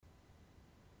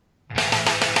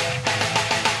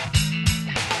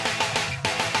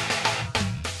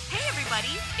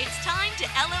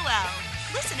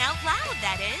Listen out loud,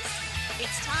 that is.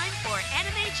 It's time for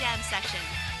Anime Jam Session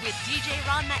with DJ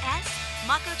Ranma S,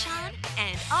 Mako-chan,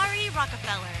 and Ari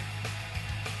Rockefeller.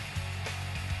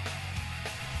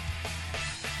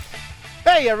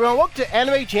 Hey everyone, welcome to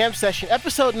Anime Jam Session,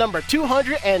 episode number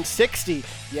 260.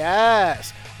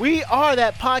 Yes, we are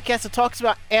that podcast that talks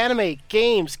about anime,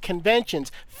 games,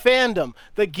 conventions, fandom,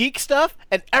 the geek stuff,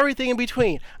 and everything in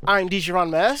between. I'm DJ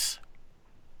Ranma S.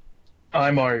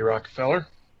 I'm Ari Rockefeller.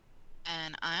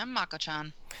 And I'm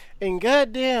Mako-chan. And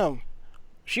goddamn,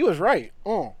 she was right.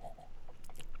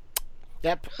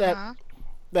 The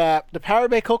Power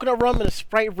Bay Coconut Rum and a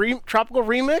Sprite Tropical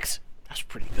Remix, that's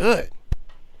pretty good.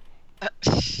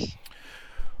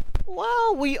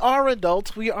 Well, we are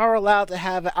adults. We are allowed to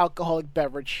have an alcoholic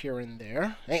beverage here and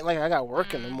there. Ain't like I got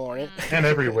work in the morning. And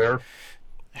everywhere.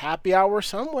 Happy hour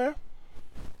somewhere.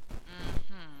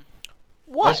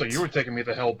 What? Also, you were taking me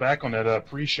the hell back on that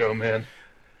pre-show, man.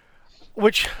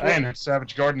 Which? I ain't had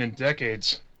Savage Garden in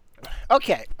decades.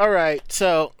 Okay, alright,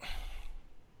 so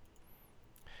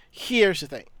here's the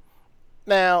thing.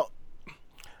 Now,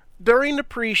 during the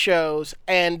pre-shows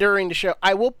and during the show,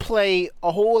 I will play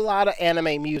a whole lot of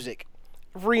anime music,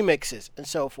 remixes, and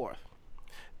so forth.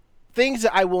 Things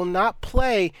that I will not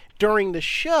play during the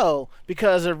show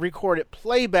because of recorded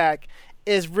playback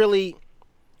is really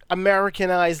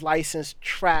Americanized licensed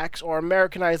tracks or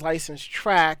Americanized licensed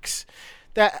tracks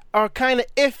that are kind of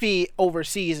iffy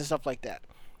overseas and stuff like that.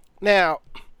 Now,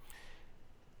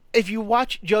 if you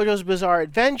watch JoJo's Bizarre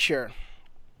Adventure,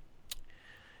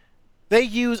 they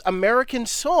use American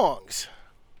songs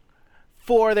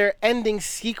for their ending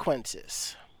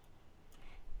sequences.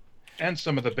 And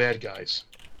some of the bad guys.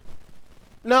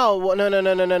 No.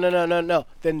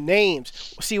 The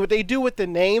names. See, what they do with the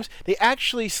names, they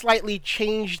actually slightly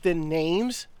change the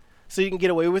names so you can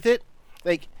get away with it.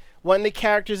 Like, one of the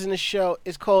characters in the show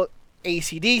is called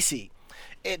AC/DC.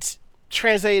 It's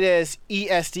translated as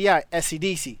ESDI,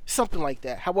 SCDC, something like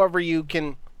that. However you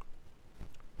can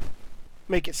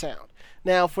make it sound.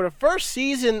 Now, for the first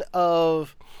season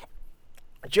of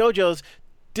JoJo's,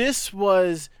 this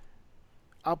was...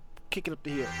 I'll kick it up to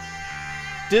here.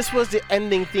 This was the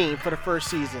ending theme for the first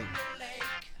season.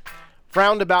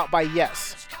 Roundabout by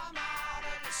Yes.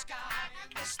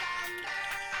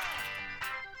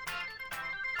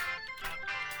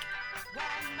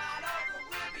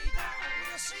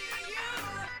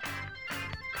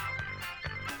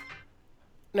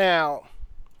 Now,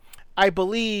 I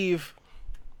believe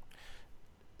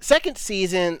second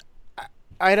season,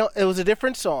 it was a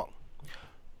different song.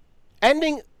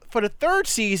 Ending for the third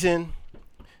season,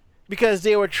 because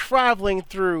they were traveling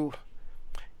through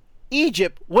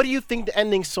Egypt, what do you think the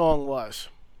ending song was?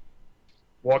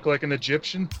 Walk Like an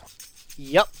Egyptian?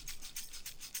 Yep.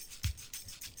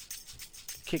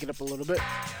 Kick it up a little bit.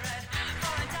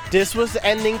 This was the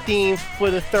ending theme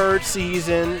for the third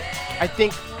season. I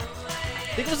think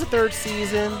it was the third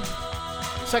season.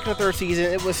 Second or third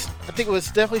season. I think it was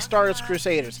definitely Stardust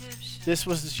Crusaders. This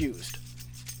was used.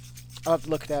 I'll have to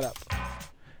look that up.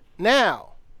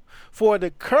 Now, for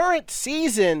the current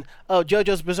season of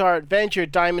JoJo's Bizarre Adventure,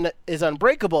 Diamond is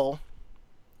Unbreakable,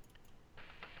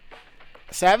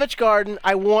 Savage Garden,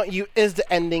 I Want You is the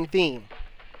ending theme.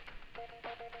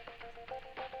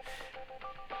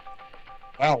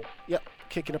 Wow. Yep,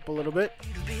 kick it up a little bit.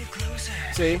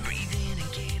 See?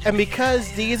 And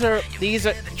because these are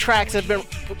tracks that have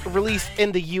been released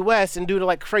in the U.S. and due to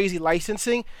like crazy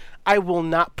licensing, I will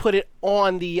not put it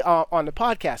on the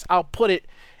podcast. I'll put it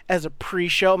as a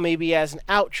pre-show, maybe as an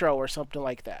outro or something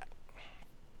like that.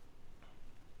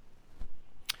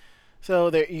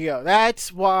 So there you go.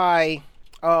 That's why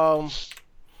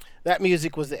that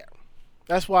music was there.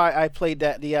 That's why I played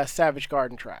the Savage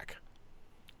Garden track.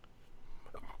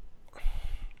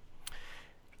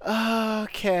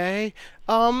 Okay.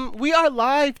 We are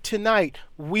live tonight,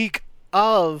 week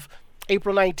of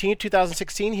April 19th,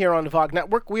 2016, here on the VOG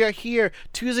Network. We are here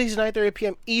Tuesdays at 9:30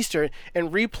 p.m. Eastern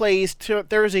and replays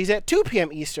Thursdays at 2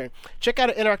 p.m. Eastern. Check out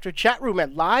our interactive chat room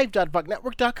at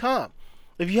live.vognetwork.com.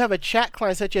 If you have a chat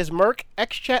client such as Merc,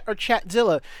 XChat, or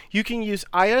Chatzilla, you can use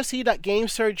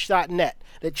irc.gamesurge.net.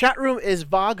 The chat room is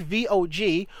VOG,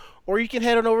 V-O-G, or you can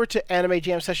head on over to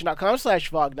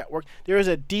animejamsession.com/VOG-network. There is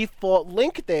a default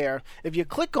link there. If you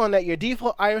click on that, your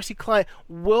default IRC client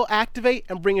will activate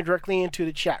and bring you directly into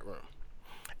the chat room.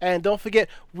 And don't forget,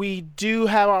 we do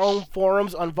have our own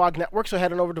forums on VOG Network, so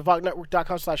head on over to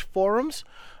vognetwork.com/forums.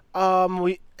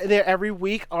 There every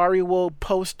week, Ari will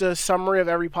post a summary of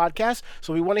every podcast,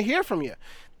 so we want to hear from you.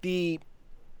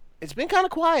 It's been kind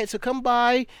of quiet, so come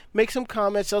by, make some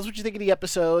comments, tell us what you think of the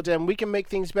episodes, and we can make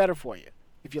things better for you,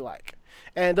 if you like.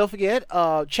 And don't forget,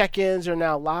 check-ins are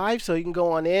now live, so you can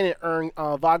go on in and earn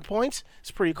VOG points.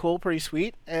 It's pretty cool, pretty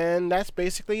sweet, and that's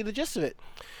basically the gist of it.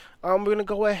 We're going to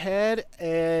go ahead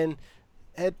and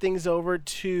head things over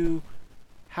to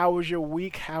how was your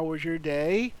week, how was your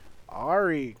day?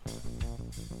 Ari.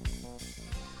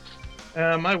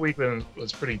 My week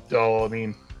was pretty dull. I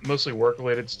mean, mostly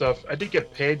work-related stuff. I did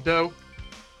get paid, though.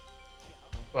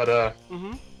 But,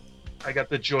 I got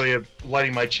the joy of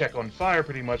lighting my check on fire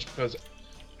pretty much because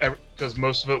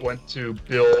most of it went to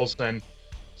bills and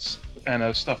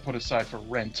stuff put aside for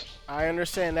rent. I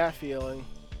understand that feeling.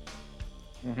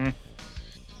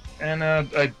 And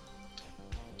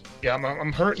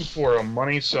I'm hurting for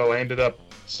money, so I ended up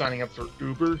signing up for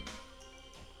Uber.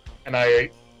 And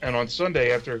on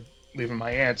Sunday, after leaving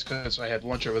my aunt's because I had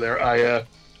lunch over there, I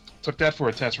took that for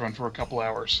a test run for a couple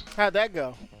hours. How'd that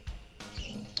go?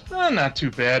 Not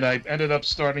too bad. I ended up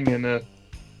starting in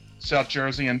South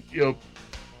Jersey and ended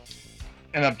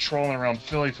up trolling around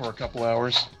Philly for a couple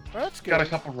hours. That's good. Got a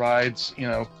couple rides,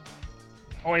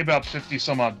 only about 50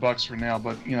 some odd bucks for now,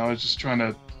 but I was just trying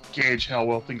to gauge how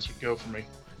well things would go for me.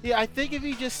 Yeah, I think if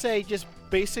you just say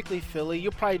basically Philly,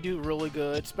 you'll probably do really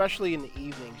good, especially in the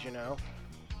evenings,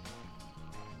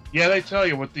 Yeah, they tell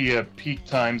you what the peak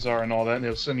times are and all that, and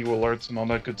they'll send you alerts and all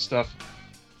that good stuff.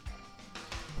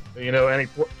 Any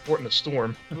port in a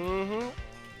storm.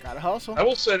 Gotta hustle. I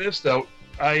will say this, though.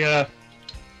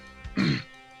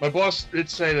 My boss did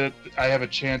say that I have a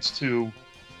chance to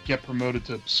get promoted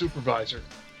to supervisor.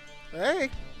 Hey.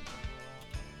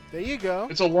 There you go.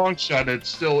 It's a long shot. It's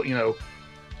still,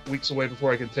 weeks away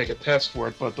before I can take a test for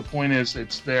it, but the point is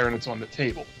it's there and it's on the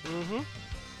table.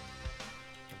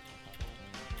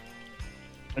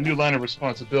 A new line of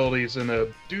responsibilities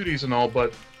and duties and all,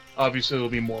 but obviously there'll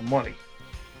be more money.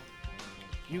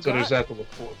 So there's that to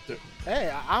look forward to. Hey,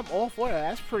 I'm all for that.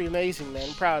 That's pretty amazing, man.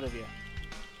 I'm proud of you.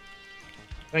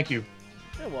 Thank you.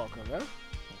 You're welcome, man.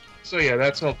 So yeah,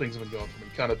 that's how things have been going for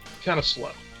me. Kind of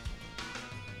slow.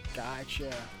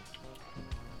 Gotcha.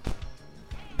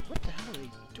 What the hell are they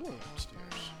doing upstairs?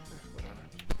 Whatever.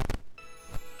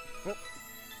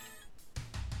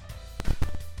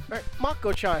 Alright,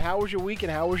 Mako-chan, how was your week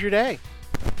and how was your day?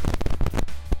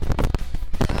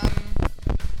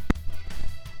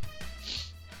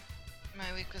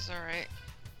 My week was alright.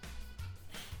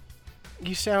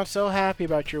 You sound so happy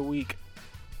about your week.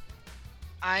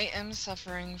 I am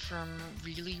suffering from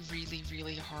really, really,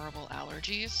 really horrible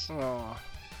allergies. Oh.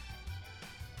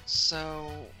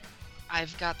 So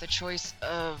I've got the choice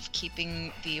of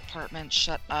keeping the apartment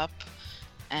shut up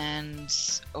and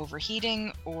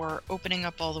overheating, or opening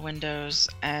up all the windows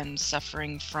and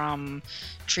suffering from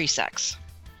tree sex.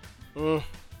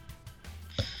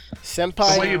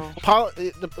 Senpai,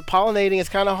 the pollinating is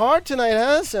kind of hard tonight,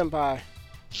 huh, Senpai?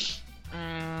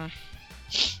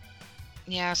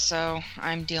 Yeah, so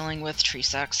I'm dealing with tree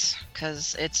sex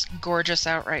because it's gorgeous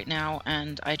out right now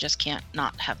and I just can't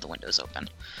not have the windows open.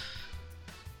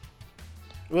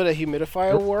 Would a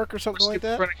humidifier work or something like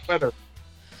that? Weather.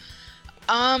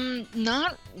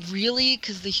 Not really,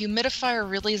 because the humidifier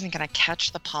really isn't going to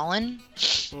catch the pollen.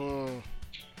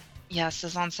 Yes,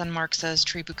 as Onsen Mark says,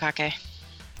 tree bukake.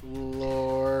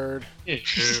 Lord. Yeah.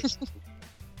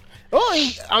 Well,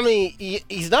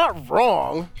 he's not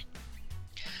wrong.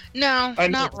 No, I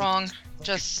not know. wrong.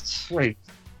 Just Great.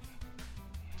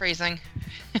 phrasing.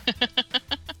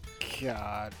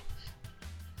 God.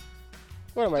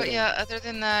 What am I But doing? yeah, other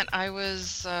than that, I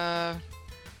was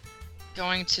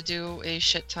going to do a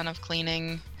shit ton of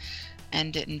cleaning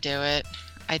and didn't do it.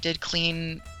 I did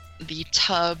clean the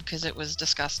tub because it was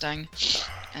disgusting,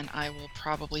 and I will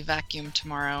probably vacuum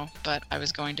tomorrow, but I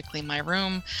was going to clean my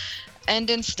room, and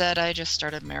instead I just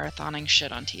started marathoning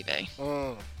shit on TV.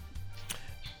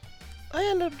 I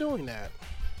ended up doing that.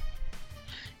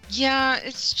 Yeah,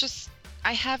 it's just,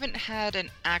 I haven't had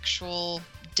an actual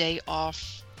day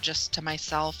off just to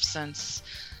myself since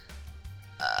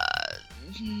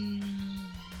 2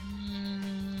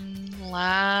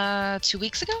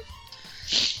 weeks ago.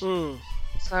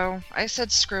 So I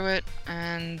said screw it,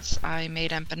 and I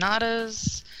made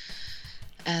empanadas,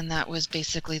 and that was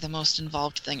basically the most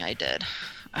involved thing I did.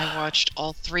 I watched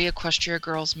all 3 Equestria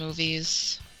Girls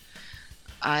movies.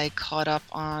 I caught up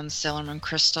on Sailor Moon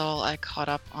Crystal. I caught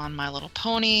up on My Little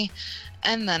Pony,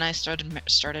 and then I started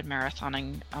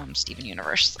marathoning Steven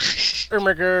Universe.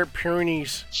 Ermagerd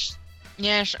Pyrenees.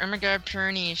 Yes, oh my god,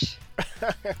 Pyrenees.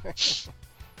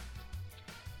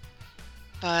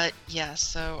 But yeah,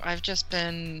 so I've just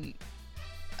been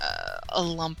a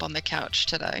lump on the couch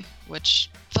today,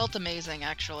 which felt amazing,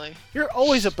 actually. You're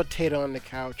always a potato on the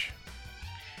couch.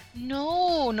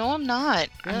 No, I'm not.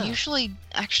 Yeah. I'm usually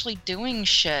actually doing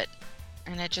shit.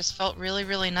 And it just felt really,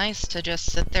 really nice to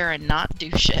just sit there and not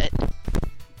do shit.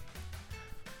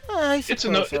 I It's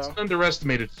suppose it's an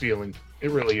underestimated feeling. It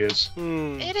really is.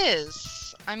 It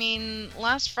is. I mean,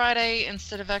 last Friday,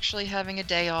 instead of actually having a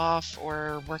day off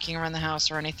or working around the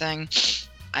house or anything,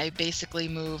 I basically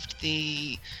moved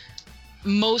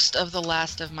most of the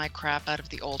last of my crap out of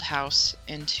the old house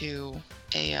into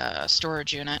a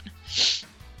storage unit.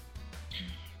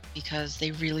 Because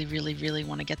they really, really, really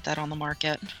want to get that on the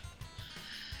market.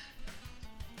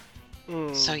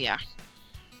 So yeah.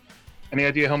 Any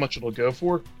idea how much it'll go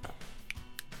for?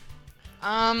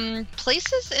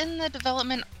 Places in the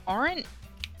development aren't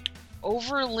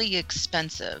overly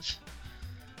expensive.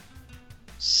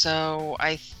 So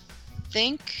I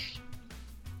think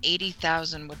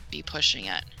 80,000 would be pushing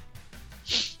it.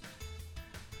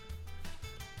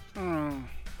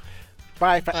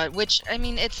 But which, I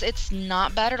mean, it's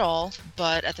not bad at all,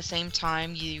 but at the same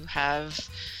time you have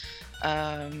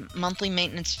monthly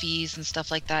maintenance fees and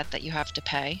stuff like that you have to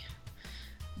pay.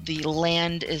 The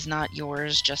land is not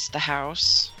yours, just the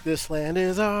house. This land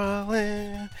is our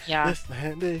land. Yeah. This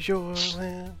land is your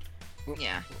land.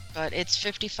 Yeah, but it's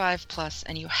 55 plus,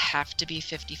 and you have to be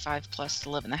 55 plus to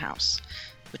live in the house,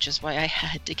 which is why I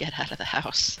had to get out of the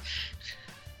house.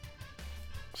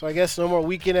 So I guess no more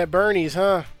weekend at Bernie's,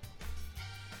 huh?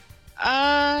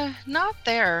 Not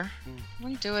there.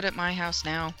 We do it at my house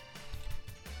now.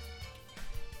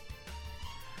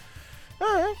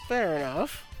 Alright, fair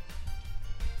enough.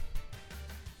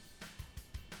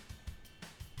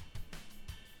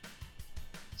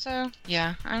 So,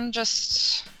 yeah, I'm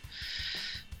just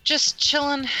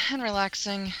chilling and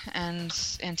relaxing and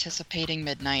anticipating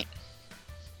midnight.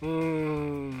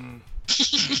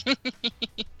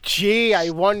 Gee, I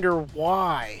wonder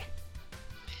why.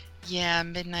 Yeah,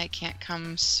 midnight can't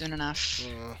come soon enough.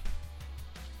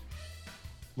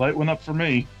 Light went up for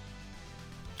me.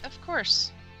 Of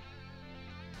course.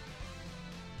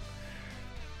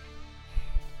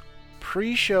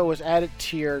 Pre-show was added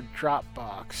to your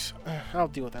Dropbox. I'll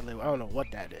deal with that later. I don't know what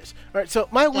that is. All right, so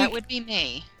my week. That would be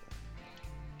me.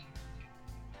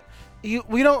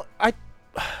 We don't. All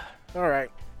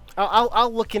right.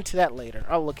 I'll look into that later.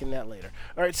 All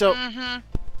right, so I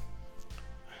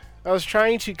was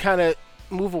trying to kind of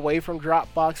move away from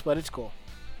Dropbox, but it's cool.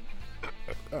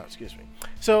 Oh, excuse me.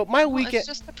 So my weekend. It's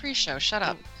just the pre-show. Shut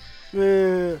up.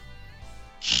 So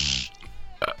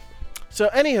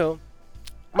anywho,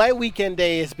 my weekend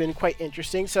day has been quite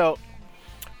interesting. So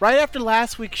right after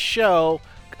last week's show,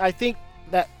 I think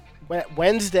that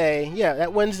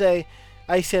Wednesday,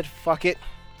 I said fuck it,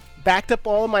 backed up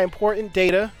all of my important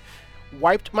data,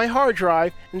 wiped my hard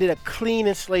drive, and did a clean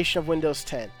installation of Windows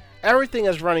 10. Everything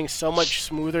is running so much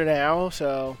smoother now,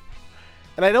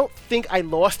 and I don't think I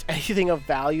lost anything of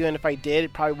value, and if I did,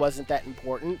 it probably wasn't that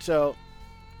important, so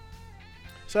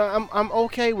I'm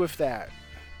okay with that.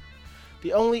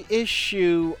 The only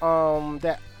issue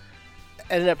that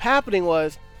ended up happening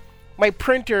was my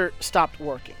printer stopped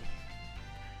working.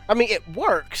 I mean, it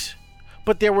works,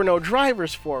 but there were no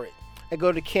drivers for it. I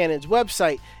go to Canon's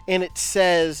website, and it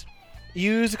says,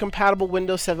 use the compatible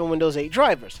Windows 7, Windows 8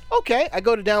 drivers. Okay, I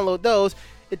go to download those.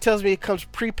 It tells me it comes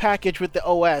prepackaged with the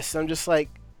OS. I'm just like,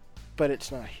 but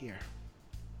it's not here.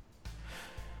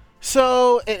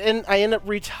 So, and I end up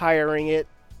retiring it.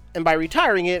 And by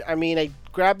retiring it, I mean I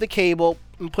grabbed the cable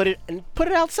and put it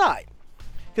outside.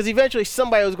 Because eventually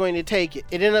somebody was going to take it.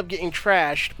 It ended up getting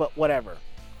trashed, but whatever.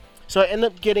 So I end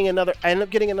up getting another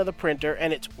printer,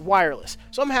 and it's wireless.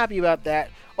 So I'm happy about that.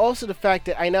 Also the fact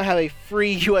that I now have a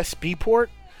free USB port.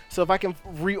 So if I can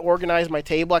reorganize my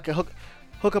table, I can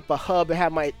hook up a hub and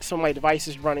have some of my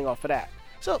devices running off of that.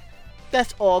 So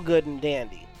that's all good and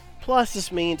dandy. Plus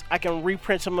this means I can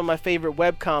reprint some of my favorite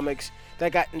webcomics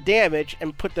that got damaged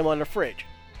and put them on the fridge.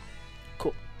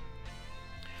 Cool.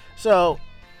 So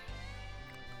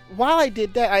while I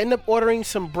did that, I ended up ordering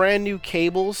some brand new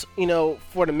cables,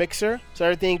 for the mixer, so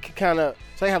everything could so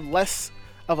I have less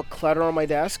of a clutter on my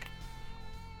desk.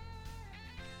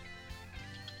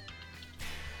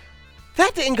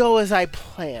 That didn't go as I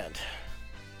planned.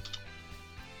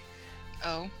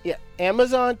 Oh. Yeah,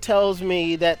 Amazon tells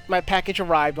me that my package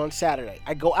arrived on Saturday.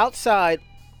 I go outside,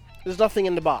 there's nothing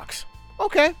in the box.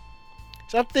 Okay.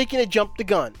 So I'm thinking it jumped the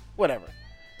gun. Whatever.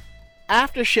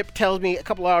 Aftership tells me a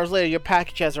couple hours later your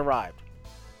package has arrived.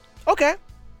 Okay.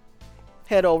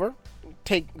 Head over.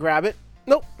 Grab it.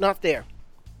 Nope, not there.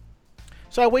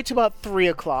 So I wait till about 3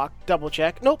 o'clock. Double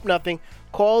check. Nope, nothing.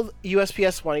 Call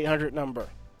USPS 1-800 number.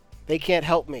 They can't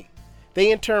help me.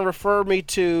 They in turn refer me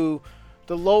to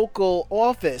the local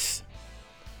office.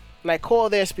 and I call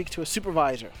there and speak to a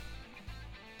supervisor.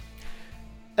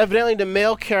 Evidently, the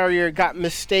mail carrier got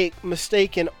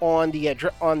mistaken on the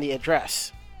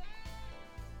address.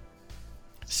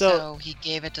 So he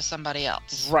gave it to somebody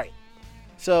else. Right.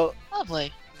 So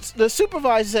Lovely. the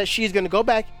supervisor said she's going to go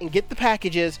back and get the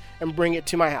packages and bring it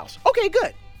to my house. Okay,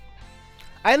 good.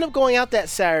 I ended up going out that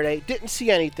Saturday, didn't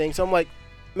see anything, so I'm like,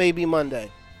 maybe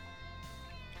Monday.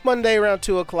 Monday around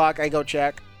 2 o'clock, I go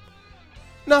check.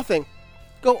 Nothing.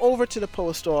 Go over to the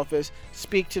post office,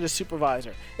 speak to the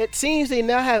supervisor. It seems they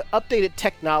now have updated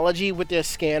technology with their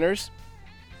scanners.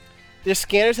 Their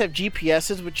scanners have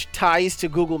GPSs, which ties to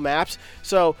Google Maps.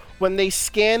 So when they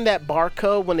scan that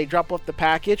barcode, when they drop off the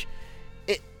package,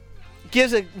 it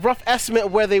gives a rough estimate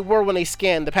of where they were when they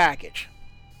scanned the package.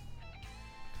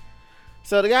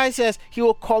 So the guy says he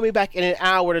will call me back in an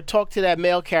hour to talk to that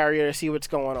mail carrier to see what's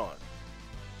going on.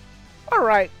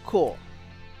 Alright, cool.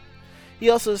 He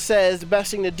also says the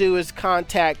best thing to do is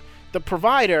contact the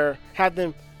provider, have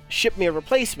them ship me a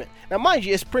replacement. Now, mind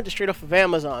you, it's printed straight off of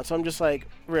Amazon, so I'm just like,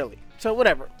 really? So,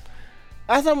 whatever.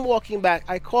 As I'm walking back,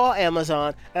 I call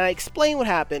Amazon, and I explain what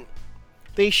happened.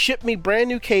 They shipped me brand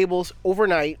new cables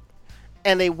overnight,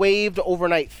 and they waived the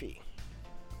overnight fee.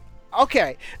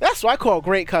 Okay, that's what I call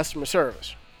great customer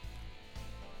service.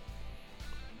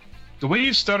 The way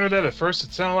you stuttered that at first,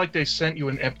 it sounded like they sent you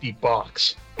an empty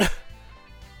box.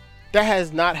 That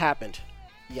has not happened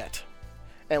yet.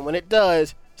 And when it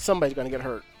does, somebody's going to get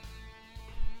hurt.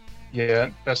 Yeah,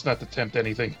 best not to tempt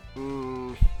anything.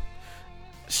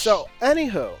 So,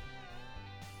 anywho,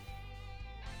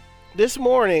 this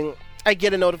morning, I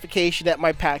get a notification that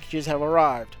my packages have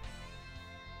arrived.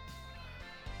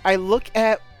 I look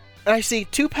at, and I see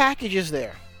 2 packages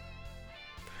there.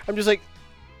 I'm just like,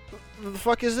 what the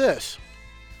fuck is this?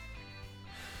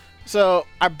 So,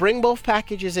 I bring both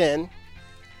packages in,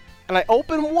 and I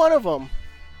open one of them.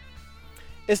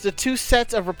 It's the 2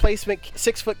 sets of replacement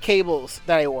 6-foot cables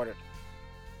that I ordered.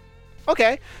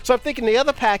 Okay, so I'm thinking the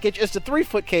other package is the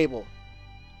 3-foot cable.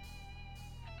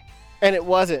 And it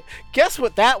wasn't. Guess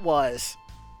what that was?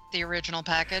 The original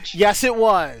package? Yes, it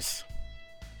was.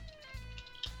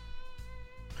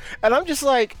 And I'm just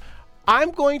like,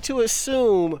 I'm going to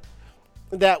assume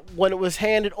that when it was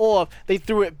handed off, they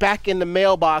threw it back in the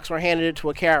mailbox or handed it to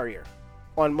a carrier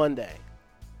on Monday.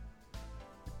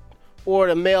 Or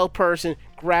the mail person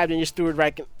grabbed it and just threw it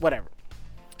right in, whatever.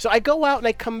 So I go out and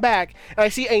I come back and I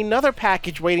see another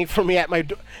package waiting for me at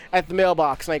the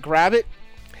mailbox, and I grab it.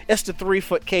 It's the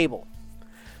 3-foot cable.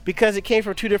 Because it came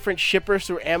from 2 different shippers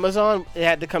through Amazon, it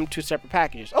had to come 2 separate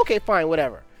packages. Okay, fine,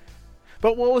 whatever.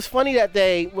 But what was funny that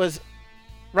day was,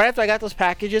 right after I got those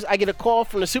packages, I get a call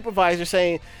from the supervisor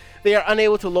saying they are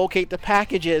unable to locate the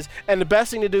packages, and the best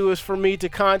thing to do is for me to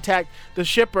contact the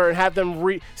shipper and have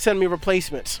them send me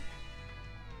replacements.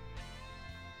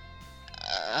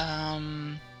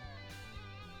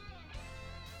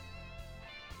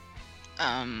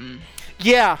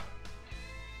 Yeah.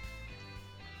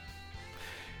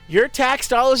 Your tax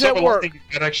dollars at work.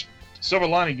 Silver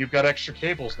lining, you've got extra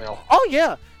cables now. Oh,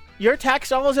 yeah. Your tax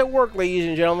dollars at work, ladies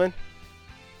and gentlemen.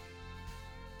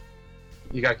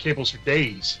 You got cables for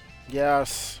days.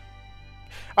 Yes.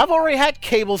 I've already had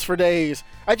cables for days.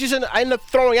 I ended up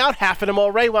throwing out half of them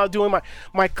already while doing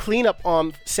my cleanup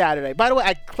on Saturday. By the way,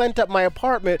 I cleaned up my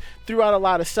apartment, threw out a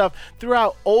lot of stuff, threw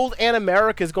out old Ann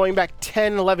Americas going back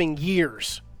 10, 11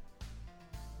 years.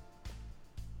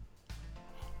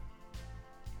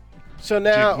 So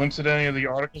now... Did you glimpse at any of the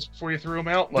articles before you threw them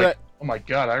out? Like, oh my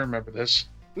god, I remember this.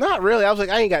 Not really. I was like,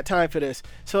 I ain't got time for this.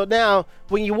 So now,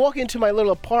 when you walk into my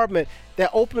little apartment, that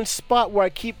open spot where I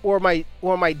keep where my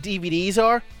DVDs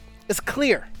are, it's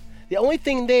clear. The only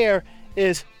thing there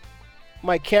is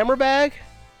my camera bag,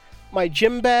 my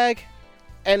gym bag,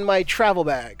 and my travel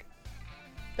bag.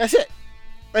 That's it.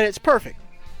 And it's perfect.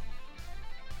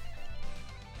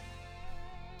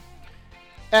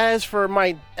 As for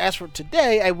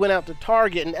today, I went out to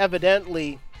Target, and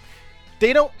evidently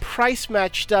they don't price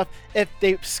match stuff if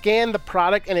they scan the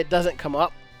product and it doesn't come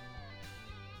up.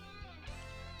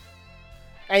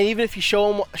 And even if you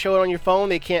show it on your phone,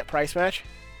 they can't price match.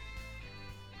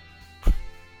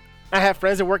 I have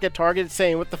friends that work at Target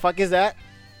saying, what the fuck is that?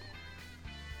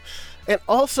 And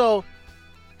also,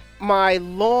 my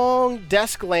long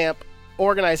desk lamp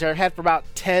organizer I've had for about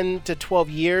 10 to 12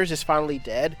 years is finally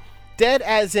dead. Dead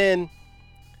as in,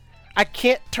 I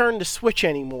can't turn the switch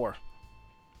anymore.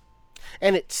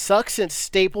 And it sucks since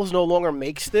Staples no longer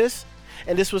makes this.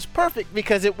 And this was perfect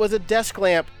because it was a desk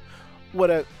lamp with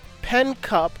a pen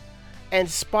cup and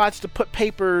spots to put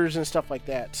papers and stuff like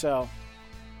that. So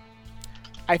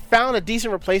I found a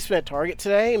decent replacement at Target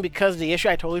today, and because of the issue,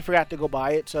 I totally forgot to go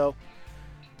buy it. So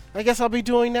I guess I'll be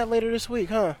doing that later this week,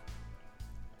 huh?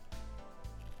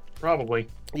 Probably.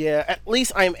 Yeah, at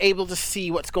least I'm able to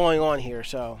see what's going on here,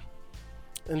 so.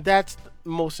 And that's the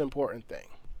most important thing.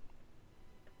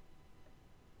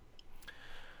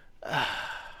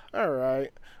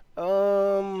 Alright.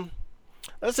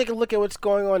 Let's take a look at what's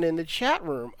going on in the chat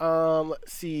room.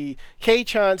 Let's see.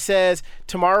 K-Chan says,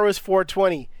 tomorrow is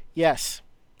 420. Yes.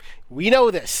 We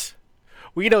know this.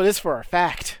 We know this for a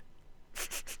fact.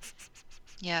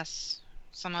 Yes.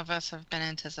 Some of us have been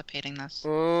anticipating this.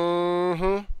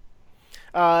 Mm-hmm.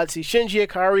 Let's see. Shinji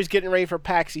Ikari's getting ready for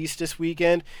PAX East this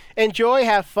weekend. Enjoy,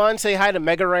 have fun. Say hi to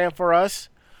Mega Ram for us.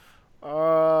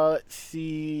 Let's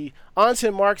see.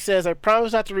 Onsen Mark says, I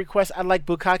promise not to request I like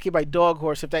Bukkake by Dog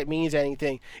Horse if that means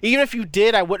anything. Even if you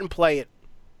did, I wouldn't play it.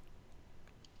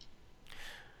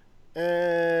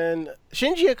 And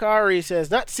Shinji Ikari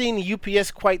says, not seeing the UPS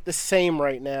quite the same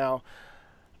right now.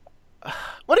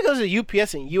 When it goes to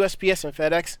UPS and USPS and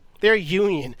FedEx, they're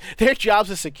union. Their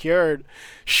jobs are secured.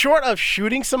 Short of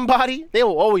shooting somebody, they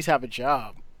will always have a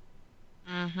job.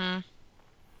 Mm-hmm.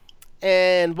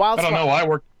 And while I don't know. I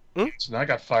worked, and I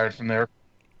got fired from there.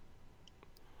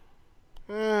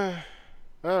 I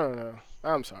don't know.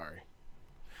 I'm sorry.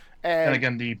 And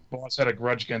again, the boss had a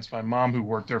grudge against my mom, who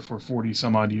worked there for 40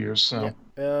 some odd years. So.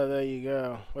 Yeah, there you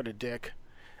go. What a dick.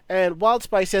 And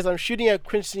Wildspice says, I'm shooting a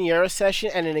quinceanera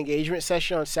session and an engagement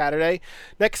session on Saturday.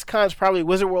 Next con's probably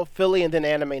Wizard World Philly and then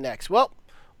Anime Next. Well,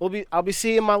 I'll be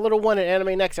seeing my little one at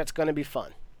Anime Next. That's going to be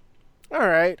fun. All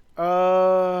right.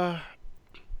 And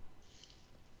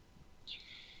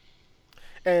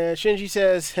Shinji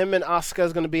says him and Asuka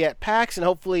is going to be at PAX, and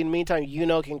hopefully in the meantime,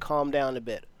 Yuno can calm down a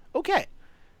bit. Okay.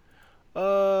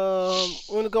 We're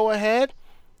going to go ahead,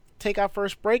 take our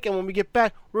first break, and when we get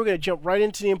back, we're going to jump right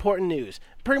into the important news.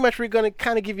 Pretty much, we're going to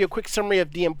kind of give you a quick summary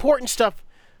of the important stuff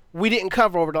we didn't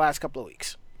cover over the last couple of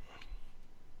weeks.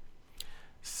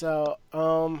 So,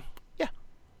 yeah,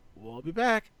 we'll be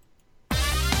back.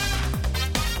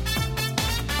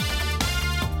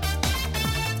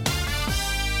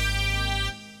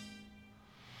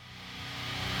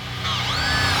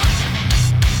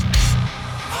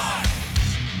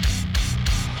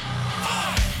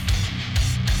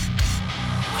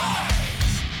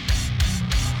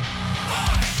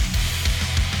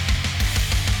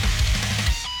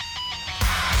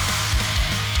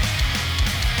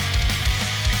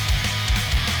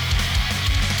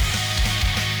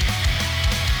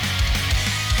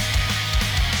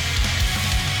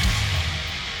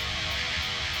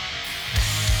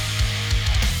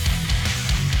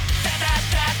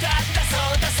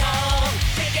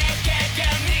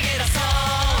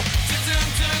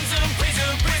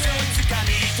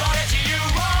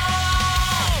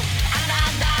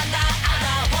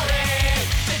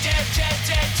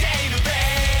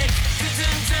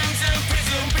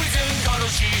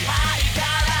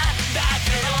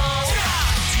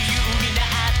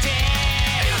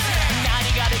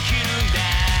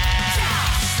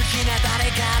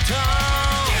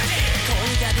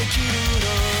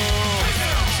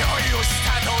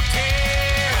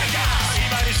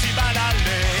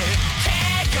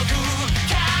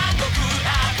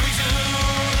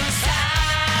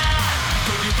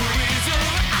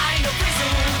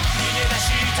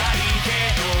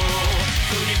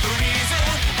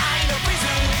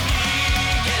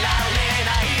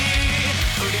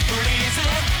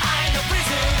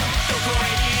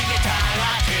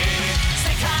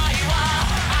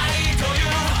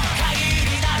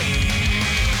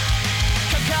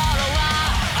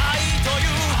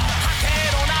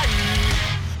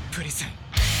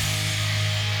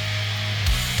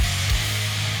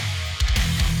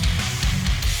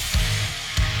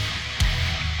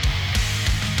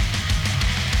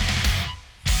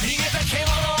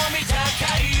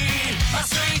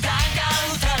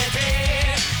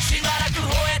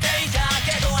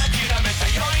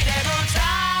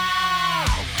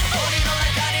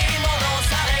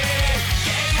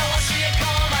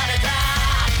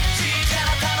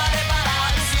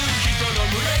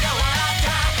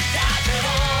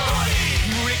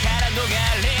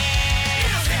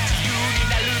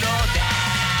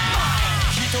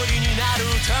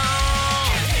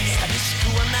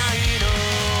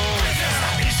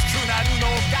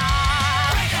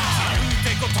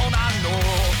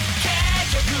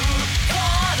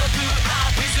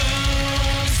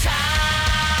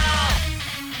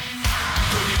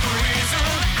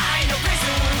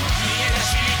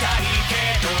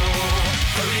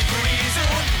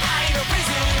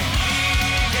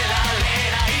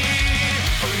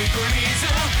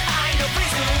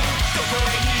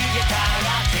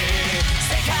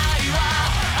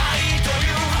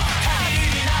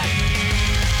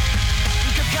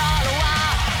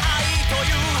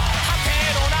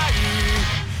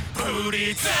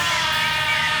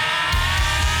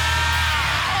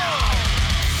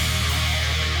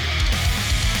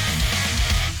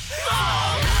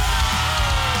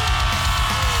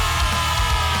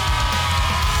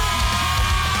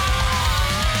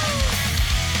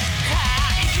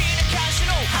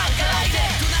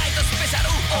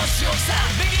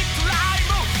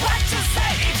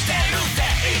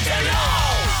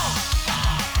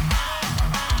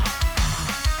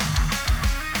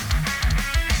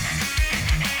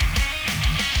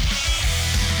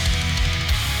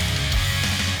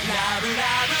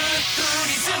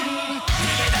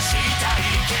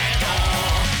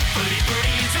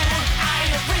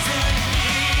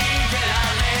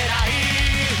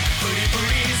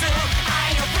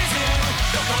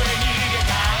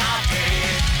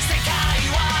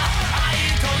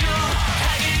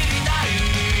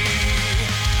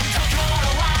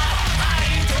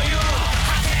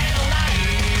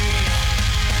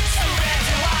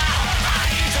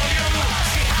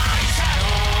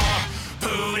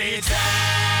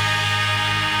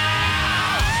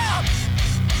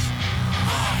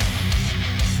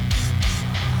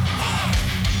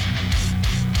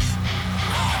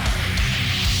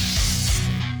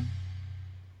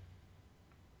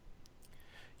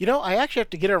 You know, I actually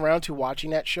have to get around to watching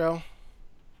that show.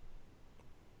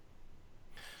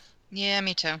 Yeah,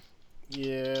 me too.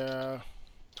 Yeah.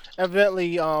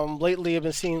 Evidently, lately I've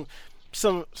been seeing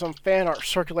some fan art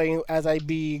circulating as I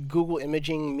be Google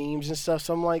imaging memes and stuff.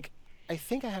 So I'm like, I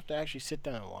think I have to actually sit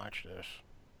down and watch this.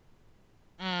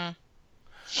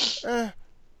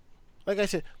 Like I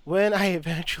said, when I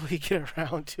eventually get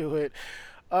around to it,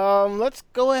 let's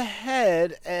go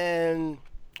ahead and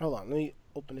hold on. Let me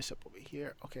open this up over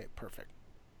here. Okay, perfect.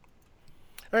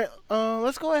 All right,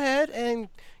 let's go ahead and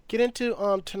get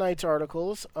into tonight's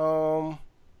articles. But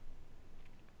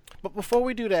before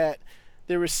we do that,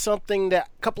 there was a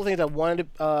couple of things I wanted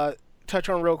to touch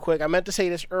on real quick. I meant to say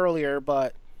this earlier,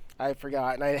 but I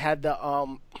forgot, and I had the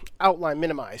outline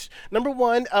minimized. Number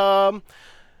one,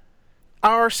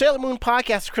 our Sailor Moon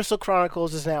podcast, Crystal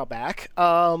Chronicles, is now back.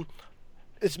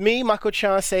 It's me,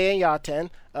 Mako-chan, Sei, and Yaten.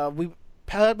 We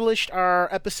published our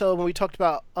episode when we talked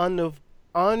about Un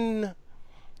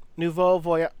Nouveau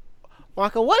Voyage.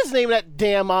 Mako, what is the name of that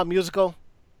damn musical?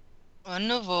 Un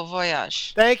Nouveau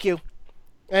Voyage. Thank you.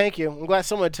 I'm glad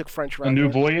someone took French right. A New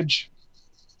Voyage?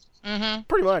 Mm-hmm.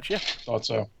 Pretty much, yeah. Thought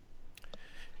so.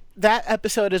 That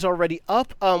episode is already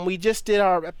up. We just did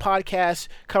our podcast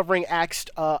covering Acts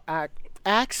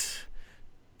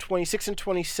 26 and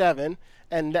 27,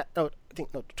 and that,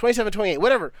 27, 28,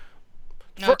 whatever.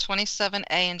 No, 27A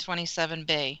and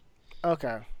 27B.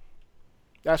 Okay.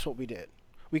 That's what we did.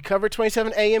 We covered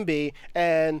 27A and B,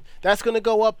 and that's going to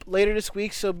go up later this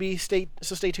week, so stay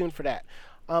tuned for that.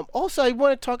 Also, I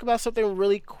want to talk about something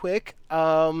really quick.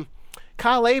 Kyle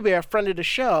Aber, a friend of the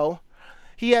show,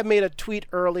 he had made a tweet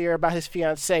earlier about his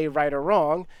fiancée, Right or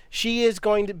Wrong. She is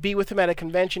going to be with him at a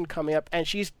convention coming up, and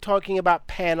she's talking about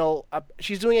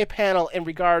she's doing a panel in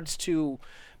regards to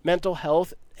mental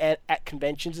health at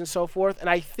conventions and so forth, and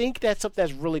I think that's something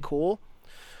that's really cool.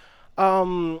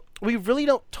 We really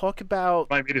don't talk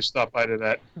about... Might be to stop by to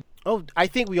that. Oh, I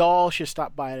think we all should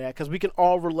stop by that, because we can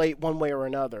all relate one way or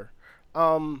another.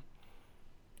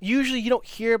 Usually you don't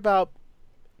hear about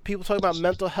people talking about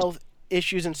mental health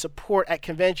issues and support at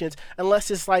conventions unless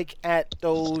it's like at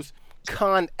those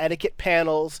con etiquette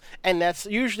panels, and that's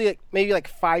usually maybe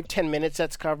 5-10 minutes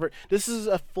that's covered. This is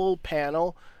a full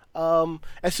panel.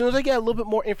 As soon as I get a little bit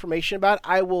more information about it,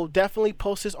 I will definitely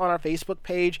post this on our Facebook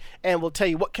page, and we'll tell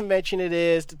you what convention it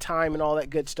is, the time, and all that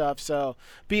good stuff, so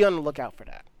be on the lookout for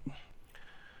that.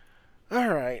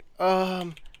 Alright,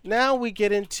 now we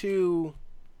get into,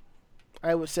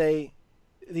 I would say,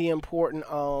 the important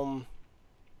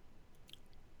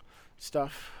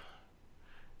stuff.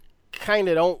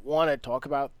 Kinda don't want to talk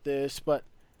about this, but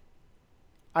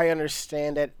I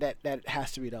understand that it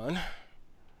has to be done.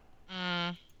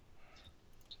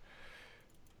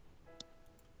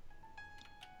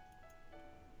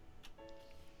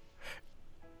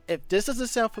 If this doesn't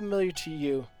sound familiar to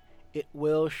you, it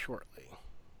will shortly.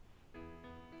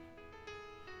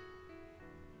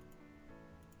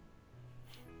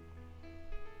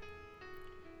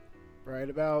 Right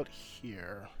about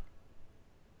here.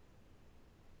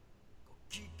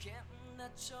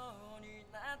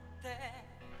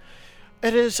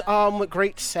 It is with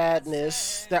great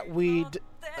sadness that we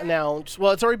announce,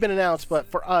 well, it's already been announced, but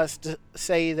for us to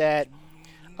say that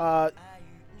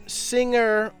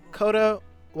singer Kota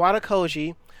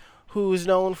Watakoji, who's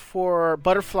known for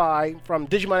Butterfly from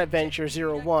Digimon Adventure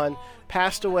 01,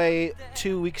 passed away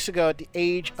 2 weeks ago at the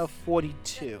age of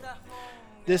 42.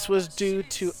 This was due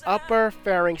to upper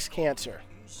pharynx cancer.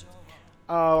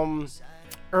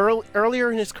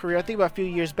 Earlier in his career, I think about a few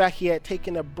years back, he had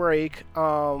taken a break.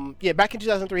 Back in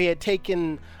 2003, he had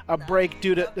taken a break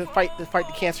due to the fight the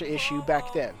cancer issue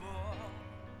back then.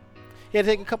 He had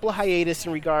to take a couple of hiatus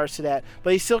in regards to that,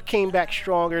 but he still came back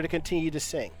stronger to continue to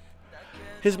sing.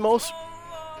 His most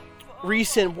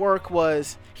recent work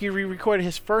was he re-recorded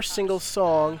his first single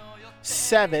song,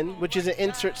 7, which is an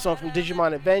insert song from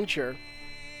Digimon Adventure.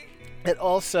 And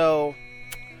also,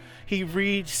 he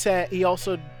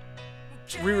also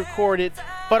re-recorded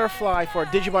Butterfly for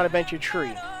Digimon Adventure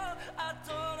Tree.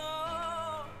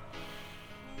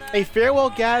 A farewell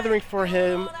gathering for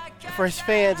his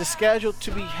fans is scheduled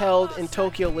to be held in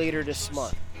Tokyo later this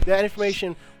month. That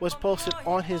information was posted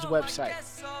on his website.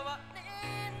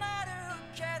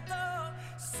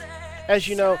 As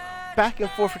you know, back and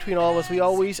forth between all of us, we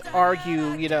always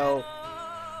argue,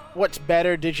 what's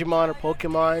better, Digimon or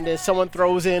Pokemon? And someone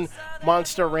throws in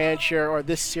Monster Rancher or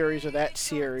this series or that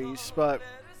series. But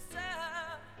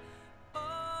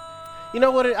you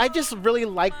know what? I just really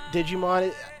liked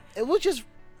Digimon. It was just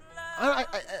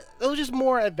it was just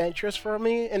more adventurous for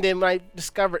me. And then when I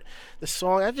discovered the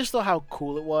song, I just saw how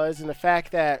cool it was, and the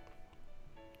fact that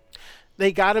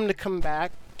they got him to come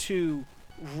back to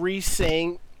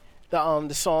re-sing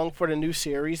the song for the new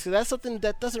series. So that's something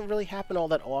that doesn't really happen all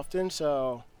that often.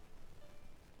 So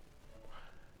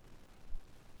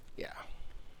yeah.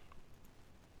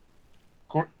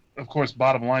 Of course,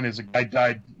 bottom line is the guy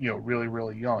died, really,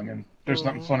 really young, and there's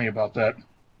nothing funny about that.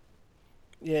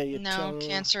 Yeah,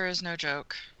 cancer is no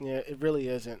joke. Yeah, it really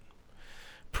isn't.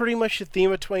 Pretty much the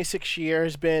theme of 26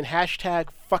 years has been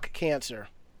 #fuck cancer.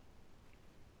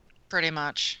 Pretty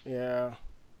much. Yeah.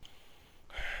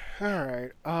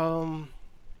 Alright,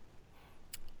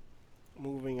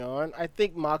 moving on. I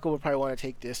think Mako would probably want to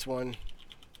take this one.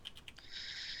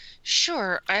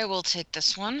 Sure, I will take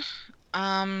this one.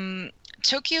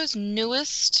 Tokyo's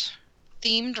newest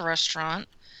themed restaurant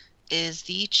is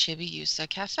the Chibiusa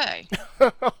Cafe.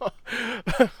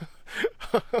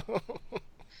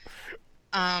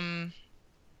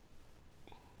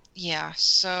 Yeah,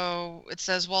 so it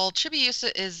says, while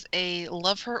Chibiusa is a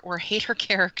love her or hate her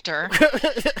character,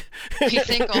 we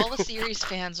think all the series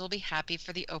fans will be happy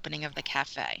for the opening of the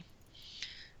cafe.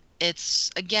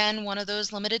 It's, again, one of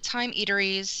those limited time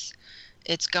eateries.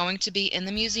 It's going to be in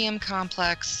the museum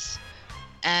complex,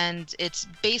 and it's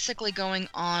basically going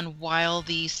on while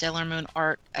the Sailor Moon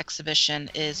art exhibition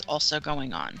is also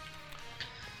going on.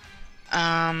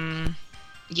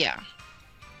 Yeah.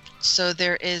 So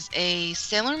there is a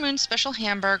Sailor Moon special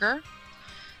hamburger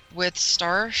with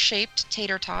star-shaped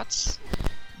tater tots.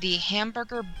 The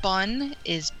hamburger bun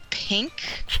is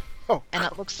pink, and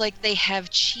it looks like they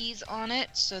have cheese on it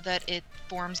so that it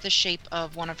forms the shape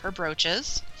of one of her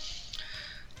brooches.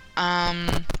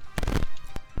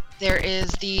 There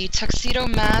is the Tuxedo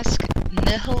Mask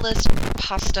Nihilist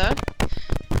Pasta,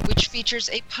 which features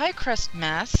a pie crust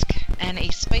mask and a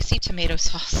spicy tomato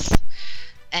sauce.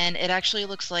 And it actually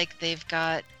looks like they've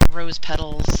got rose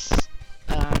petals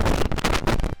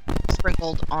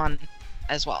sprinkled on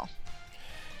as well.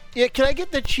 Yeah, can I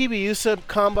get the Chibiusa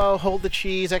combo, hold the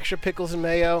cheese, extra pickles and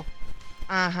mayo?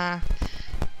 Uh-huh.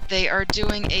 They are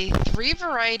doing a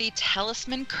 3-variety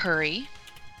talisman curry.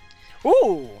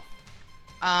 Ooh!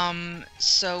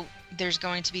 So there's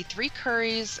going to be 3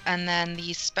 curries, and then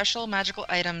the special magical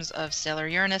items of Sailor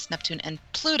Uranus, Neptune, and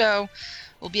Pluto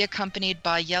will be accompanied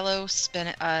by yellow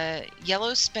spinach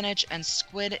and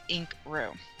squid ink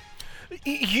roux.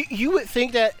 You would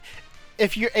think that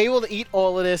if you're able to eat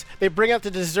all of this, they bring out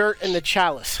the dessert and the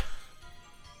chalice.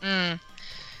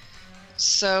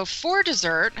 So for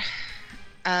dessert,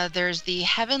 there's the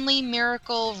Heavenly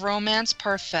Miracle Romance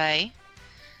Parfait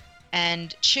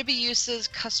and Chibiusa's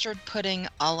custard pudding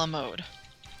a la mode.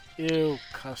 Ew,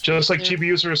 custard. Just like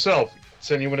Chibiusa herself,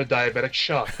 sending you in a diabetic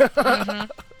shock. Mm-hmm.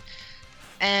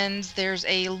 And there's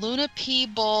a Luna Pea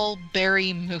Ball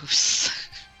Berry Mousse.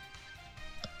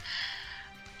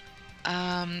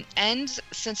 And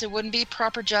since it wouldn't be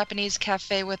proper Japanese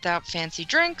cafe without fancy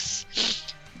drinks,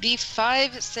 the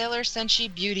 5 Sailor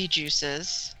Senshi beauty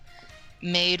juices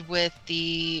made with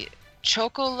the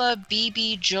Chocola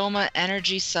BB Joma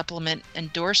energy supplement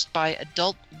endorsed by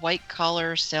adult white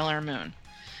collar Sailor Moon.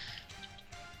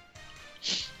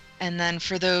 And then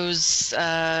for those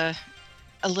a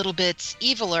little bit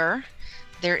eviler,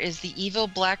 there is the Evil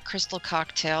Black Crystal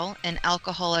Cocktail, an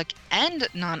alcoholic and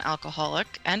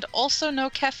non-alcoholic, and also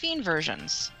no caffeine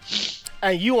versions.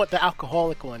 And you want the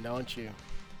alcoholic one, don't you?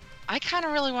 I kind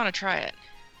of really want to try it.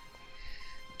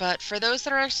 But for those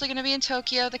that are actually going to be in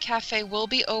Tokyo, the cafe will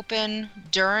be open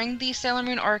during the Sailor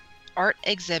Moon art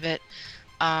exhibit,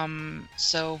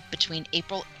 so between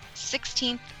April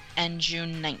 16th and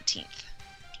June 19th.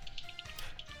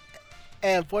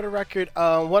 And for the record,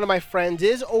 one of my friends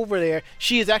is over there.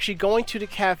 She is actually going to the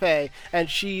cafe, and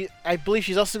I believe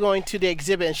she's also going to the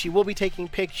exhibit, and she will be taking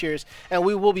pictures, and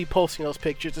we will be posting those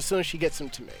pictures as soon as she gets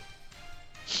them to me.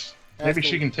 Maybe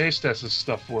she can taste test this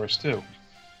stuff for us too.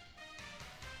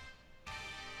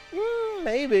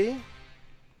 Maybe.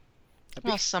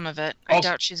 Well, some of it. I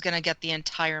doubt she's going to get the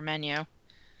entire menu.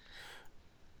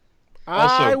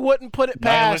 I wouldn't put it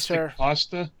past her.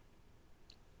 Pasta?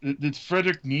 Did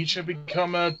Friedrich Nietzsche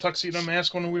become a tuxedo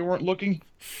mask when we weren't looking?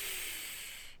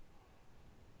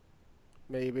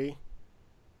 Maybe.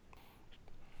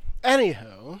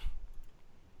 Anyhow.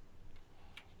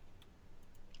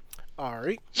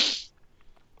 Ari.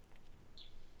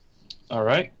 All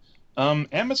right.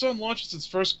 Amazon launches its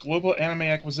first global anime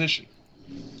acquisition.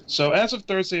 So as of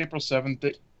Thursday, April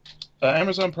 7th,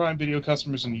 Amazon Prime Video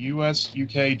customers in the US,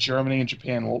 UK, Germany, and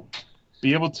Japan will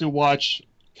be able to watch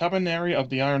Kabaneri of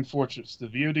the Iron Fortress, the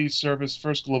VOD service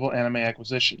first global anime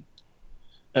acquisition.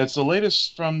 It's the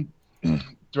latest from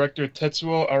director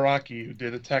Tetsuo Araki, who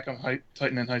did Attack on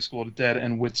Titan and High School of the Dead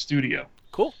and Wit Studio.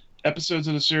 Cool. Episodes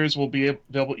of the series will be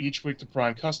available each week to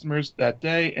Prime customers that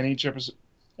day, and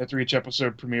after each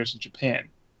episode premieres in Japan.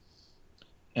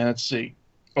 And let's see.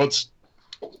 Oh, it's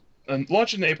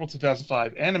launched in April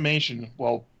 2005. Animation,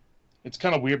 well, it's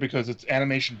kind of weird because it's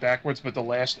animation backwards, but the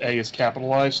last A is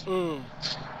capitalized.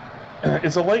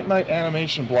 It's a late-night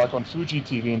animation block on Fuji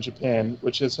TV in Japan,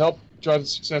 which has helped drive the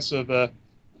success of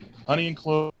Honey and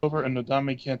Clover and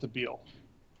Nodame Cantabile.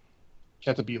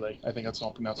 Cantabile, I think that's how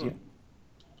I'm pronouncing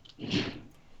it.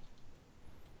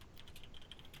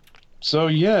 So,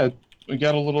 yeah, we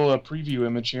got a little preview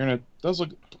image here, and it does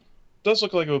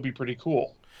look like it would be pretty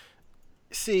cool.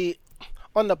 See,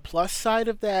 on the plus side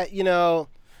of that, you know,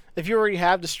 if you already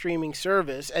have the streaming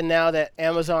service, and now that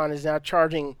Amazon is now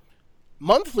charging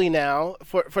monthly now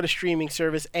for the streaming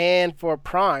service and for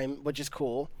Prime, which is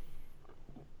cool,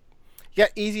 you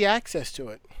got easy access to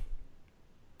it.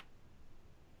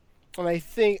 And I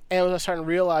think Amazon's starting to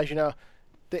realize, you know,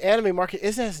 the anime market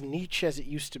isn't as niche as it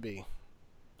used to be.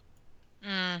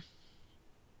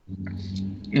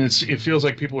 It feels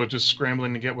like people are just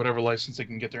scrambling to get whatever license they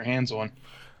can get their hands on.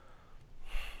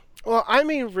 Well, I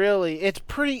mean, really, it's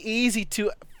pretty easy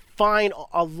to find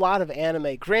a lot of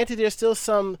anime. Granted, there's still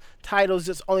some titles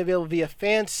that's only available via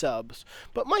fan subs.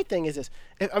 But my thing is this.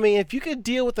 If you could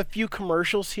deal with a few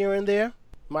commercials here and there,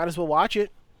 might as well watch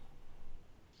it.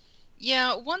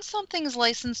 Yeah, once something's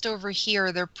licensed over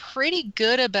here, they're pretty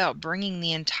good about bringing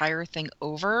the entire thing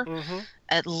over,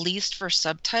 at least for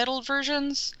subtitled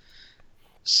versions.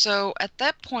 So at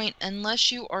that point,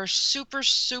 unless you are super,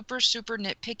 super, super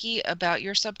nitpicky about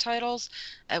your subtitles,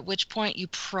 at which point you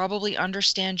probably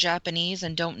understand Japanese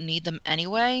and don't need them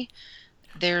anyway,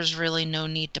 there's really no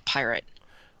need to pirate.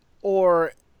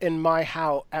 Or in my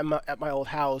house, at my old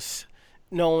house,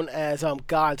 known as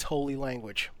God's holy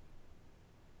language.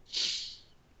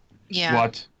 Yeah.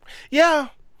 What? Yeah.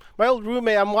 My old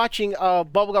roommate, I'm watching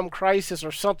Bubblegum Crisis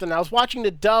or something. I was watching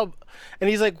the dub, and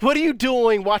he's like, "What are you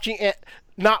doing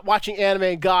not watching anime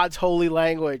in God's holy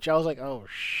language?" I was like, "Oh,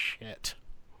 shit."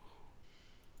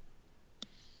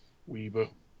 Weeba.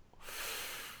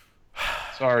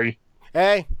 Sorry.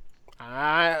 Hey.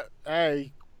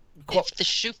 If the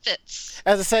shoe fits.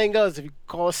 As the saying goes, if you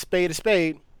call a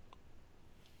spade.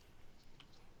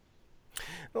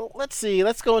 Well, let's see.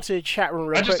 Let's go into the chat room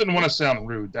real quick. I just didn't want to sound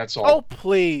rude, that's all. Oh,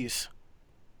 please.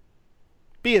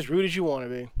 Be as rude as you want to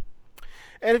be.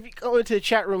 And if you go into the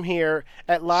chat room here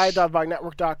at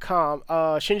live.vognetwork.com,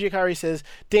 Shinji Akari says,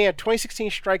 "Damn, 2016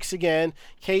 strikes again."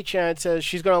 K-chan says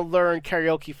she's going to learn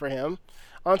karaoke for him.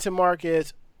 On to Mark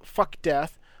is, "Fuck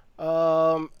death."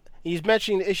 He's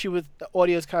mentioning the issue with the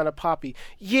audio is kind of poppy.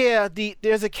 Yeah,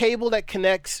 there's a cable that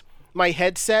connects my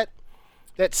headset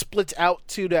that splits out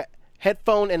to the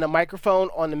headphone and the microphone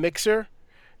on the mixer.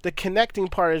 The connecting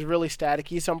part is really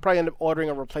staticky, so I'm probably going to end up ordering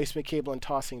a replacement cable and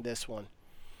tossing this one.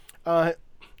 And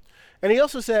he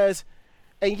also says,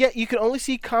 and yet you can only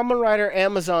see Kamen Rider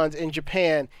Amazons in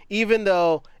Japan, even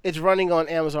though it's running on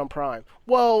Amazon Prime.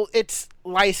 Well, it's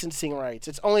licensing rights.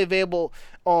 It's only available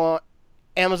on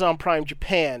Amazon Prime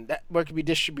Japan, where it can be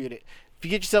distributed. If you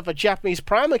get yourself a Japanese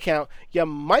Prime account, you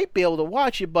might be able to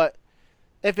watch it, but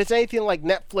if it's anything like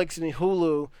Netflix and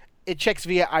Hulu, it checks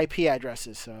via IP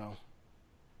addresses, so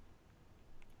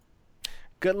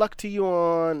good luck to you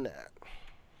on that.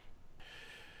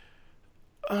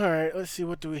 Alright, let's see,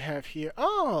 what do we have here?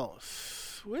 Oh,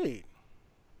 sweet.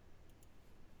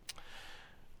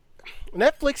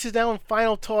 Netflix is now in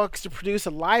final talks to produce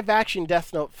a live-action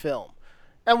Death Note film.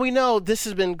 And we know this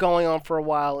has been going on for a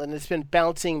while, and it's been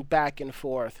bouncing back and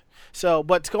forth. So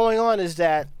what's going on is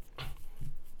that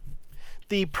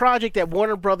the project that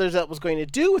Warner Brothers that was going to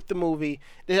do with the movie,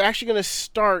 they're actually going to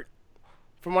start,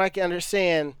 from what I can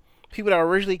understand, people that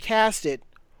originally cast it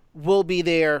will be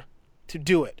there to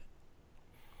do it.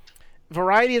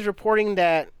 Variety is reporting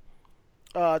that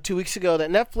 2 weeks ago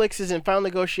that Netflix is in final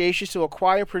negotiations to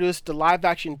acquire and produce the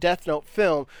live-action Death Note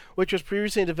film, which was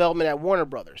previously in development at Warner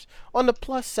Brothers. On the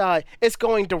plus side, it's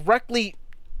going directly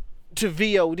to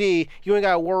VOD. You ain't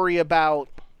got to worry about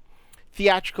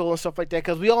theatrical and stuff like that,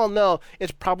 because we all know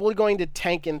it's probably going to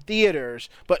tank in theaters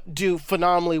but do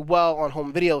phenomenally well on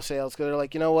home video sales, because they're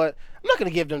like, you know what, I'm not going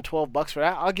to give them $12 for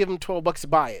that. I'll give them $12 to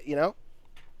buy it, you know.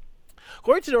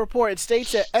 According to the report, it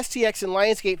states that STX and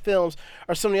Lionsgate Films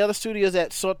are some of the other studios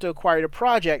that sought to acquire the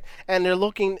project, and they're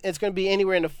looking, it's going to be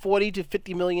anywhere in the $40 to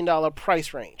 $50 million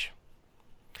price range.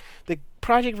 The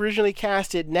project originally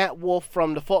casted Nat Wolff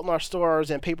from The Fault in Our Stars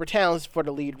and Paper Towns for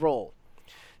the lead role.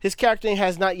 His character name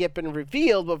has not yet been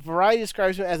revealed, but Variety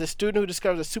describes him as a student who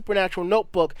discovers a supernatural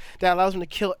notebook that allows him to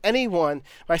kill anyone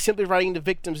by simply writing the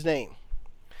victim's name.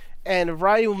 And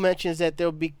Variety mentions that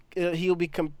he'll be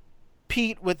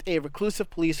compete with a reclusive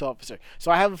police officer.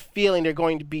 So I have a feeling they're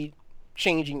going to be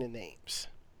changing the names.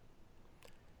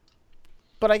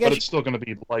 But I guess it's still going to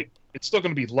be Light. It's still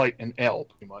going to be Light and L,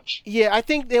 pretty much. Yeah, I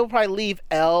think they'll probably leave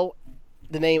L,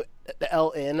 the name, the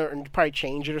L in, and probably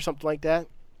change it or something like that.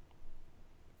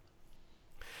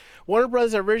 Warner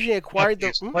Brothers originally acquired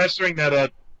plastering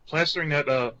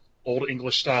that old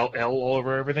English style L all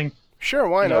over everything. Sure,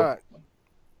 why not?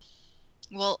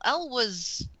 Well, L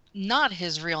was not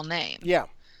his real name. Yeah.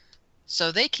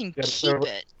 So they can keep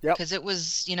it because it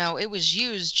was, it was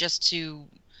used just to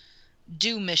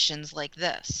do missions like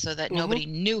this so that nobody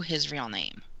knew his real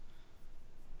name.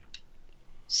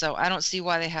 So I don't see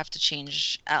why they have to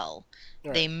change L.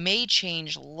 Right. They may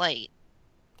change Light.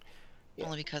 Yeah.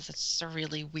 Only because it's a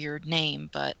really weird name,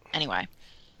 but anyway.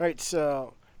 All right,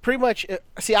 so pretty much,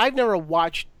 see, I've never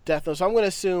watched Death Note, so I'm going to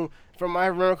assume, if I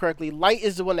remember correctly, Light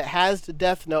is the one that has the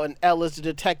Death Note, and L is the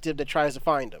detective that tries to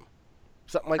find him.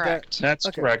 Something like correct. that? That's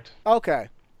correct. Okay.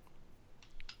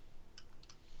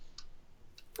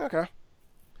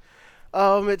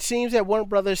 It seems that Warner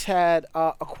Brothers had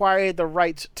acquired the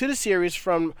rights to the series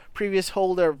from previous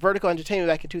holder Vertical Entertainment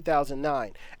back in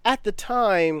 2009. At the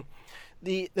time,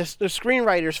 the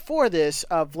screenwriters for this,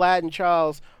 Vlad and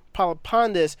Charles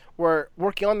Palapandis, were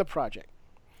working on the project.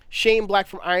 Shane Black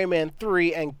from Iron Man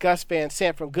 3 and Gus Van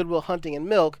Sant from Good Will Hunting and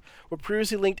Milk were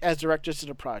previously linked as directors to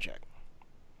the project.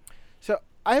 So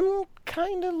I'm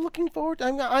kind of looking forward.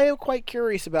 I am quite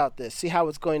curious about this, see how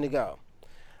it's going to go.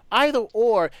 Either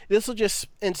or, this will just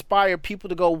inspire people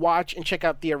to go watch and check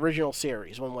out the original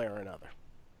series one way or another.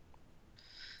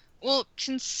 Well,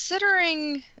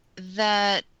 considering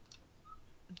that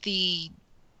the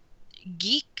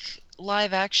geek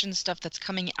live action stuff that's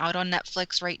coming out on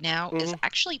Netflix right now is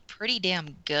actually pretty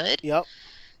damn good. Yep.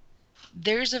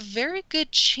 There's a very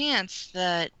good chance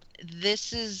that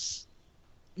this is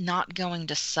not going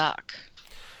to suck.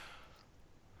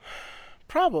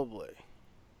 Probably.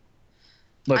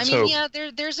 Let's hope. Yeah,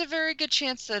 there's a very good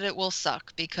chance that it will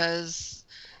suck because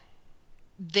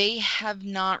they have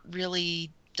not really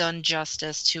done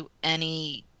justice to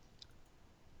any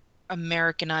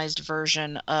Americanized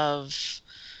version of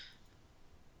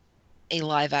a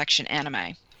live action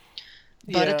anime.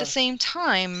 But at the same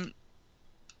time,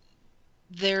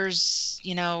 there's,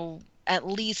 at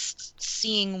least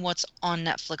seeing what's on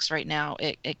Netflix right now,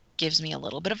 it gives me a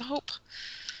little bit of hope.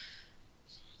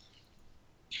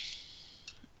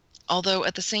 Although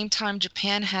at the same time,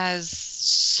 Japan has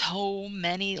so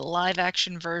many live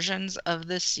action versions of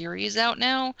this series out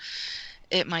now,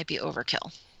 it might be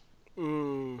overkill.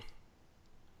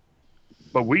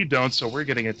 But we don't, so we're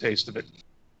getting a taste of it.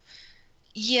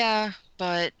 Yeah,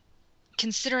 but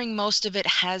considering most of it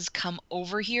has come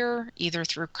over here, either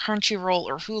through Crunchyroll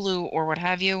or Hulu or what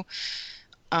have you,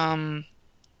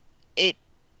 it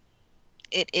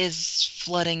is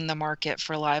flooding the market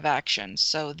for live action.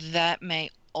 So that may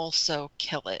also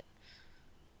kill it,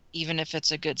 even if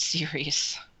it's a good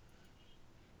series.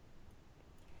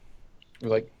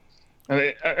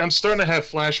 I'm starting to have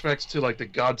flashbacks to the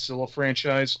Godzilla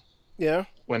franchise. Yeah.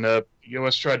 When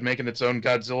US tried making its own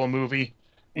Godzilla movie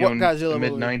in the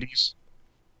mid-90s.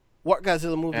 What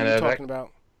Godzilla movie are you talking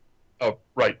about? Oh,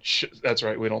 right. That's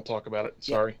right. We don't talk about it.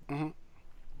 Sorry. Yeah. Mm-hmm.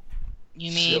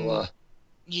 You mean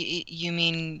you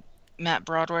mean Matt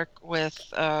Broderick with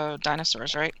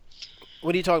dinosaurs, right?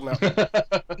 What are you talking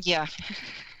about? Yeah.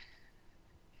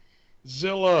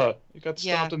 Zilla. It got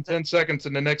stopped in 10 seconds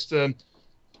in the next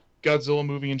Godzilla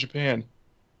movie in Japan.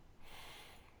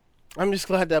 I'm just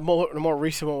glad that the more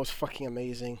recent one was fucking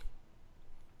amazing.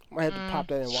 Might have to pop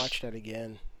that and watch that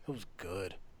again. It was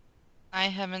good. I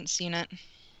haven't seen it.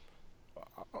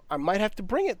 I might have to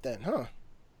bring it then, huh?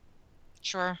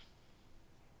 Sure.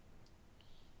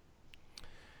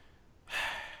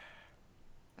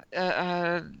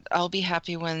 I'll be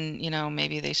happy when,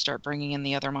 maybe they start bringing in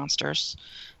the other monsters.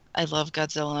 I love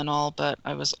Godzilla and all, but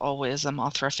I was always a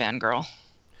Mothra fangirl.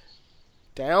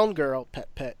 Down, girl.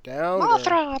 Pet. Down,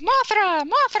 girl.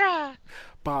 Mothra!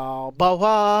 Ba ba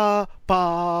ba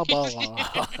ba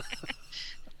ba.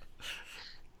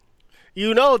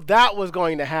 You know that was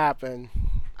going to happen.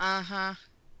 Uh-huh.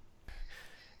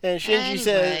 And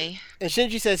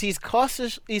Shinji says he's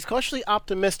cautiously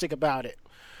optimistic about it.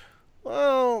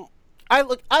 Well, I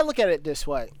look at it this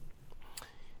way.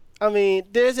 I mean,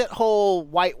 there's that whole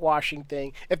whitewashing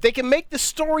thing. If they can make the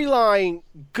storyline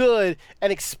good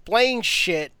and explain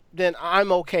shit, then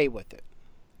I'm okay with it.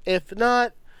 If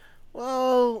not,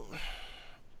 well,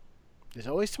 there's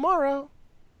always tomorrow.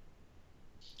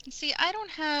 See, I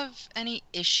don't have any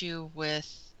issue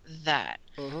with that.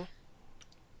 Mm-hmm.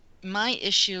 My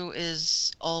issue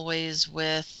is always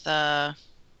with,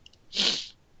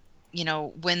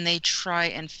 when they try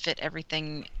and fit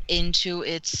everything into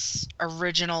its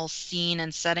original scene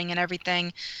and setting and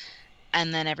everything,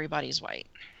 and then everybody's white.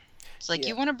 It's like,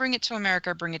 You want to bring it to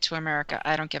America, bring it to America.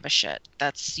 I don't give a shit.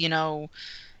 That's,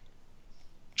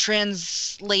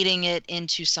 translating it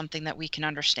into something that we can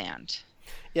understand.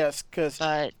 Yes, because...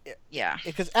 But, yeah.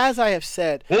 Because as I have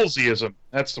said... Woolseyism.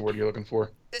 That's the word you're looking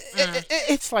for.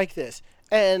 It's like this.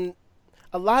 And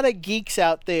a lot of geeks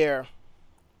out there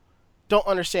don't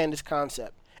understand this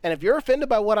concept. And if you're offended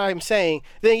by what I'm saying,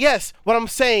 then yes, what I'm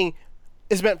saying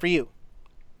is meant for you.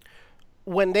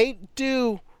 When they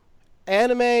do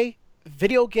anime,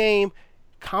 video game,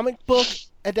 comic book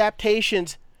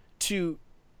adaptations to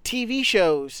TV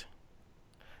shows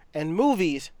and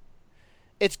movies,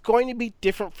 it's going to be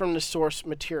different from the source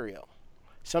material.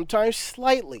 Sometimes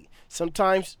slightly,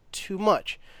 sometimes too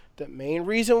much. The main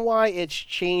reason why it's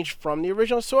changed from the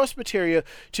original source material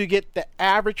to get the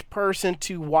average person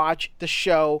to watch the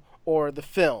show or the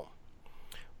film.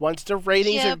 Once the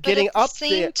ratings are getting up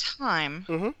there... at the same time,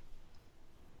 Mm-hmm.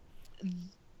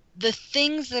 the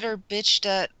things that are bitched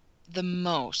at the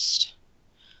most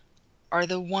are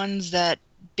the ones that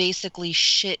basically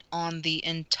shit on the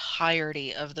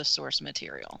entirety of the source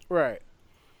material. Right.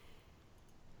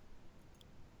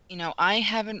 I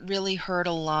haven't really heard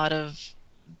a lot of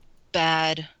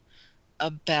bad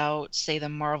about, say, the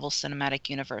Marvel Cinematic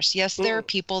Universe. Yes, there are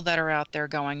people that are out there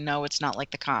going, no, it's not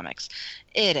like the comics.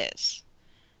 It is.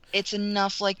 It's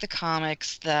enough like the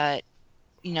comics that,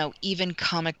 even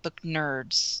comic book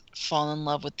nerds fall in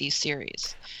love with these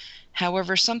series.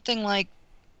 However, something like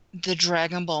the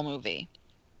Dragon Ball movie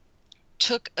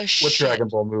took a shit... What Dragon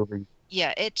Ball movie?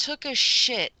 Yeah, it took a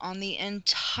shit on the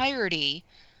entirety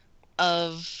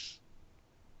of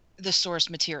the source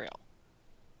material.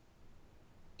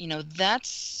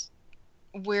 That's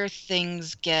where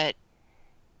things get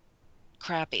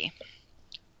crappy.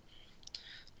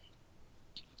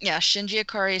 Yeah, Shinji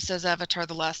Ikari says Avatar: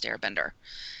 The Last Airbender.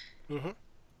 Mm-hmm.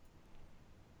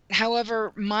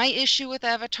 However, my issue with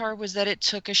Avatar was that it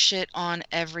took a shit on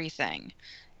everything.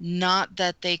 Not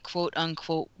that they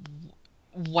quote-unquote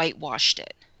whitewashed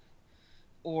it.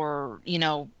 Or,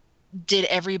 did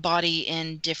everybody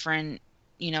in different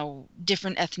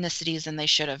ethnicities than they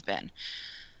should have been.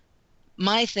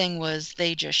 My thing was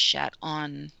they just shat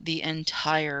on the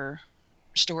entire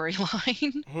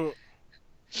storyline. Mm-hmm.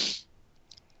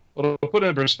 Well, to put it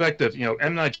in perspective,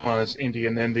 M. Night Shyamalan is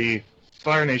Indian, and the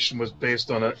Fire Nation was based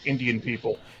on Indian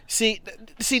people. See,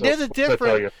 So, there's a what's that tell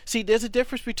difference. you? See, there's a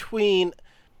difference between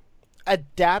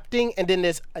adapting and then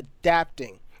there's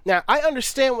adapting. Now, I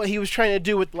understand what he was trying to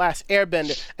do with Last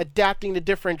Airbender, adapting the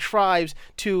different tribes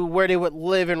to where they would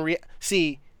live and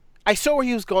see. I saw where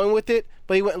he was going with it,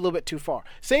 but he went a little bit too far.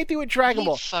 Same thing with Dragon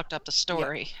Ball. He fucked up the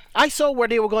story. Yeah. I saw where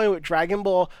they were going with Dragon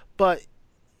Ball, but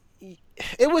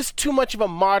it was too much of a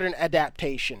modern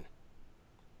adaptation.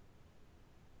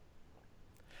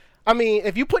 I mean,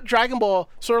 if you put Dragon Ball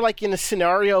sort of like in the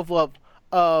scenario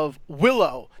of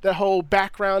Willow, that whole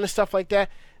background and stuff like that,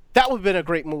 that would have been a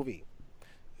great movie.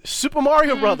 Super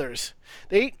Mario Brothers,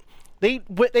 they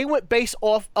went based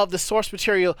off of the source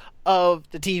material of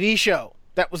the TV show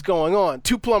that was going on,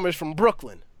 Two Plumbers from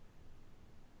Brooklyn.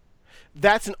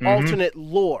 That's an alternate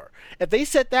lore. If they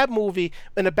set that movie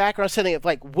in the background setting of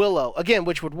like Willow, again,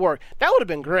 which would work, that would have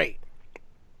been great.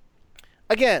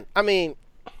 Again, I mean,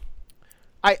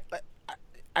 I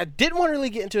didn't want to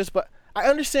really get into this, but I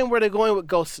understand where they're going with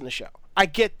Ghosts in the Shell. I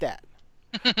get that.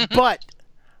 But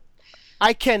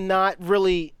I cannot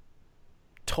really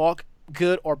talk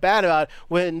good or bad about it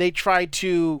when they try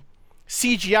to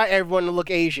CGI everyone to look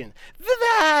Asian.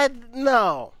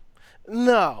 No.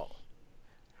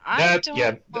 I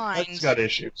don't mind. That's got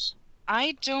issues.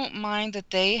 I don't mind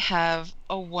that they have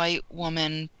a white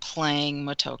woman playing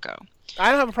Motoko.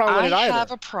 I don't have a problem with it either. I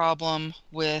have a problem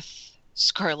with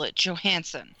Scarlett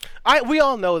Johansson. We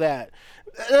all know that.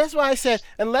 That's why I said,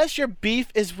 unless your beef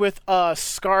is with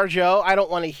ScarJo, I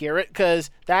don't want to hear it, because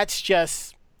that's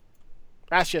just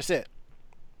it.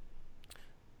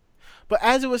 But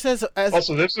as it was says,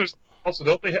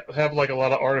 don't they have like a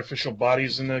lot of artificial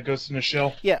bodies in the Ghost in the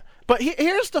Shell? Yeah, but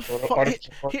here's the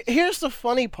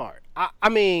funny part. I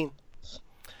mean,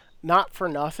 not for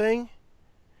nothing.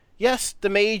 Yes, the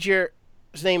Major's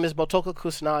name is Motoko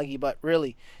Kusanagi, but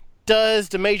really, does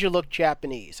the Major look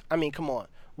Japanese? I mean, come on.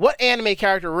 What anime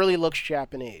character really looks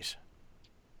Japanese?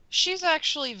 She's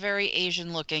actually very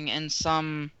Asian looking in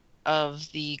some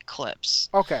of the clips.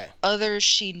 Okay. Others,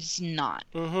 she's not.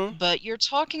 Mm-hmm. But you're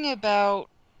talking about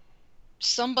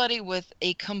somebody with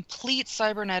a complete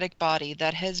cybernetic body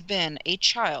that has been a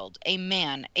child, a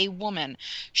man, a woman.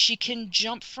 She can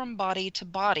jump from body to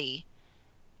body,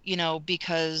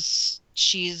 because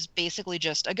she's basically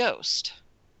just a ghost.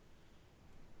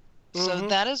 Mm-hmm. So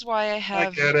that is why I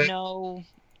have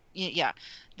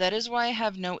that is why I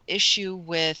have no issue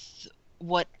with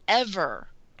whatever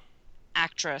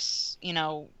actress,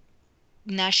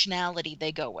 nationality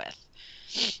they go with.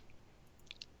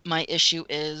 My issue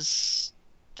is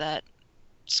that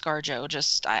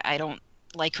ScarJo I don't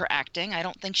like her acting. I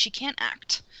don't think she can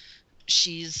act.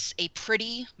 She's a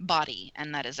pretty body,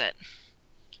 and that is it.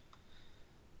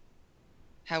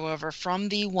 However, from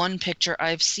the one picture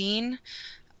I've seen,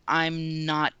 I'm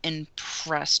not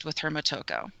impressed with her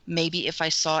Motoko. Maybe if I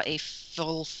saw a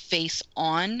full face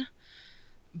on,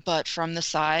 but from the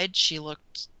side, she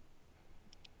looked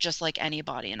just like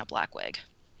anybody in a black wig.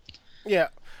 Yeah.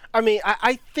 I mean,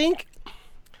 I think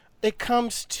it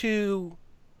comes to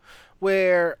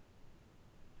where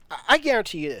I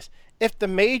guarantee you this. If the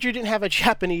Major didn't have a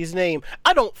Japanese name,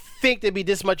 I don't think there'd be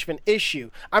this much of an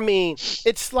issue. I mean,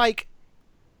 it's like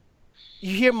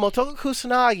you hear Motoko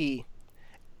Kusanagi,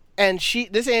 and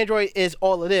this android is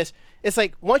all of this. It's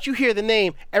like once you hear the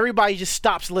name, everybody just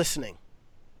stops listening.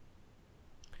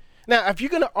 Now, if you're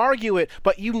going to argue it,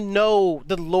 but you know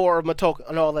the lore of Motoko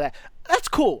and all of that, that's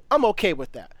cool. I'm okay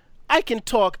with that. I can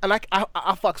talk, and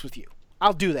I'll fucks with you.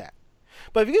 I'll do that.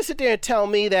 But if you can sit there and tell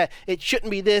me that it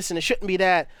shouldn't be this and it shouldn't be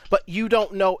that, but you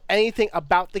don't know anything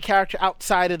about the character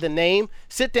outside of the name,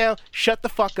 sit down, shut the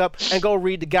fuck up, and go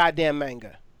read the goddamn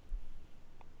manga.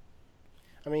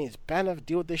 I mean, it's bad enough to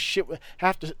deal with this shit with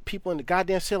half the people in the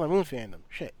goddamn Sailor Moon fandom.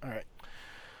 Shit, alright.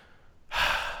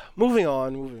 Moving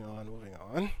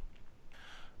on.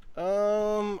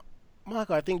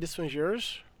 Marco, I think this one's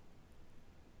yours.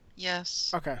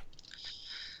 Yes. Okay.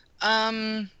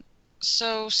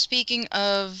 So speaking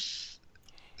of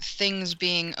things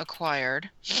being acquired,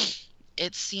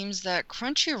 it seems that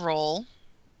Crunchyroll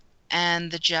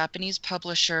and the Japanese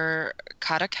publisher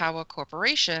Kadokawa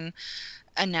Corporation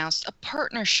announced a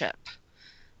partnership.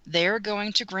 They're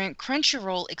going to grant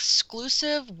Crunchyroll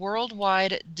exclusive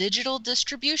worldwide digital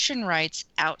distribution rights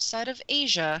outside of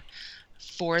Asia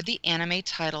for the anime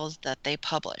titles that they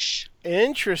publish.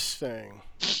 Interesting.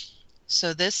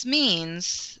 So this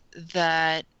means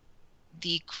that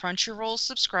the Crunchyroll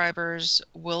subscribers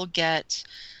will get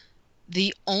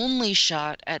the only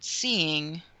shot at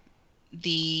seeing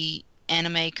the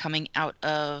anime coming out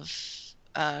of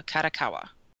Kadokawa.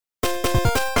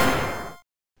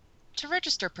 To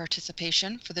register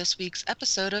participation for this week's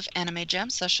episode of Anime Jam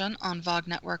Session on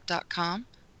VogNetwork.com,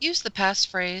 use the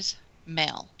passphrase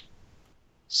MAIL.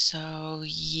 So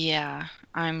yeah,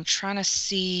 I'm trying to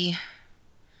see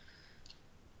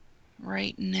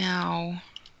right now.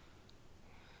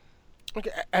 Okay,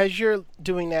 as you're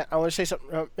doing that, I want to say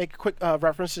something. Make a quick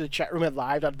reference to the chat room at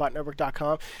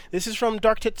live.botnetwork.com. This is from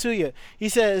Dark Tetsuya. He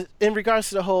says, in regards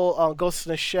to the whole Ghost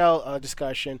in the Shell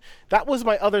discussion, that was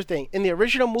my other thing. In the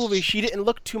original movie, she didn't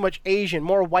look too much Asian,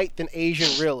 more white than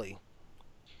Asian, really.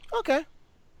 Okay.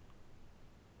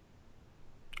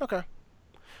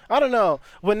 I don't know.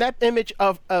 When that image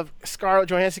of Scarlett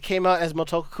Johansson came out as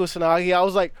Motoko Kusanagi, I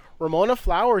was like, Ramona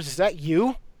Flowers, is that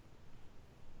you?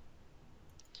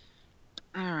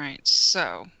 Alright,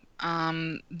 so,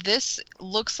 this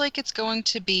looks like it's going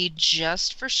to be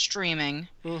just for streaming,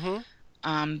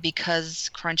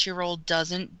 because Crunchyroll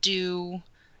doesn't do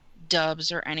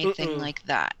dubs or anything like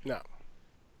that. No.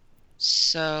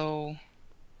 So,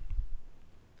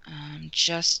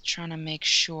 just trying to make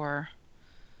sure.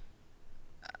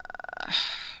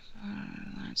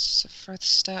 That's the first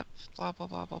step, blah, blah,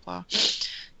 blah, blah, blah.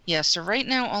 Yeah, so right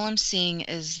now all I'm seeing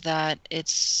is that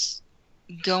it's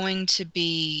going to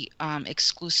be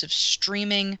exclusive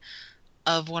streaming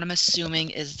of what I'm assuming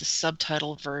is the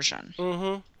subtitle version.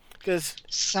 Mm-hmm. Because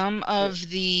some of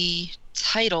the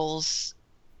titles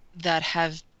that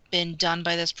have been done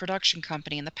by this production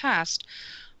company in the past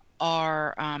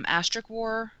are Asterisk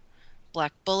War,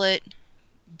 Black Bullet,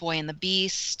 Boy and the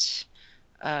Beast,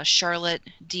 Charlotte,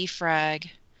 Defrag.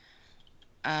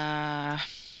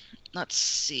 Let's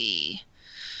see.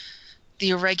 The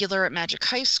Irregular at Magic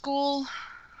High School,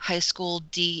 High School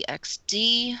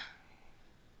DxD,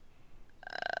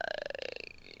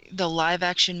 the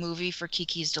live-action movie for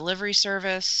Kiki's Delivery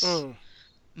Service,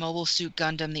 Mobile Suit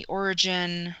Gundam: The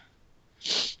Origin,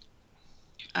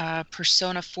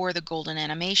 Persona 4: The Golden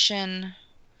Animation,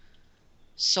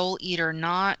 Soul Eater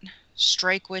Not,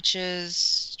 Strike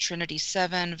Witches, Trinity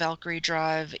 7, Valkyrie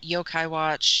Drive, Yokai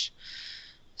Watch.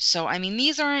 So, I mean,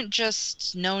 these aren't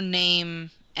just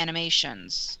no-name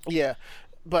animations. Yeah,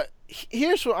 but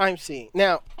here's what I'm seeing.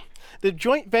 Now, the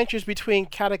joint ventures between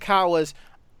Kadokawa's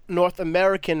North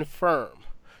American firm.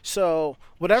 So,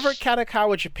 whatever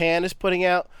Kadokawa Japan is putting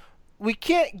out, we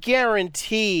can't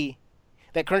guarantee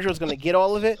that Crunchyroll is going to get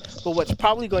all of it, but what's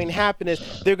probably going to happen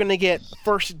is they're going to get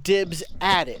first dibs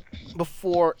at it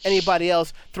before anybody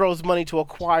else throws money to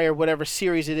acquire whatever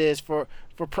series it is for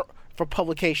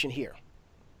publication here.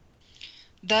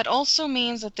 That also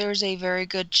means that there's a very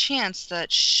good chance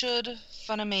that should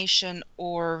Funimation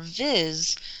or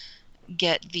Viz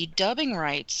get the dubbing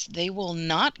rights, they will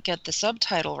not get the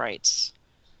subtitle rights.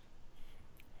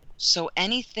 So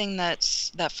anything that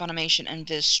Funimation and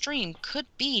Viz stream could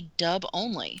be dub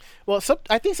only. Well,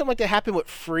 I think something like that happened with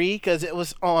Free because it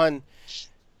was on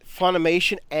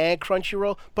Funimation and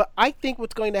Crunchyroll. But I think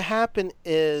what's going to happen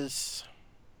is,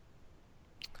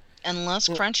 unless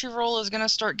Crunchyroll is going to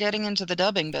start getting into the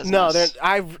dubbing business. No,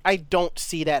 I don't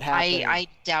see that happening. I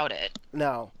doubt it.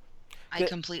 No. I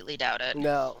completely doubt it.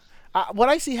 No. What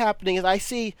I see happening is I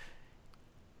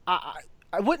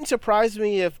wouldn't surprise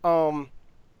me if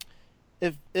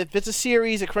it's a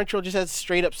series that Crunchyroll just has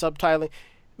straight up subtitling,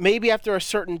 maybe after a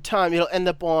certain time it'll end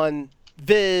up on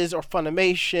Viz or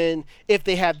Funimation if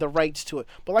they have the rights to it.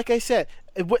 But like I said,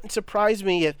 it wouldn't surprise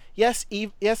me if yes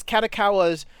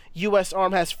Kadokawa's U.S.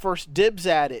 arm has first dibs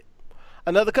at it.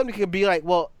 Another company could be like,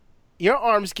 well, your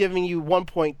arm's giving you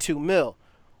 1.2 mil.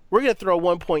 We're gonna throw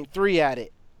 1.3 at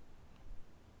it.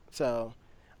 So,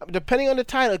 depending on the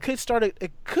title,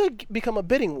 it could become a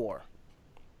bidding war.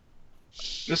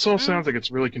 This all sounds like it's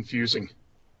really confusing.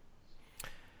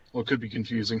 Well, it could be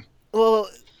confusing. Well,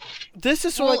 this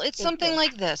is it's something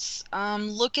like this.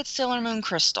 Look at Sailor Moon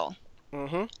Crystal.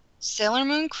 Mm-hmm. Sailor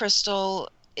Moon Crystal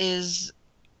is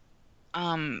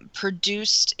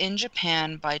produced in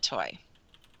Japan by Toei.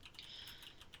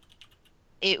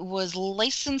 It was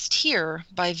licensed here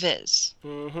by Viz.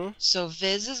 Mm-hmm. So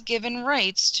Viz is given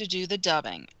rights to do the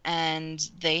dubbing, and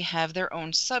they have their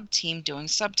own sub-team doing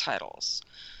subtitles.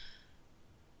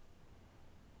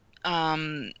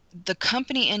 The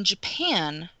company in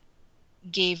Japan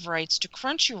gave rights to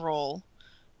Crunchyroll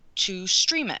to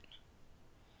stream it.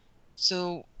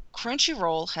 So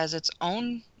Crunchyroll has its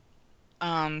own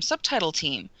subtitle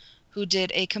team who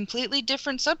did a completely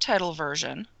different subtitle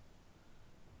version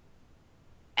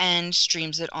and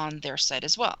streams it on their site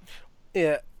as well.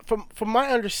 Yeah, from my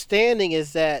understanding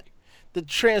is that the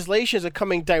translations are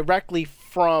coming directly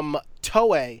from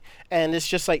Toei, and it's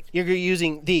just like you're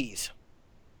using these.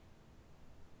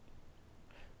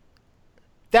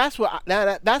 That's what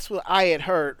I had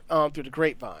heard through the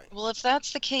grapevine. Well, if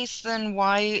that's the case, then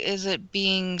why is it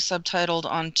being subtitled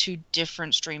on two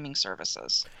different streaming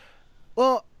services?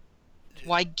 Well,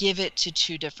 why give it to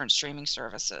two different streaming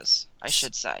services, I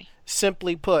should say?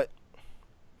 Simply put,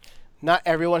 not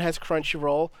everyone has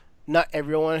Crunchyroll, not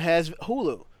everyone has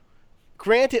Hulu.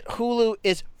 Granted, Hulu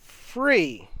is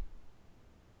free.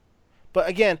 But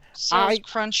again, so is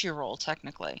Crunchyroll,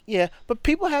 technically. Yeah, but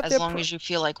people have as long as you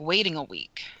feel like waiting a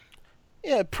week.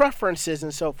 Yeah, preferences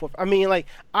and so forth. I mean, like,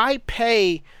 I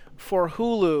pay for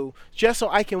Hulu just so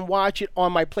I can watch it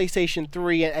on my PlayStation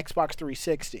 3 and Xbox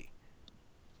 360.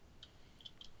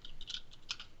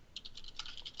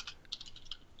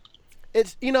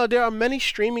 It's, there are many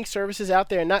streaming services out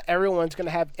there, and not everyone's going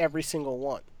to have every single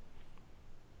one.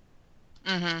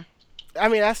 Mm-hmm. I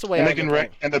mean, that's the way and I they can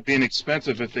end up being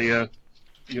expensive if they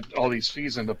all these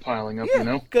fees end up piling up,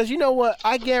 Yeah, because you know what?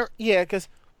 Because,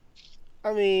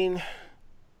 I mean,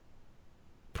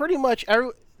 pretty much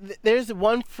there's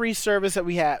one free service that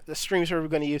we have, the stream service we're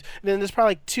going to use. And then there's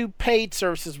probably like two paid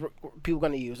services people are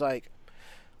going to use. Like,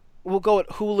 we'll go with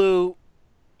Hulu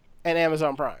and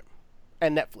Amazon Prime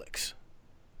and Netflix.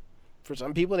 For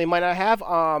some people, they might not have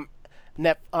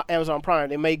Amazon Prime.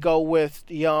 They may go with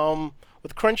the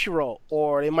with Crunchyroll,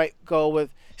 or they might go with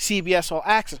CBS All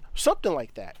Access, something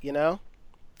like that, you know?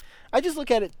 I just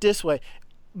look at it this way.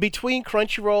 Between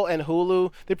Crunchyroll and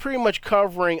Hulu, they're pretty much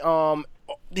covering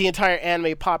the entire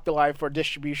anime popular for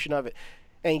distribution of it.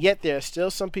 And yet there are still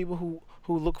some people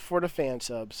who look for the fan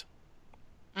subs.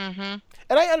 Mm-hmm.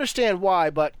 And I understand why,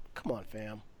 but come on,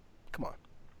 fam. Come on.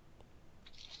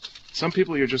 Some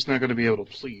people you're just not going to be able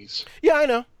to please. Yeah, I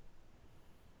know.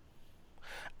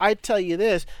 I tell you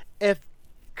this, if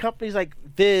companies like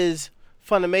Viz,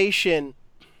 Funimation,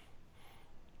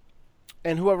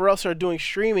 and whoever else are doing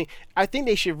streaming, I think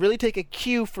they should really take a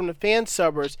cue from the fan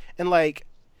subbers and, like,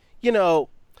 you know,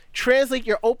 translate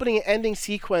your opening and ending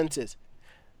sequences.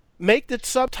 Make the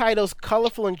subtitles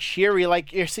colorful and cheery,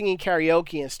 like you're singing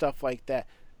karaoke and stuff like that.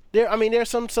 There are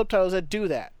some subtitles that do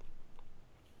that.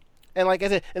 And like I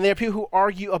said, and there are people who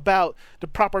argue about the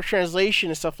proper translation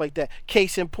and stuff like that.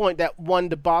 Case in point, that one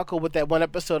debacle with that one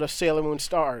episode of Sailor Moon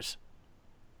Stars.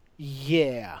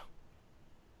 Yeah.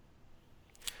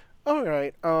 All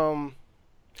right.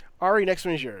 Ari, next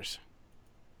one is yours.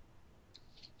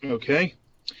 Okay.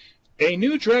 A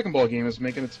new Dragon Ball game is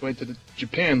making its way to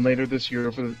Japan later this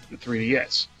year for the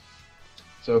 3DS.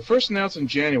 So, first announced in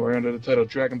January under the title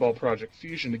Dragon Ball Project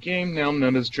Fusion, the game, now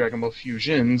known as Dragon Ball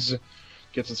Fusions,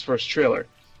 gets its first trailer.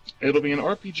 It'll be an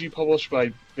RPG published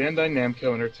by Bandai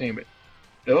Namco Entertainment.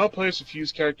 It'll allow players to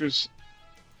fuse characters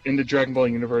in the Dragon Ball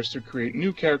universe to create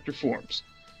new character forms.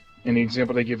 And the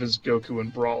example they give is Goku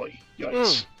and Brawly.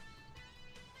 Yikes.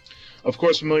 Of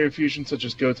course, familiar fusions such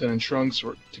as Goten and Trunks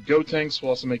or to Gotenks will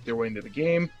also make their way into the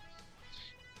game.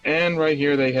 And right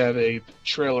here they have a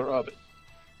trailer of it.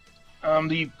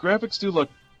 The graphics do look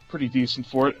pretty decent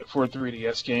for a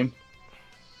 3DS game.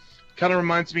 Kind of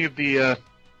reminds me of the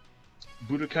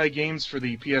Budokai games for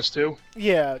the PS2.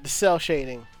 Yeah, the cell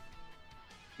shading.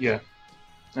 Yeah,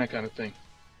 that kind of thing.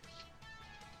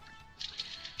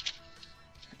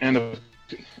 And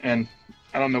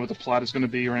I don't know what the plot is going to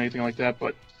be or anything like that,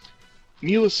 but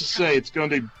needless to say, it's going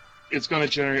to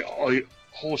generate a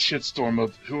whole shitstorm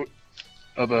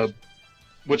of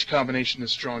which combination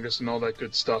is strongest and all that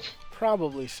good stuff.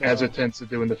 Probably so. As it tends to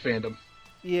do in the fandom.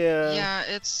 Yeah. Yeah,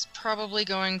 it's probably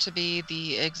going to be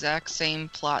the exact same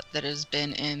plot that has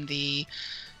been in the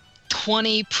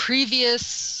 20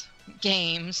 previous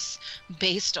games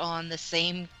based on the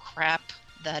same crap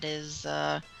that is,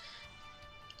 that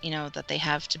they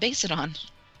have to base it on.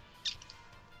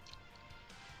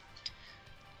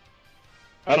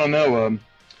 I don't know.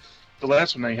 The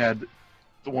last one they had,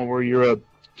 the one where you're a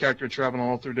character traveling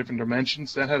all through different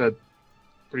dimensions, that had a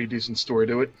pretty decent story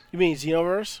to it. You mean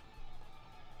Xenoverse?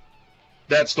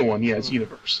 That's the one, yeah, it's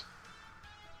Universe.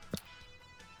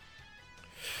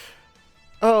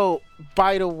 Oh,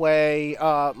 by the way,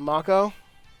 Mako?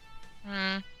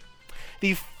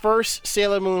 The first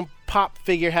Sailor Moon pop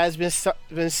figure has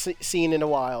been seen in the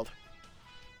wild.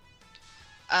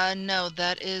 No,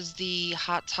 that is the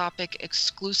Hot Topic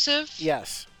exclusive.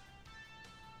 Yes.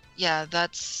 Yeah,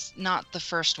 that's not the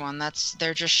first one.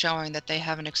 They're just showing that they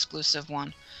have an exclusive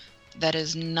one. That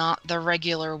is not the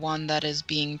regular one that is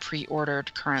being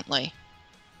pre-ordered currently.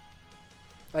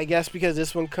 I guess because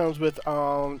this one comes with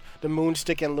the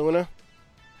Moonstick and Luna.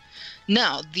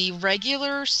 No, the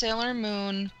regular Sailor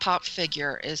Moon pop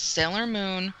figure is Sailor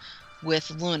Moon with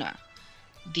Luna.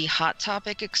 The Hot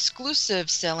Topic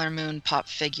exclusive Sailor Moon pop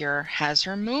figure has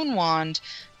her moon wand,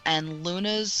 and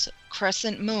Luna's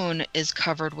crescent moon is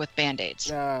covered with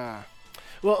band-aids. Ah.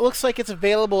 Well, it looks like it's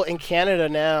available in Canada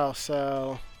now,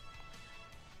 so...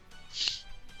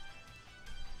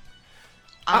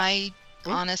 I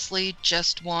honestly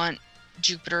just want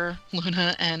Jupiter,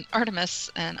 Luna, and Artemis,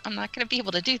 and I'm not going to be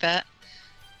able to do that.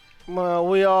 Well,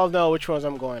 we all know which ones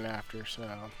I'm going after, so...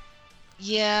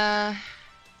 Yeah...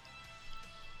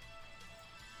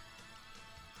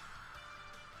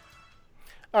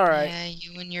 All right. Yeah,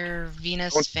 you and your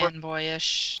Venus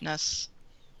fanboyishness.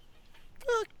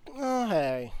 Oh,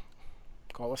 hey.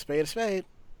 Call a spade a spade.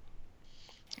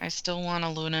 I still want a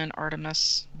Luna and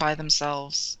Artemis by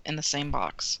themselves in the same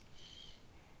box.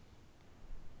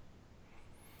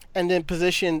 And then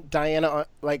position Diana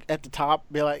like at the top,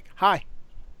 be like, "Hi."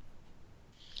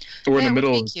 Or in the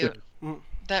middle. Would be cute.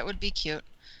 That would be cute.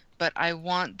 But I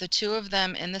want the two of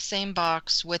them in the same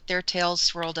box with their tails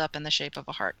swirled up in the shape of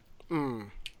a heart.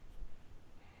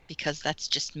 Because that's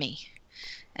just me.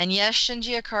 And yes,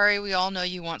 Shinji Ikari, we all know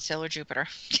you want Sailor Jupiter.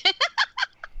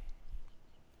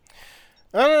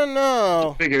 I don't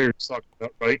know. Figure you're talking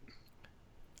about, right?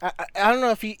 I don't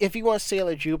know if he wants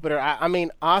Sailor Jupiter. I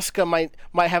mean, Asuka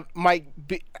might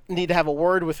need to have a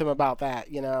word with him about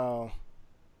that. You know.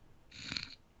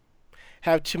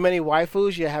 Have too many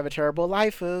waifus, you have a terrible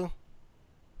lifeu.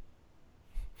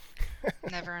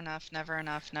 Never enough, never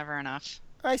enough, never enough.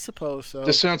 I suppose so.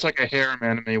 This sounds like a harem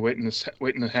anime waiting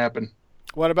to happen.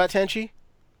 What about Tenchi?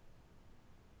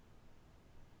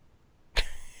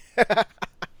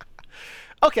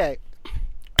 Okay.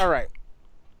 All right.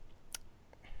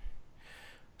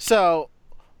 So,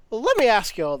 let me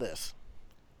ask you all this.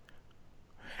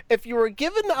 If you were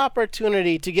given the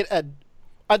opportunity to get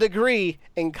a degree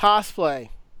in cosplay,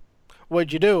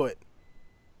 would you do it?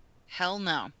 Hell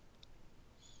no.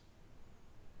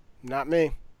 Not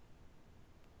me.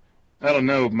 I don't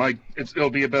know. It'll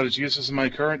be about as useless as my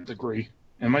current degree,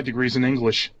 and my degree's in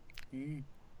English.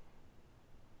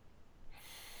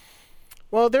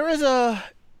 Well, there's a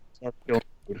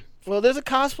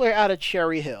cosplayer out of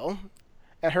Cherry Hill,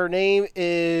 and her name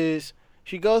is,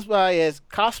 she goes by as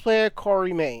cosplayer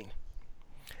Corey Main,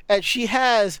 and she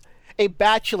has a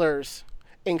bachelor's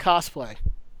in cosplay.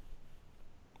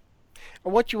 I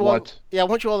want you all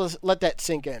to let that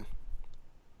sink in.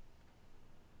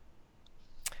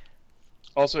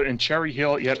 Also, in Cherry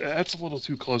Hill, yeah, that's a little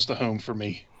too close to home for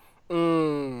me.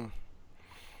 Well,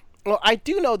 I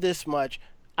do know this much.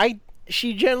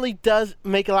 She generally does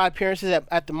make a lot of appearances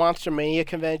at the Monster Mania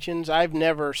conventions. I've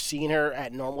never seen her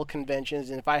at normal conventions,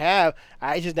 and if I have,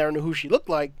 I just never knew who she looked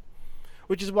like.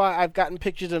 Which is why I've gotten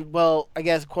pictures of, well, I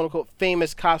guess, quote-unquote,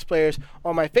 famous cosplayers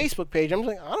on my Facebook page. I'm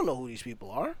just like, I don't know who these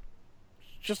people are.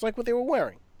 Just like what they were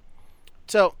wearing.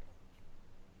 So,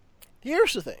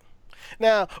 here's the thing.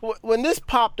 Now, when this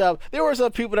popped up, there were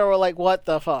some people that were like, what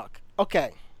the fuck?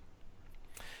 Okay.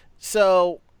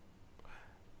 So,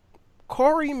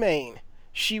 Corey Main,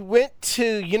 she went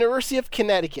to University of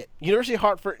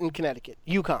Hartford in Connecticut,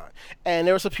 UConn. And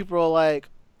there were some people who were like,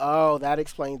 oh, that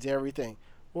explains everything.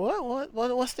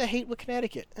 What's the hate with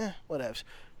Connecticut? Whatevs.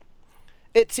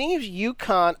 It seems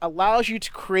UConn allows you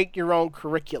to create your own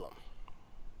curriculum.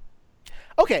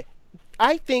 Okay,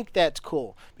 I think that's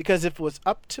cool, because if it was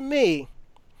up to me,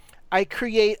 I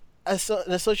create an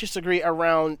associate's degree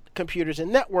around computers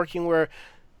and networking, where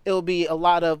it'll be a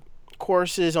lot of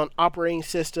courses on operating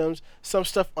systems, some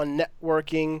stuff on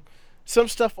networking, some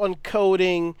stuff on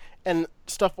coding, and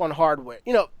stuff on hardware.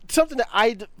 You know, something that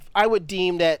I would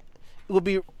deem that would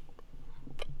be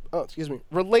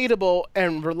relatable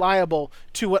and reliable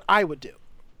to what I would do.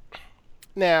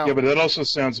 Now, yeah, but that also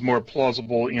sounds more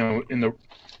plausible, you know, in the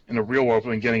real world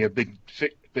than getting a big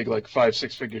like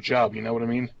 5-6 figure job. You know what I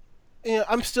mean? Yeah,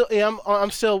 I'm still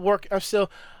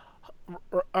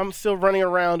running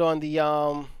around on the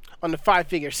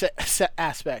 5-figure set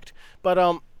aspect.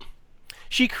 But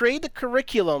she created the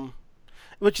curriculum,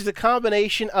 which is a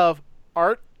combination of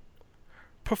art,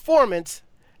 performance,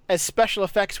 and special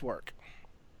effects work.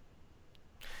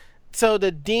 So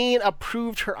the dean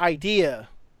approved her idea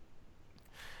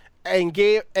and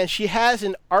she has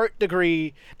an art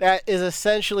degree that is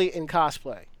essentially in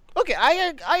cosplay. Okay,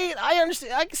 I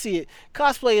understand. I can see it.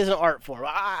 Cosplay is an art form.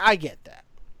 I get that.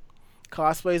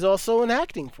 Cosplay is also an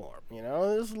acting form. You know,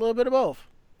 there's a little bit of both.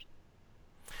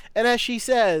 And as she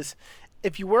says,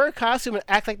 if you wear a costume and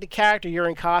act like the character, you're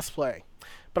in cosplay.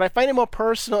 But I find it more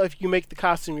personal if you make the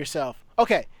costume yourself.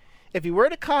 Okay, if you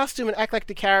wear the costume and act like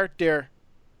the character,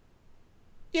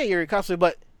 yeah, you're in cosplay,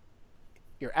 but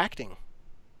you're acting.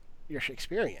 You're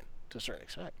Shakespearean to a certain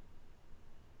extent.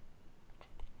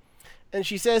 And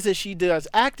she says that she does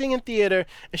acting and theater,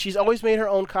 and she's always made her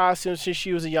own costumes since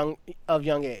she was young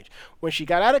age. When she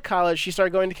got out of college, she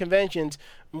started going to conventions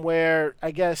where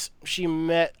I guess she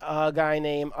met a guy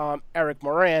named Eric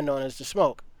Moran, known as The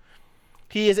Smoke.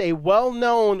 He is a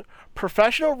well-known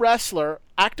professional wrestler,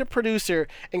 actor, producer,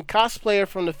 and cosplayer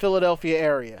from the Philadelphia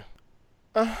area.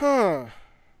 Wonder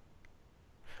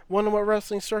what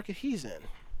wrestling circuit he's in.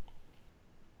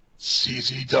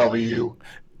 CZW.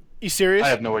 You serious? I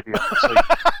have no idea. I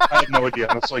have no idea.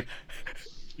 And it's like,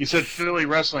 you said Philly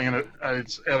wrestling, and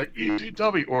it's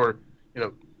ECW, or, you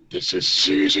know, this is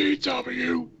CZW.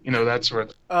 You know, that sort of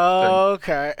thing.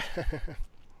 Okay.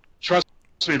 Trust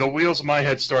me, the wheels in my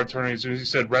head started turning as soon as you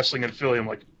said wrestling in Philly. I'm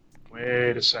like,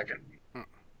 wait a second.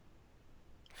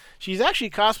 She's actually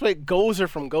cosplayed Gozer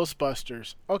from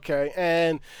Ghostbusters. Okay,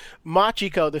 and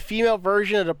Machiko, the female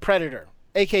version of the Predator,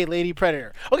 aka Lady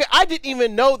Predator. Okay, I didn't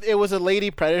even know it was a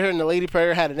Lady Predator and the Lady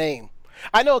Predator had a name.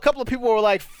 I know a couple of people were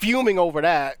like fuming over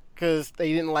that because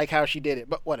they didn't like how she did it,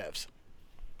 but whatevs.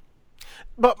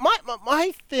 But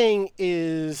my thing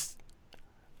is,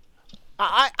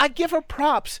 I give her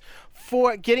props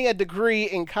for getting a degree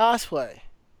in cosplay.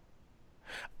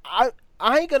 I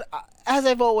ain't gonna, as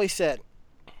I've always said,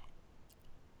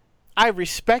 I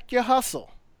respect your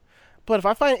hustle, but if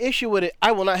I find an issue with it,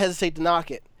 I will not hesitate to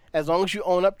knock it. As long as you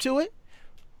own up to it,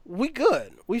 we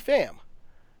good. We fam.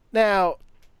 Now,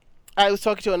 I was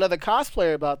talking to another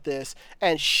cosplayer about this,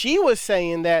 and she was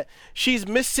saying that she's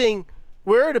missing,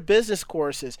 where are the business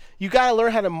courses? You gotta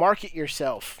learn how to market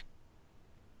yourself.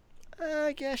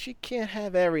 I guess you can't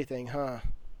have everything, huh?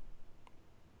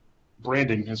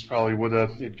 Branding is probably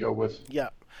what you'd go with. Yeah.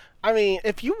 I mean,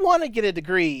 if you want to get a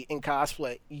degree in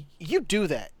cosplay, you do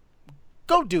that.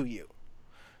 Go do you.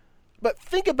 But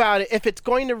think about it, if it's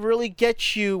going to really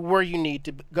get you where you need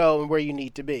to go and where you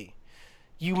need to be.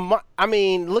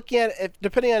 Looking at it,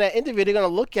 depending on that interview, they're going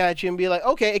to look at you and be like,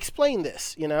 okay, explain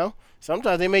this, you know?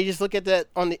 Sometimes they may just look at that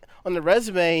on the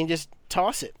resume and just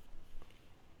toss it.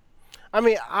 I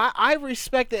mean, I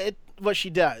respect what she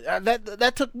does.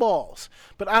 That took balls.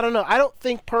 But I don't know. I don't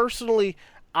think personally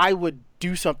I would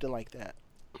do something like that.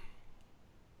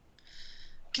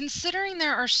 Considering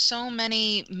there are so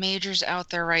many majors out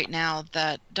there right now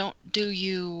that don't do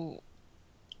you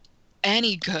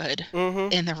any good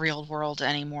in the real world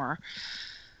anymore,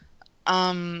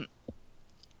 I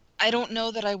don't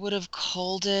know that I would have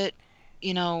called it,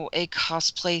 you know, a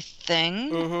cosplay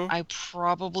thing. I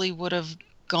probably would have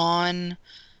gone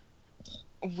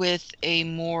with a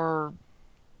more,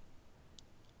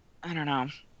 I don't know.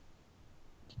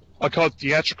 I'll call it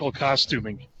theatrical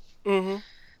costuming.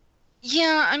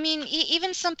 Yeah, I mean,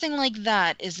 even something like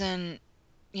that isn't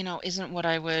what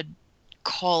I would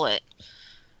call it.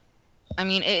 I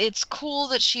mean, it's cool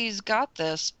that she's got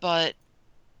this, but,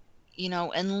 you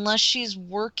know, unless she's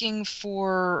working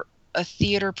for a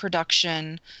theater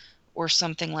production or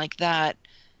something like that,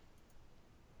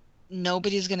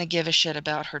 nobody's going to give a shit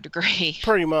about her degree.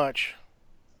 Pretty much.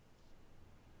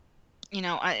 You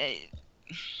know, I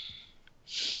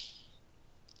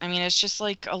mean, it's just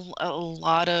like a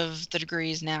lot of the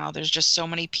degrees now. There's just so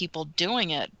many people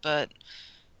doing it, but,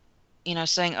 you know,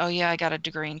 saying, oh, yeah, I got a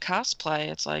degree in cosplay.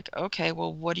 It's like, okay,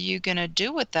 well, what are you going to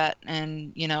do with that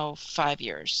in, 5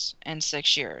 years and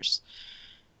 6 years?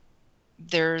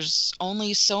 There's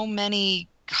only so many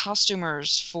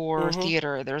costumers for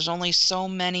theater. There's only so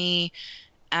many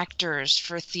actors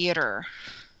for theater.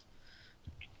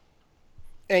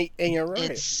 And you're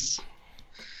right.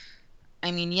 I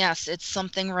mean, yes, it's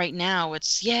something right now.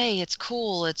 It's, yay, it's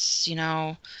cool. It's,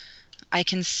 I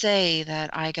can say that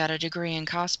I got a degree in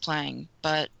cosplaying,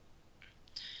 but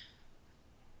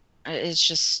it's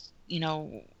just,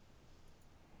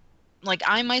 like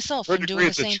I myself am doing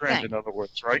the same thing. In other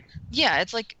words, right? Yeah,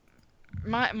 it's like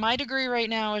my degree right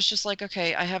now is just like,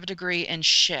 okay, I have a degree in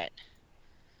shit.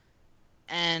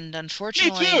 And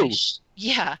unfortunately, me too.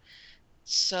 Yeah.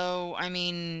 So, I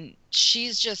mean,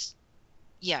 she's just,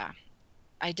 yeah.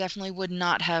 I definitely would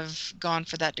not have gone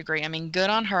for that degree. I mean, good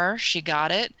on her. She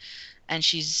got it, and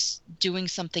she's doing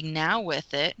something now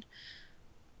with it.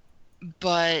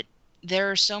 But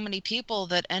there are so many people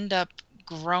that end up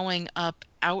growing up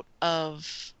out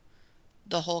of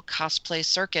the whole cosplay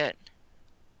circuit,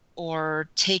 or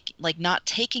not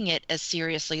taking it as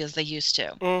seriously as they used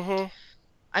to.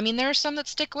 I mean, there are some that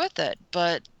stick with it,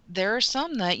 but there are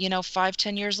some that,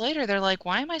 5-10 years later, they're like,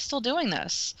 why am I still doing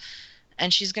this?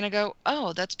 And she's going to go,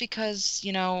 oh, that's because,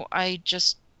 I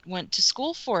just went to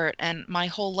school for it, and my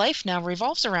whole life now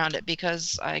revolves around it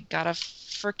because I got a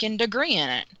freaking degree in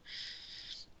it.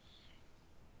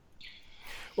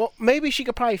 Well, maybe she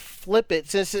could probably flip it,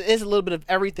 since it is a little bit of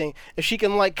everything. If she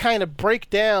can, kind of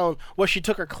break down what she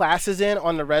took her classes in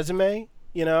on the resume,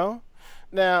 Now,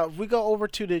 if we go over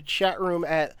to the chat room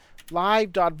at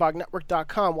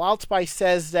live.vognetwork.com, Wildspice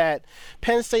says that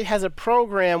Penn State has a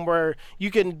program where you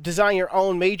can design your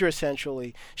own major,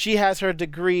 essentially. She has her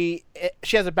degree,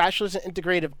 she has a bachelor's in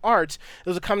integrative arts. It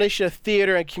was a combination of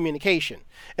theater and communication.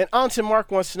 And Anton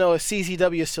Mark wants to know if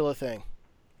CZW is still a thing.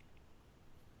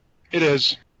 It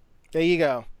is. There you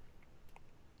go.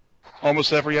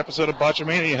 Almost every episode of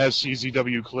Botchamania has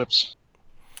CZW clips.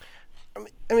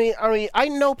 I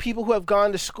know people who have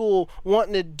gone to school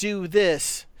wanting to do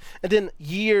this, and then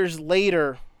years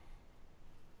later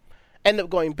end up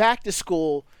going back to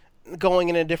school, going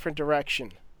in a different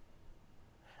direction.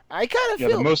 I kind of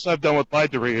feel... the most I've done with my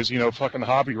degree is, fucking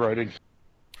hobby writing.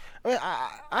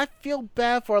 I feel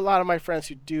bad for a lot of my friends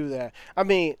who do that.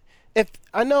 If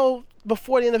I know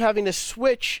before they end up having to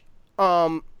switch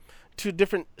to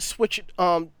different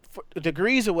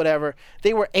degrees or whatever,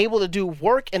 they were able to do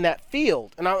work in that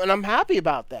field, and I'm happy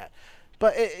about that.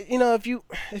 But if you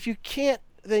can't,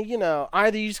 then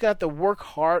either you just got to work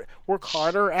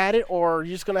harder at it, or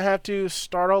you're just gonna have to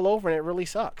start all over, and it really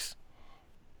sucks.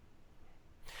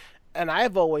 And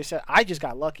I've always said I just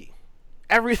got lucky.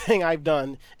 Everything I've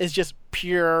done is just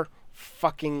pure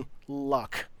fucking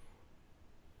luck.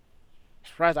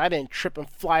 Surprised I didn't trip and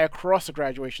fly across the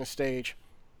graduation stage.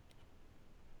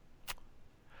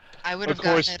 I would Of have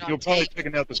gotten course, it on you'll probably tape.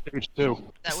 taken out the stage too.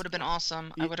 That would have been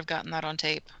awesome. I would have gotten that on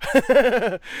tape.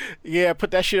 Yeah, put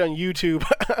that shit on YouTube.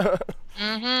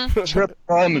 Mm-hmm. Trip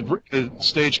on the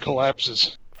stage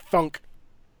collapses. Funk.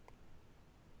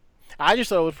 I just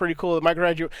thought it was pretty cool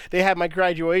that they had my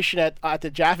graduation at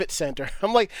the Javits Center.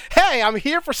 I'm like, hey, I'm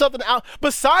here for something else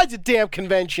besides a damn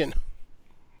convention.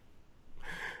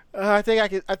 I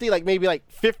think like maybe like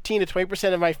 15 to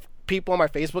 20% of my people on my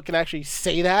Facebook can actually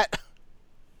say that.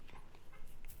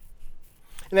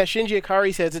 And that Shinji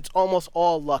Ikari says it's almost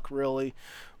all luck, really.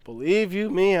 Believe you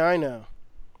me, I know.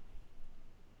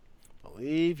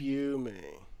 Believe you me.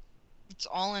 It's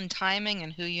all in timing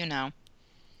and who you know.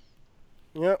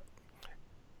 Yep.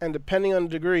 And depending on the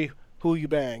degree, who you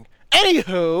bang.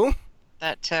 Anywho.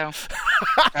 That too.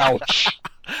 Ouch.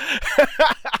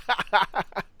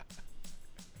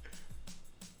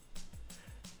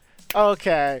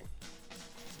 Okay.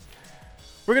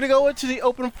 We're going to go into the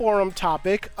open forum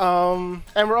topic, and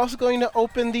we're also going to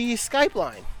open the Skype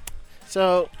line.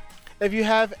 So, if you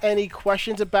have any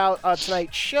questions about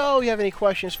tonight's show, you have any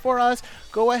questions for us,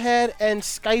 go ahead and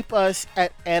Skype us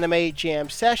at Anime Jam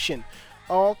Session.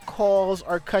 All calls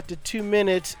are cut to 2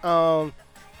 minutes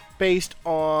based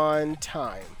on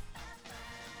time.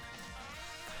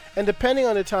 And depending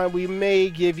on the time, we may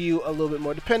give you a little bit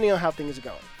more, depending on how things are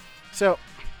going. So,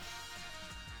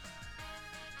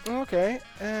 okay,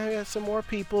 and we got some more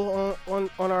people on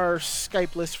our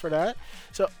Skype list for that.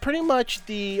 So pretty much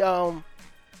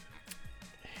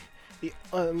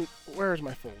where's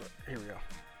my folder? Here we go.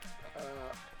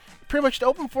 Pretty much the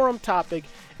open forum topic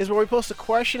is where we post a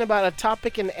question about a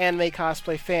topic in anime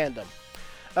cosplay fandom.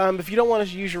 If you don't want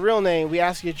us to use your real name, we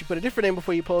ask you that you put a different name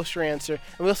before you post your answer,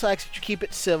 and we also ask that you keep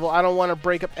it civil. I don't want to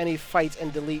break up any fights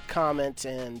and delete comments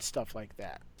and stuff like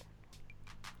that.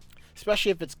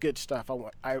 Especially if it's good stuff.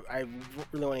 I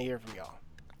really want to hear from y'all.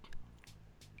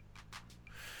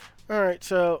 Alright,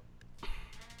 so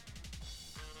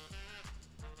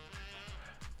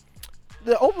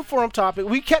the open forum topic,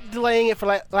 we kept delaying it for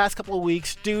last couple of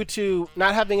weeks due to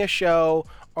not having a show,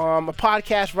 a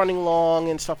podcast running long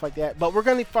and stuff like that. But we're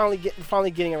going to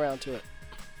finally getting around to it.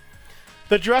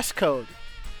 The dress code.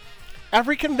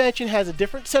 Every convention has a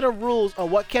different set of rules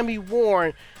on what can be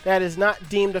worn that is not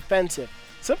deemed offensive.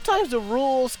 Sometimes the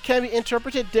rules can be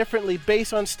interpreted differently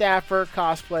based on staffer,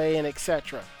 cosplay, and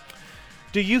etc.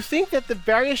 Do you think that the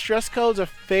various dress codes are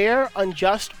fair,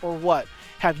 unjust, or what?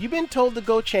 Have you been told to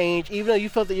go change even though you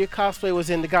felt that your cosplay was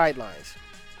in the guidelines?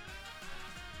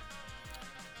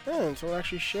 And someone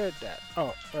actually shared that.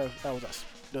 Oh, that was us.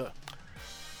 Duh.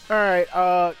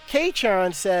 Alright,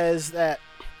 K-Chan says that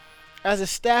as a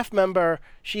staff member,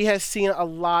 she has seen a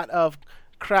lot of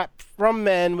crap from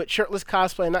men with shirtless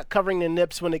cosplay and not covering their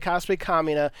nips when they cosplay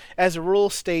Kamina. As the rule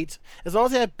states, as long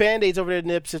as they have band-aids over their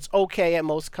nips, it's okay at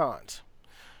most cons.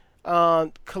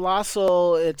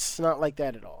 Colossal, it's not like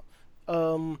that at all.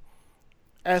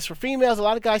 As for females, a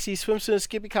lot of guys see swimsuit and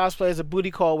skippy cosplay as a booty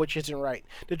call, which isn't right.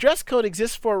 The dress code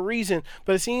exists for a reason,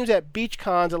 but it seems that beach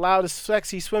cons allow the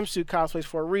sexy swimsuit cosplays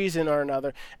for a reason or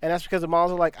another, and that's because the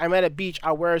models are like, I'm at a beach,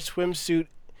 I'll wear a swimsuit,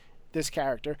 this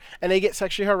character, and they get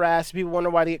sexually harassed. People wonder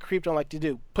why they get creeped on like they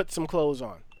do. Put some clothes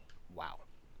on. Wow.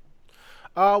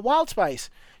 Wild Spice.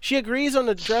 She agrees on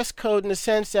the dress code in the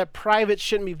sense that privates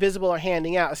shouldn't be visible or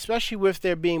handing out, especially with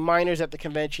there being minors at the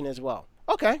convention as well.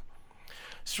 Okay.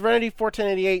 Serenity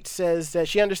 1488 says that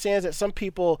she understands that some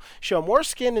people show more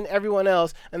skin than everyone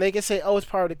else, and they can say, oh, it's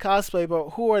part of the cosplay, but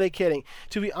who are they kidding?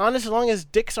 To be honest, as long as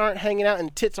dicks aren't hanging out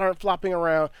and tits aren't flopping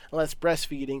around, unless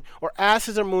breastfeeding, or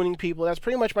asses are mooning people, that's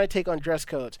pretty much my take on dress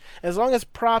codes. As long as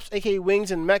props, aka wings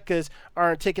and mechas,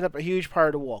 aren't taking up a huge part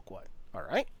of the walkway.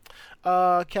 Alright.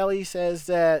 Kelly says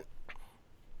that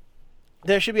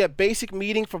there should be a basic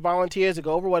meeting for volunteers to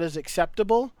go over what is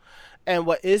acceptable and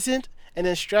what isn't, and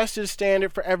then stress to the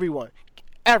standard for everyone.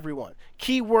 Everyone.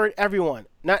 Keyword everyone.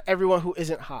 Not everyone who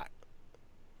isn't hot.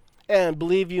 And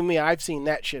believe you me, I've seen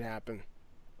that shit happen.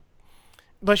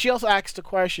 But she also asked the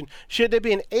question, should there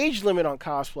be an age limit on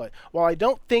cosplay? While I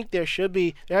don't think there should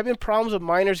be, there have been problems with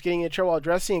minors getting in trouble while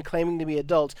dressing and claiming to be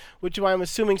adults, which is why I'm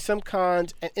assuming some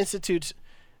cons and institutes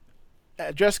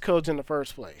dress codes in the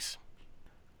first place.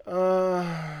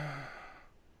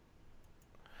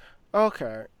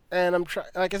 Okay. And I'm trying,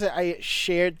 like I said, I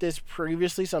shared this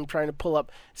previously, so I'm trying to pull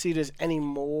up, see if there's any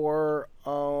more,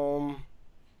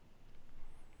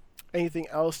 anything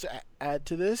else to add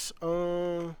to this.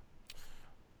 Let's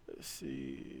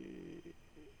see.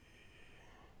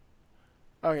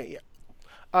 Okay,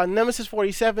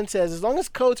 Nemesis47 says, as long as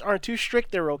codes aren't too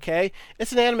strict, they're okay.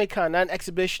 It's an anime con, not an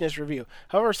exhibitionist review.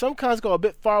 However, some cons go a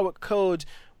bit far with codes,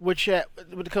 with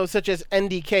codes such as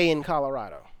NDK in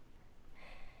Colorado.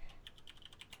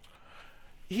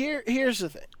 Here's the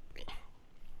thing.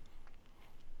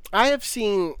 I have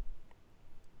seen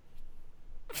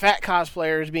fat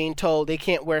cosplayers being told they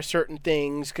can't wear certain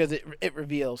things because it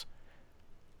reveals.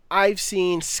 I've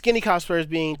seen skinny cosplayers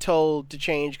being told to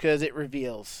change because it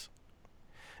reveals.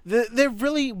 There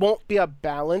really won't be a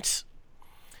balance,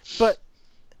 but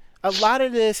a lot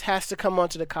of this has to come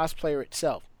onto the cosplayer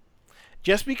itself.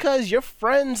 Just because your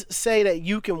friends say that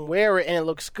you can wear it and it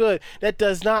looks good, that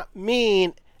does not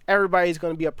mean everybody's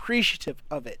going to be appreciative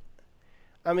of it.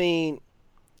 I mean,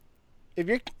 if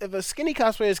a skinny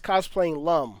cosplayer is cosplaying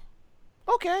Lum,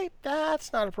 okay,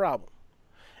 that's not a problem.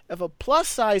 If a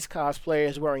plus-size cosplayer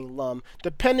is wearing Lum,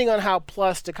 depending on how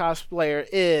plus the cosplayer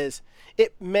is,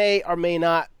 it may or may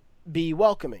not be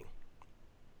welcoming.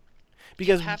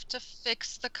 Because you have to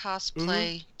fix the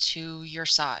cosplay to your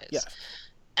size. Yes.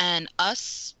 And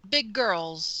us big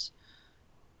girls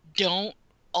don't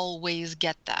always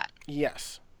get that.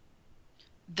 Yes.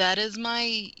 That is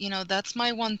that's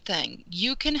my one thing.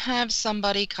 You can have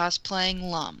somebody cosplaying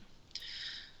Lum.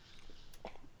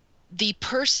 The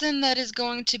person that is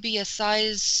going to be a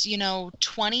size,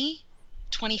 20,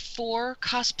 24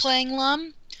 cosplaying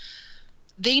Lum,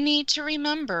 they need to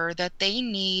remember that they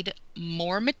need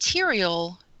more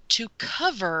material to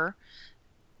cover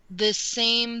the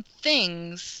same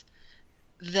things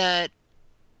that,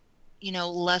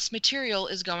 less material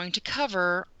is going to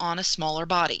cover on a smaller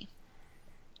body.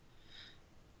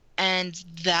 And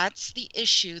that's the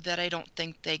issue that I don't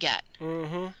think they get.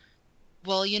 Mm-hmm.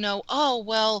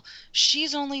 Well,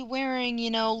 she's only wearing,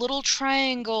 little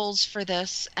triangles for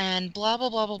this and blah, blah,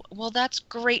 blah, blah. Well, that's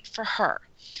great for her.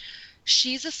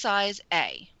 She's a size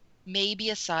A,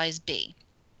 maybe a size B.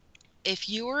 If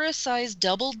you are a size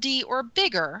double D or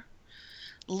bigger,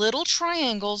 little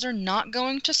triangles are not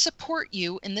going to support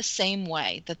you in the same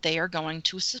way that they are going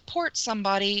to support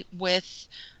somebody with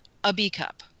a B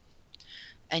cup.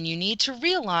 And you need to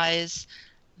realize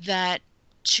that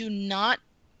to not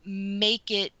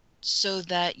make it so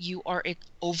that you are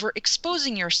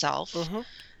overexposing yourself,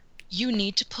 you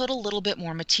need to put a little bit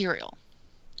more material.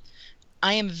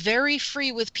 I am very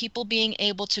free with people being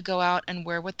able to go out and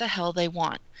wear what the hell they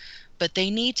want, but they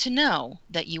need to know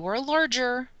that you are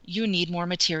larger, you need more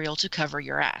material to cover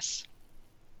your ass.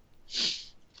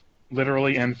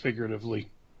 Literally and figuratively.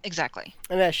 Exactly.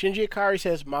 And as Shinji Ikari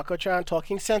says, Mako-chan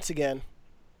talking sense again.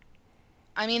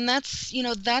 I mean, that's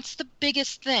the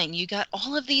biggest thing. You got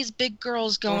all of these big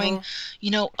girls going,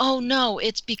 oh no,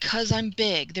 it's because I'm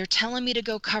big. They're telling me to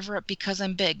go cover up because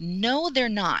I'm big. No, they're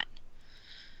not.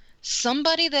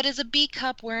 Somebody that is a B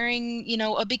cup wearing,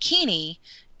 a bikini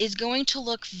is going to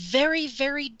look very,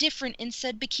 very different in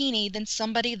said bikini than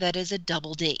somebody that is a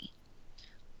double D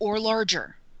or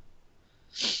larger.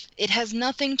 It has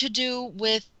nothing to do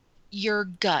with your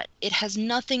gut. It has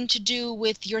nothing to do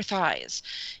with your thighs.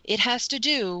 It has to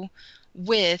do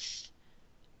with,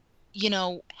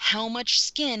 how much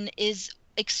skin is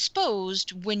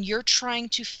exposed when you're trying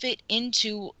to fit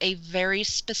into a very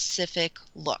specific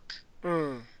look.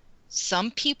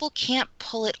 Some people can't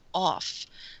pull it off,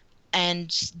 and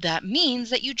that means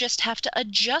that you just have to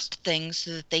adjust things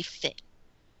so that they fit.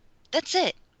 That's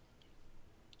it.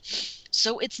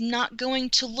 So it's not going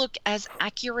to look as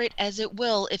accurate as it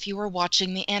will if you are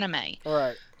watching the anime. All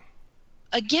right.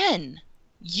 Again,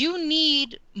 you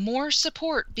need more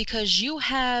support because you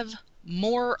have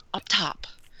more up top.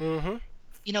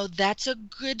 That's a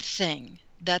good thing.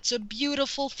 That's a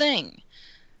beautiful thing.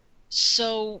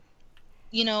 So,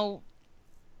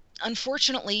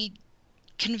 unfortunately,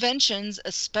 conventions,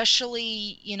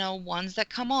 especially, ones that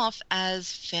come off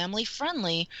as family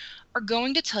friendly, are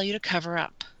going to tell you to cover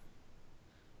up.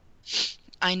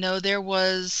 I know there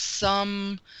was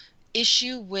some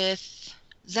issue with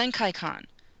Zenkai-Con.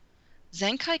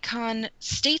 Zenkai-Con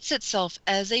states itself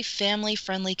as a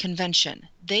family-friendly convention.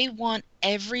 They want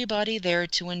everybody there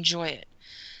to enjoy it.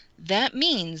 That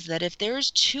means that if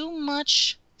there's too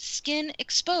much skin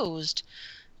exposed,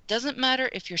 doesn't matter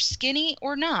if you're skinny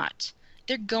or not,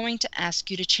 they're going to ask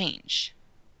you to change.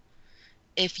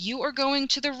 If you are going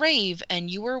to the rave and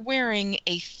you are wearing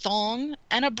a thong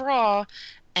and a bra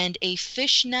and a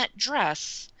fishnet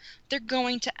dress, they're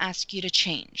going to ask you to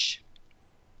change.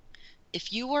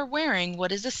 If you are wearing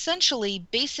what is essentially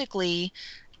basically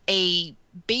a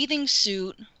bathing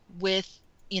suit with,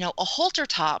 a halter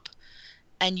top,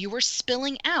 and you are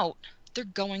spilling out, they're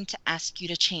going to ask you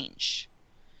to change.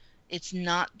 It's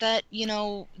not that,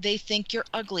 they think you're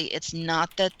ugly. It's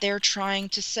not that they're trying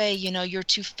to say, you're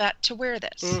too fat to wear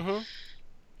this. Mm-hmm.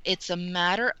 It's a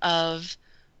matter of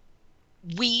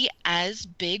we as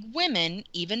big women,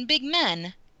 even big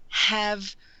men,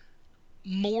 have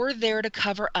more there to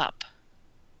cover up.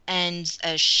 And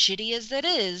as shitty as that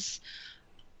is,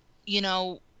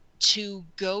 to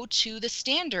go to the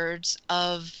standards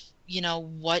of,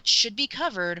 what should be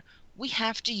covered, we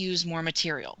have to use more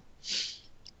material.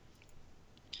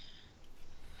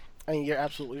 I mean, you're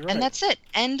absolutely right. And that's it.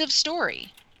 End of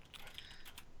story.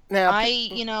 Now,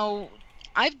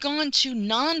 I've gone to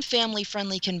non-family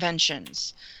friendly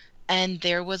conventions, and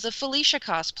there was a Felicia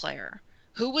cosplayer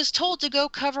who was told to go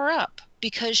cover up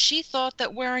because she thought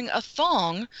that wearing a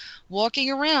thong, walking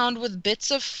around with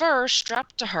bits of fur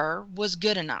strapped to her, was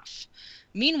good enough.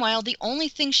 Meanwhile, the only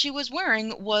thing she was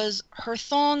wearing was her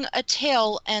thong, a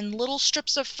tail, and little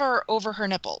strips of fur over her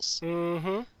nipples.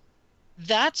 Mm-hmm.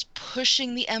 That's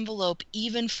pushing the envelope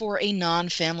even for a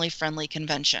non-family friendly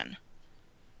convention.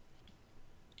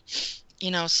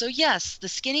 So yes, the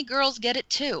skinny girls get it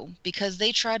too, because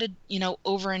they try to,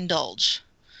 overindulge.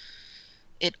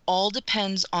 It all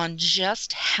depends on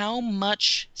just how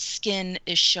much skin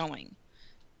is showing.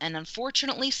 And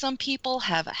unfortunately, some people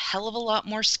have a hell of a lot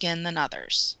more skin than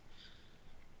others.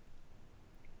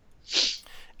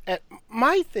 And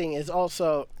my thing is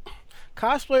also,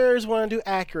 cosplayers want to do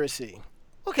accuracy.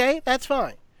 Okay, that's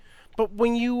fine. But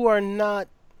when you are not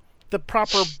the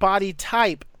proper body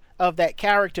type of that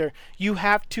character, you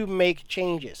have to make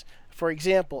changes. For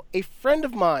example, a friend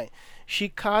of mine, she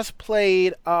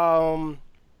cosplayed Satsuki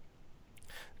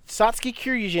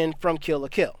Kyujin from Kill la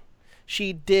Kill.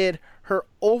 She did her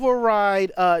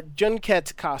Override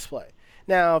Junketsu cosplay.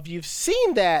 Now, if you've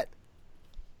seen that,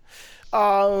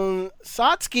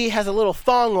 Satsuki has a little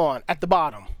thong on at the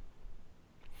bottom.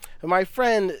 And my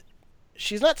friend,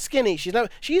 she's not skinny. She's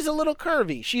a little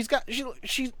curvy. She's got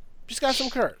some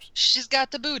curves. She's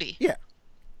got the booty. Yeah.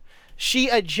 She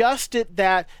adjusted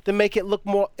that to make it look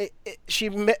more. She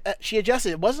adjusted.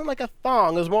 It wasn't like a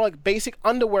thong. It was more like basic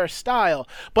underwear style.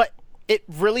 But it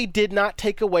really did not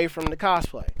take away from the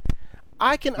cosplay.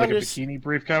 I can understand. Like a bikini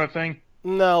brief kind of thing?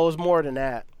 No, it was more than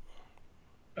that.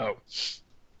 Oh.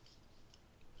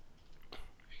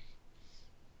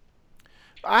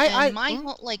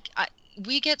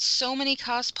 We get so many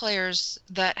cosplayers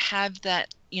that have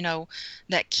that,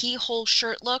 that keyhole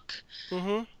shirt look,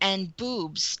 Mm-hmm. and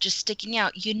boobs just sticking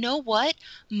out. You know what?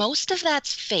 Most of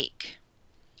that's fake.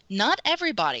 Not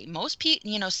everybody. Most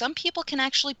people, some people can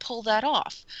actually pull that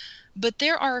off. But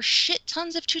there are shit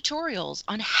tons of tutorials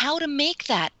on how to make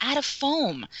that out of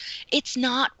foam. It's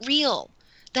not real.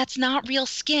 That's not real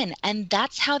skin. And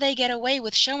that's how they get away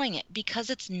with showing it, because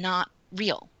it's not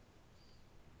real.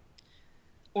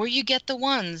 Or you get the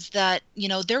ones that,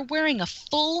 they're wearing a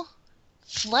full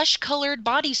flesh-colored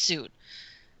bodysuit.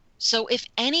 So if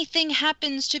anything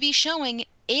happens to be showing,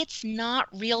 it's not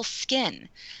real skin.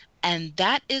 And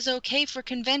that is okay for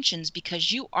conventions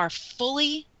because you are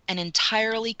fully and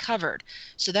entirely covered.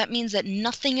 So that means that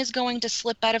nothing is going to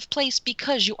slip out of place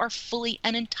because you are fully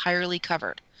and entirely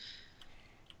covered.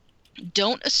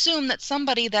 Don't assume that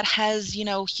somebody that has,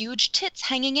 huge tits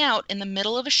hanging out in the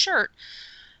middle of a shirt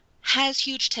has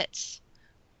huge tits,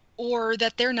 or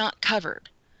that they're not covered,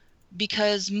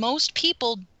 because most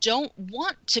people don't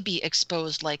want to be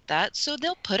exposed like that, so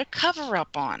they'll put a cover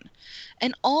up on,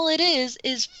 and all it is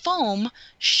foam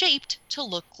shaped to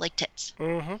look like tits.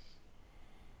 Mm-hmm.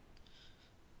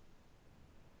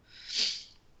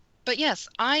 But yes,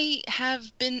 I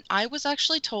was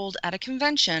actually told at a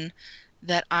convention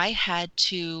that I had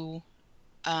to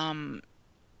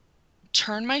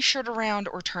turn my shirt around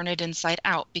or turn it inside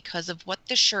out because of what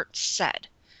the shirt said.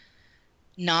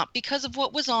 Not because of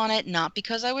what was on it, not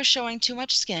because I was showing too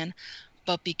much skin,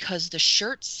 but because the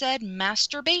shirt said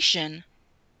masturbation,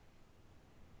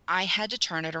 I had to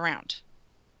turn it around.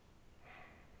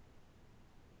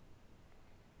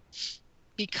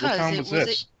 Because what it was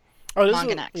this?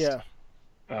 Manga Next. Yeah.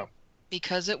 Oh.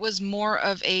 Because it was more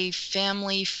of a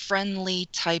family-friendly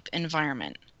type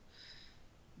environment.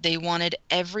 They wanted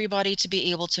everybody to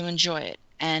be able to enjoy it.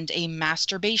 And a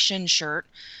masturbation shirt,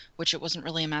 which it wasn't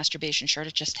really a masturbation shirt,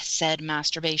 it just said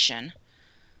masturbation,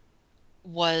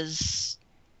 was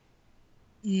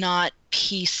not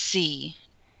PC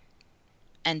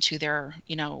and to their,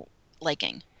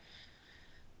 liking.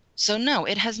 So no,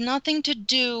 it has nothing to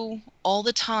do all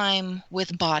the time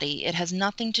with body. It has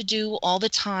nothing to do all the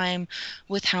time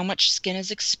with how much skin is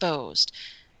exposed.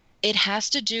 It has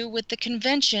to do with the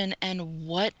convention and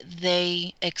what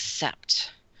they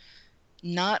accept.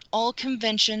 Not all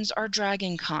conventions are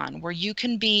Dragon Con, where you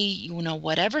can be,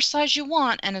 whatever size you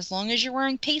want, and as long as you're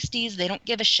wearing pasties, they don't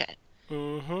give a shit.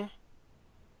 Mm-hmm.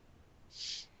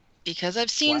 Because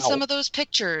I've seen some of those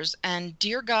pictures, and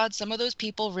dear God, some of those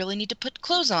people really need to put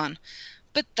clothes on.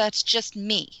 But that's just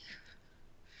me.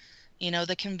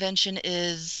 The convention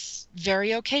is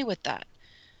very okay with that.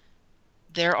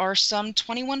 There are some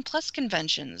 21 plus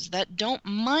conventions that don't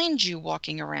mind you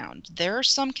walking around. There are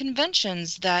some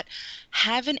conventions that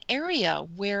have an area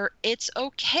where it's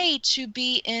okay to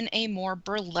be in a more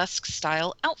burlesque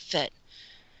style outfit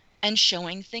and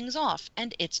showing things off,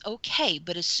 and it's okay.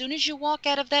 But as soon as you walk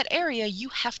out of that area, you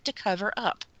have to cover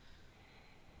up.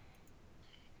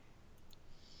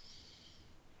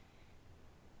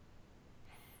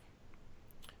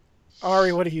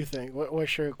 Ari, what do you think?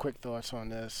 What's your quick thoughts on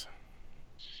this?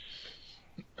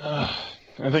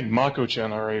 I think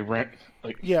Mako-chan already went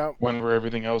where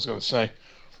everything I was going to say.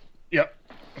 Yep.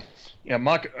 Yeah,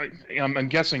 Mako. I'm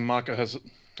guessing Mako has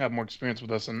had more experience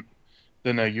with us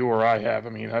than you or I have. I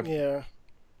mean, I've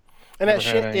And as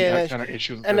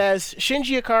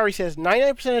Shinji Ikari says, 99%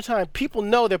 of the time, people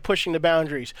know they're pushing the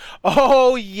boundaries.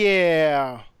 Oh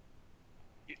yeah.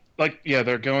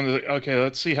 They're going to. Okay,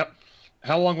 let's see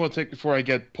how long will it take before I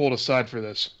get pulled aside for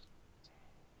this.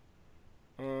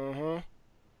 Mm-hmm.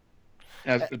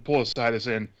 As pulled aside as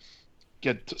in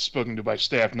get spoken to by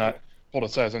staff, not pulled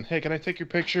aside as in, hey, can I take your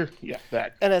picture? Yeah,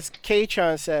 that. And as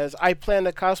K-chan says, I plan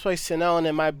to cosplay Sinon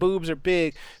and my boobs are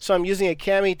big, so I'm using a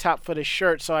cami top for the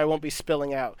shirt so I won't be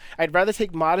spilling out. I'd rather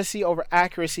take modesty over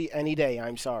accuracy any day,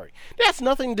 I'm sorry. That's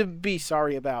nothing to be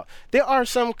sorry about. There are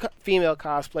some female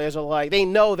cosplayers who are they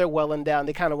know they're well and down,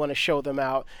 they kind of want to show them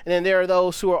out. And then there are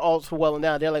those who are also well and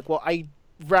down, they're like, well, I'd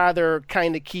rather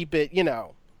kind of keep it,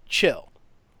 chill.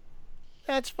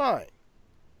 That's fine.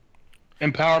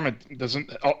 Empowerment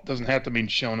doesn't have to mean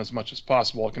shown as much as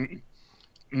possible. It can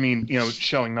mean,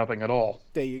 showing nothing at all.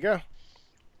 There you go.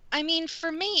 I mean,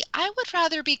 for me, I would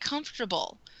rather be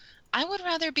comfortable. I would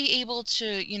rather be able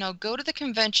to, go to the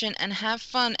convention and have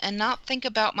fun and not think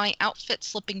about my outfit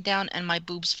slipping down and my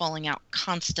boobs falling out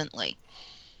constantly.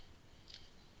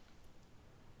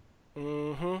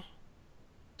 Mm-hmm.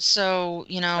 So,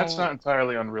 That's not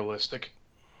entirely unrealistic.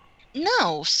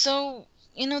 No, so,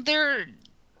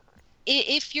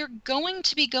 if you're going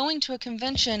to be going to a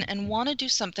convention and want to do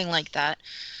something like that,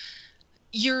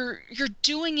 you're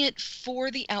doing it for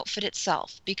the outfit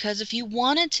itself. Because if you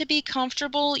wanted to be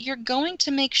comfortable, you're going to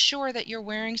make sure that you're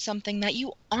wearing something that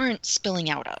you aren't spilling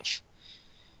out of.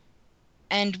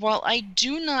 And while I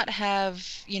do not have,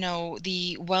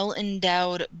 the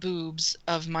well-endowed boobs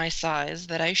of my size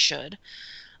that I should,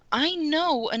 I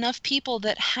know enough people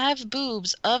that have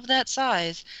boobs of that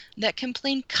size that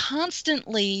complain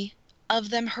constantly of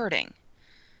them hurting.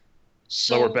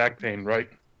 So, lower back pain, right?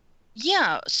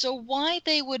 Yeah, so why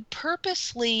they would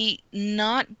purposely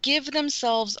not give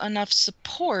themselves enough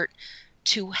support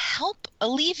to help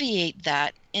alleviate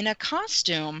that in a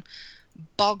costume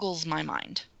boggles my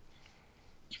mind.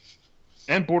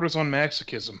 And borders on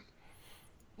masochism.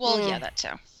 Well, yeah, that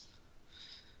too.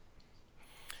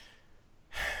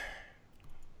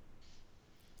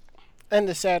 And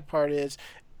the sad part is,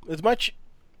 as much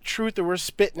truth that we're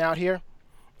spitting out here,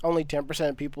 only 10%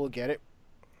 of people will get it.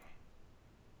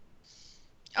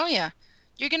 Oh, yeah.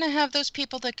 You're going to have those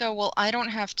people that go, well, I don't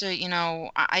have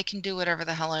to, I can do whatever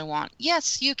the hell I want.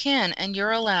 Yes, you can, and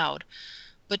you're allowed.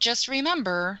 But just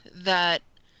remember that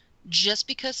just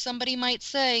because somebody might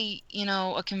say,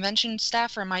 a convention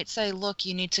staffer might say, look,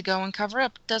 you need to go and cover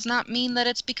up, does not mean that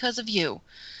it's because of you.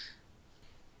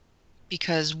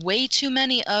 Because way too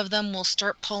many of them will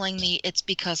start pulling the "it's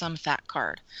because I'm fat"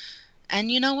 card.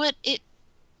 And you know what? It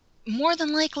more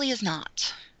than likely is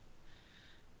not.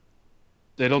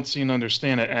 They don't seem to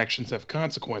understand that actions have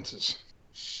consequences.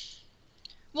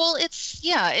 Well,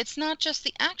 it's not just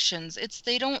the actions. It's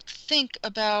they don't think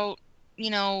about,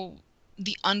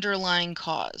 the underlying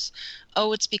cause.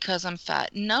 Oh, it's because I'm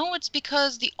fat. No, it's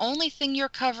because the only thing you're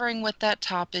covering with that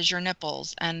top is your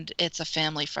nipples, and it's a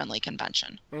family-friendly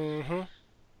convention. Mm-hmm.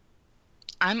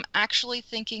 I'm actually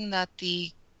thinking that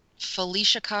the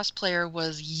Felicia cosplayer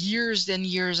was years and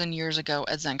years and years ago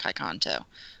at Zenkai-Con too,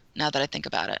 now that I think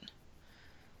about it.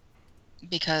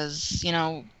 Because,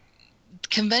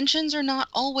 conventions are not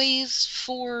always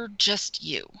for just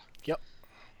you. Yep.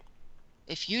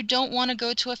 If you don't want to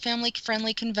go to a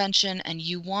family-friendly convention and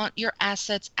you want your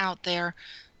assets out there,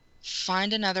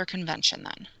 find another convention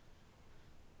then.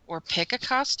 Or pick a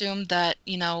costume that,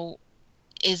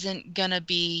 isn't going to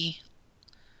be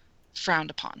frowned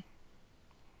upon.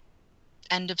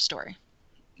 End of story.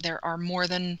 There are more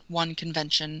than one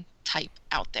convention type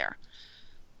out there.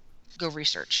 go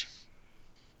research.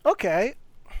 Okay.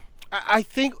 I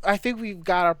think we've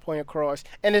got our point across.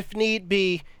 And if need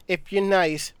be, if you're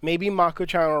nice, maybe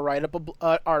Mako-chan will write up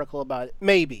an article about it.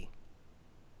 Maybe.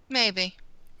 Maybe.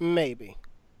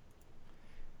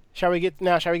 Shall we get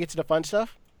to the fun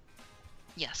stuff?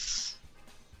 Yes.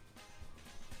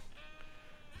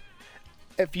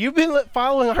 If you've been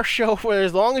following our show for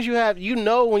as long as you have, you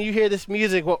know when you hear this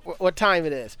music what time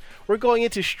it is. We're going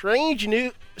into strange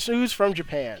news from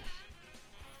Japan.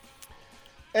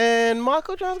 And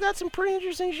Mako-chan's got some pretty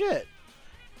interesting shit.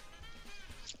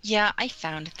 Yeah, I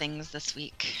found things this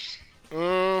week.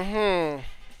 Mm-hmm.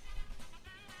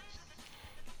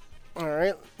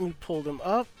 Alright, let me pull them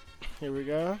up. Here we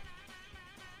go.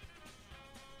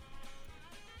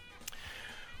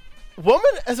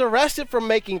 Woman is arrested for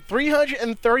making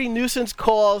 330 nuisance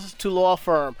calls to law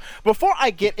firm. Before I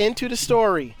get into the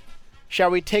story, shall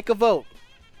we take a vote?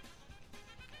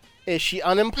 Is she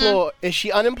unemployed? Is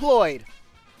she unemployed?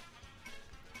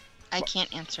 I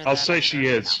can't answer that. I'll say she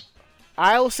is.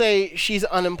 I'll say she's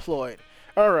unemployed.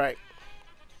 All right.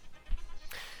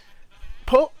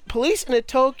 Police in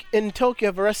Tokyo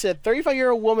have arrested a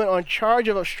 35-year-old woman on charge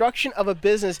of obstruction of a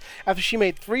business after she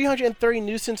made 330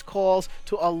 nuisance calls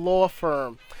to a law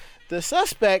firm. The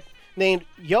suspect, named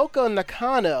Yoko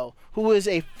Nakano, who is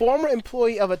a former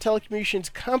employee of a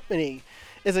telecommunications company,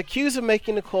 is accused of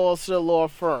making the calls to the law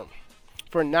firm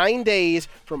for 9 days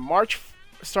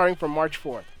starting from March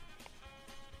 4th.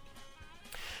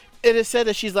 It is said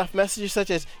that she's left messages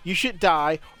such as, "You should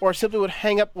die," or simply would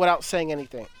hang up without saying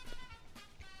anything.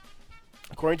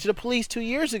 According to the police, 2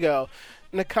 years ago,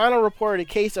 Nakano reported a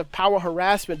case of power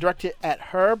harassment directed at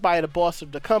her by the boss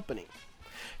of the company.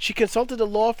 She consulted the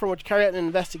law firm which carried out an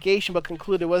investigation but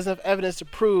concluded there wasn't enough evidence to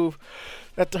prove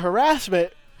that the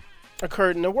harassment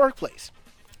occurred in the workplace.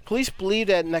 Police believe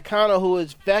that Nakano, who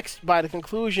was vexed by the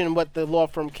conclusion what the law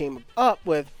firm came up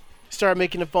with, started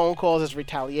making the phone calls as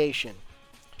retaliation.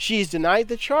 She's denied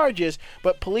the charges,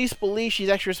 but police believe she's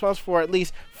actually responsible for at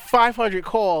least 500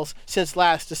 calls since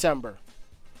last December.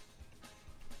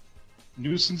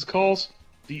 Nuisance calls?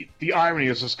 The irony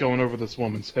is just going over this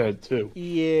woman's head, too.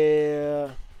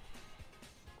 Yeah.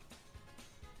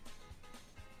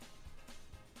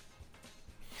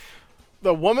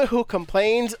 The woman who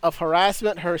complains of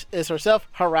harassment is herself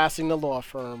harassing the law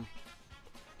firm.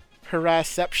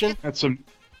 Harassception? That's some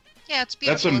Yeah, it's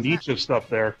beautiful. That's some isn't it? Nietzsche stuff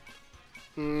there.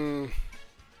 Mm.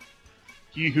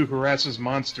 He who harasses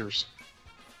monsters.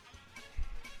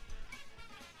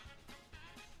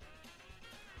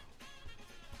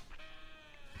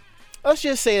 Let's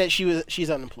just say that she's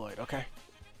unemployed, okay?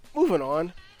 Moving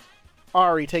on.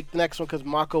 Ari, take the next one because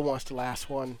Mako wants the last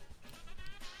one.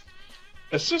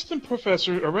 Assistant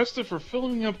professor arrested for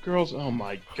filling up girls. Oh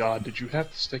my god, did you have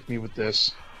to stick me with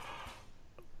this?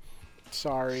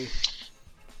 Sorry.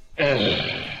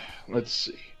 Let's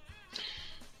see.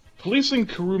 Police in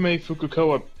Kurume,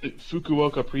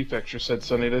 Fukuoka Prefecture said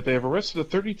Sunday that they have arrested a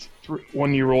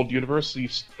 31-year-old university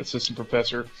assistant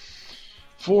professor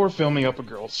for filming up a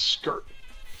girl's skirt.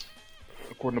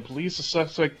 According to police, the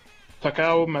suspect,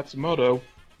 Takao Matsumoto,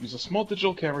 used a small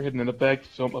digital camera hidden in a bag to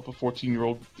film up a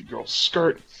 14-year-old girl's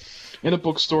skirt in a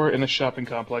bookstore in a shopping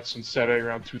complex on Saturday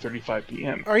around 2:35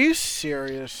 p.m. Are you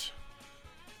serious?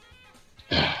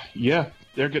 Yeah,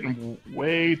 they're getting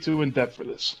way too in-depth for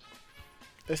this.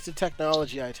 It's the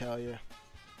technology, I tell you.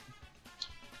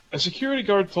 A security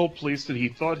guard told police that he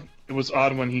thought it was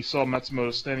odd when he saw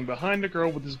Matsumoto standing behind the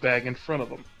girl with his bag in front of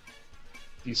him.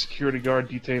 The security guard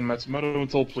detained Matsumoto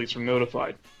until police were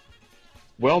notified.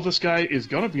 Well, this guy is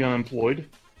gonna be unemployed.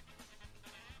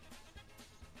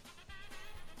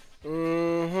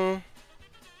 Mm-hmm.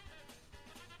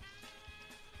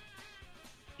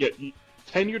 Yeah,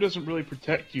 tenure doesn't really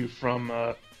protect you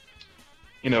from,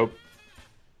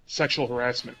 sexual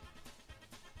harassment.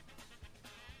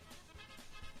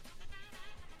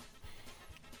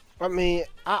 I mean,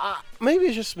 maybe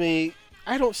it's just me.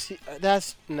 I don't see.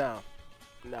 That's no.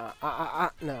 No.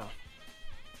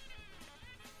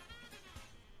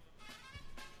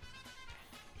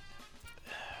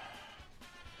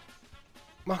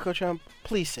 Mako-chan,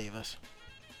 please save us.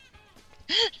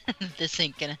 This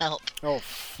ain't gonna help. Oh,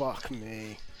 fuck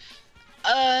me.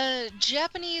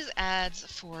 Japanese ads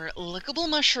for lickable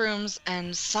mushrooms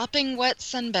and sopping wet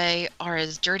senbei are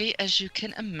as dirty as you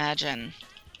can imagine.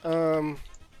 I'm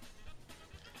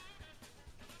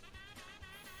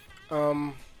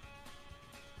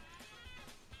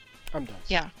done.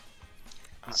 Yeah.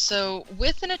 So,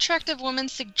 with an attractive woman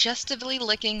suggestively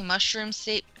licking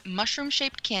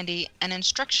mushroom-shaped candy and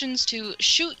instructions to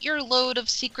shoot your load of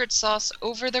secret sauce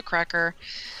over the cracker,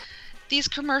 These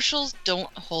commercials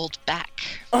don't hold back.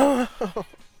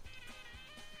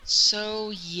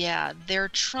 So yeah, they're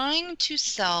trying to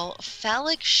sell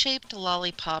phallic-shaped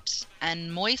lollipops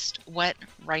and moist, wet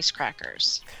rice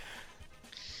crackers.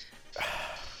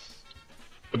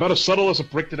 About as subtle as a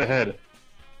brick to the head.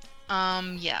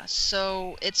 Yeah,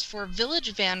 so it's for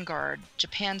Village Vanguard,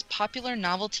 Japan's popular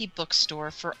novelty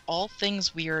bookstore for all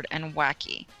things weird and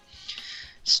wacky.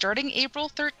 Starting April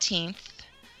 13th,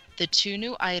 the 2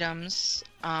 new items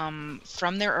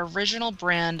from their original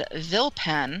brand,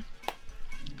 Vilpen,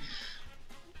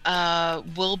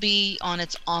 will be on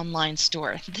its online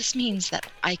store. This means that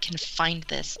I can find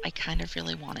this. I kind of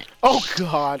really want it. Oh,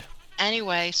 God.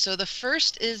 Anyway, so the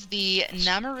first is the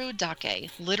Namaru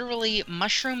Dake, literally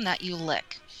mushroom that you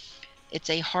lick. It's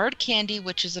a hard candy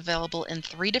which is available in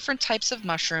 3 different types of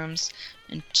mushrooms,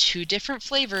 in 2 different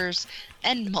flavors,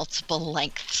 and multiple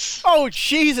lengths. Oh,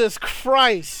 Jesus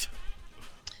Christ.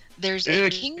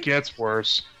 It gets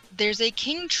worse. There's a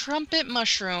King Trumpet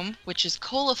mushroom, which is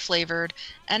cola flavored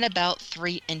and about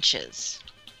 3 inches.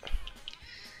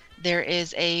 There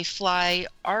is a fly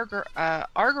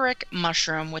agaric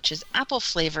mushroom, which is apple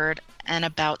flavored and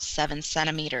about 7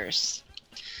 centimeters.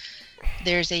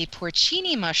 There's a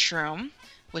porcini mushroom,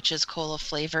 which is cola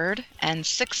flavored and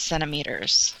 6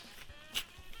 centimeters.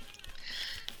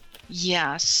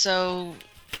 Yeah, so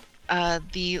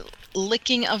the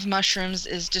licking of mushrooms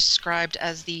is described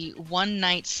as the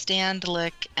one-night stand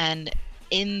lick and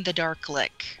in the dark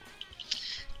lick.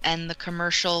 And the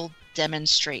commercial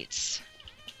demonstrates.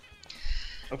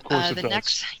 Of course it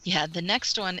does. The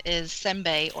next one is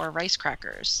senbei, or rice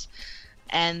crackers.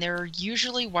 And they're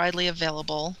usually widely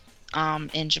available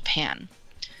in Japan.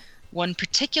 One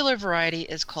particular variety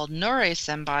is called nore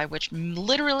senbei, which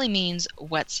literally means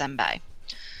wet senbei.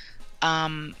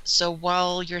 So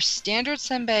while your standard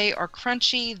senbei are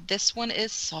crunchy, this one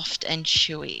is soft and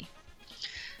chewy.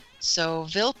 So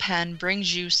Vilpen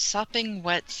brings you sopping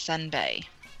wet senbei,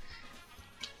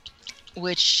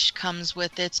 which comes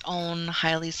with its own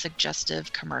highly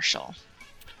suggestive commercial.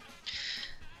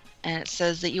 And it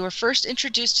says that you were first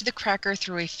introduced to the cracker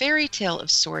through a fairy tale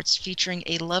of sorts featuring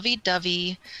a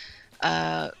lovey-dovey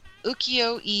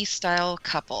ukiyo-e style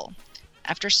couple.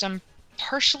 After some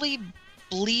partially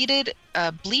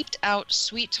bleeped out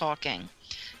sweet talking,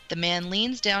 the man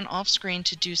leans down off screen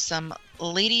to do some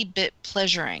lady bit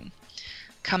pleasuring,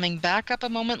 coming back up a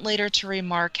moment later to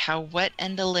remark how wet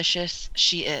and delicious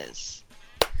she is.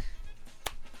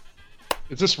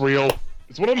 Is this real?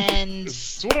 Is what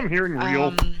I'm hearing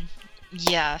real?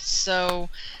 Yeah, so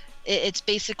it's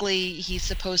basically he's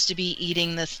supposed to be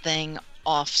eating this thing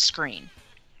off screen.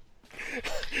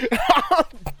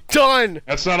 Done!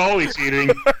 That's not all he's eating.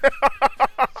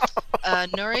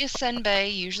 Nori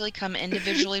senbei usually come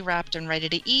individually wrapped and ready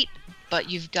to eat, but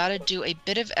you've got to do a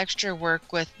bit of extra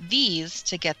work with these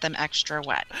to get them extra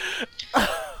wet.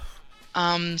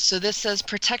 So this says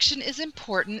protection is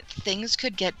important. Things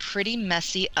could get pretty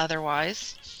messy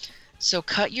otherwise. So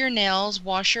cut your nails,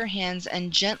 wash your hands,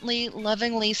 and gently,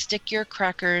 lovingly stick your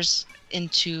crackers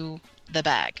into the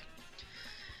bag.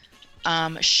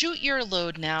 Shoot your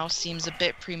load now seems a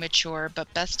bit premature,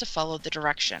 but best to follow the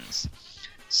directions.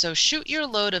 So shoot your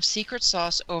load of secret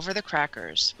sauce over the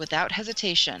crackers without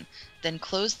hesitation, then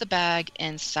close the bag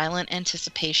in silent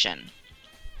anticipation.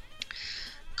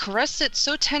 Caress it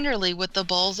so tenderly with the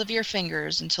balls of your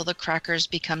fingers until the crackers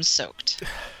become soaked.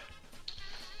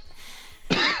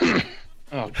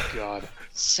 Oh, God.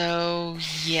 So,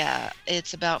 yeah,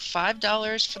 it's about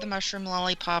 $5 for the mushroom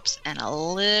lollipops and a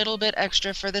little bit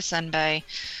extra for the senbei.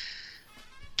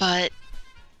 But,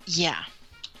 yeah.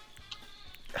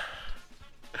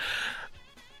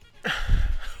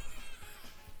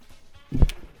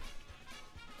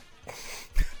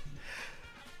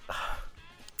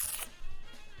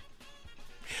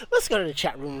 Let's go to the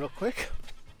chat room real quick.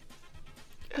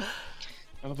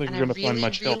 I don't think we're going to find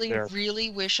much help there. I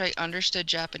really wish I understood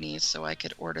Japanese so I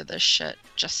could order this shit.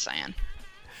 Just saying.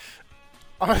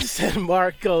 Onset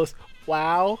Mark goes,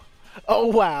 wow. Oh,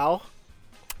 wow.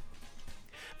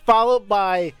 Followed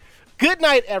by, good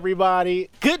night, everybody.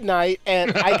 Good night,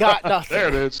 and I got nothing. There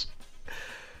it is.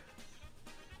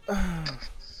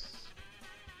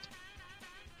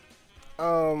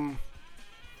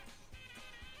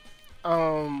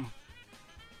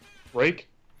 Break?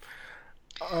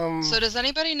 So does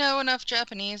anybody know enough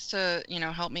Japanese to,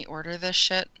 help me order this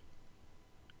shit?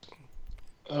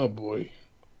 Oh, boy.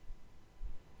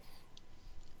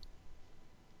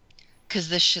 Because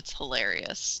this shit's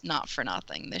hilarious. Not for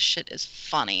nothing. This shit is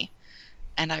funny.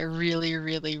 And I really,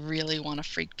 really, really want to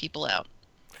freak people out.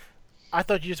 I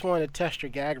thought you just wanted to test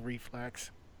your gag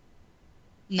reflex.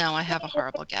 No, I have a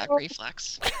horrible gag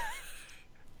reflex.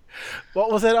 What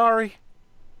was it, Ari?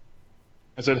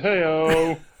 I said,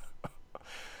 "Hey-o."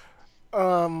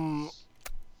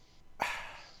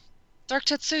 Dark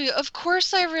Tetsuya, of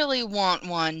course I really want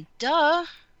one. Duh.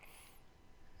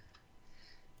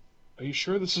 Are you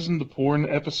sure this isn't the porn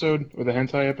episode or the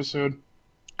hentai episode?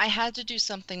 I had to do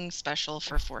something special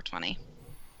for 420.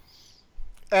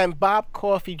 And Bob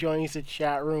Coffee joins the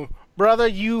chat room. Brother,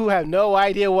 you have no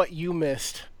idea what you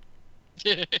missed.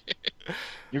 You're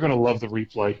gonna love the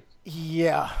replay.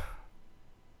 Yeah.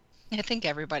 I think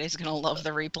everybody's gonna love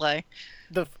the replay.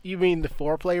 You mean the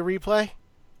foreplay replay?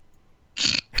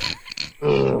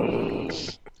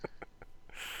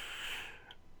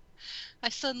 I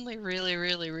suddenly really,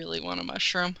 really, really want a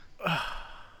mushroom.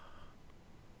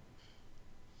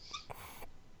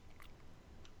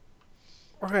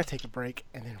 We're going to take a break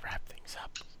and then wrap things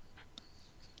up.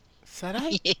 Said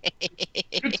I?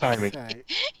 Good timing. Said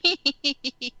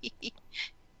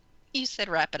You said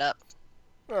wrap it up.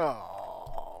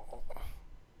 Oh.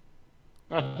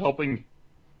 Not helping.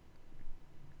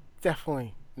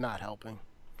 Definitely not helping.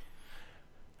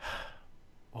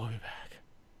 We'll be back.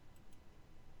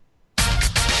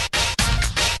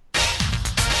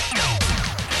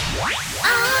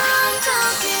 I'm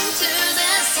talking to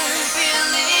the sun,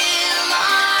 feeling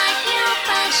like your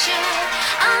passion.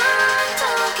 I'm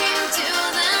talking to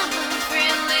the moon,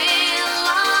 feeling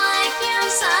like your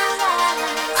sunlight.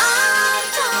 I'm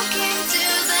talking to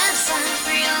the sun,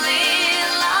 feeling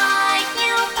like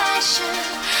your passion.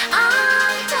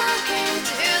 I'm talking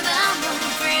to the moon,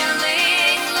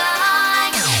 feeling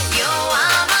like you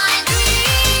are my dream.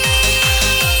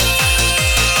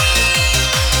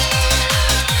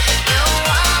 You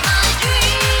are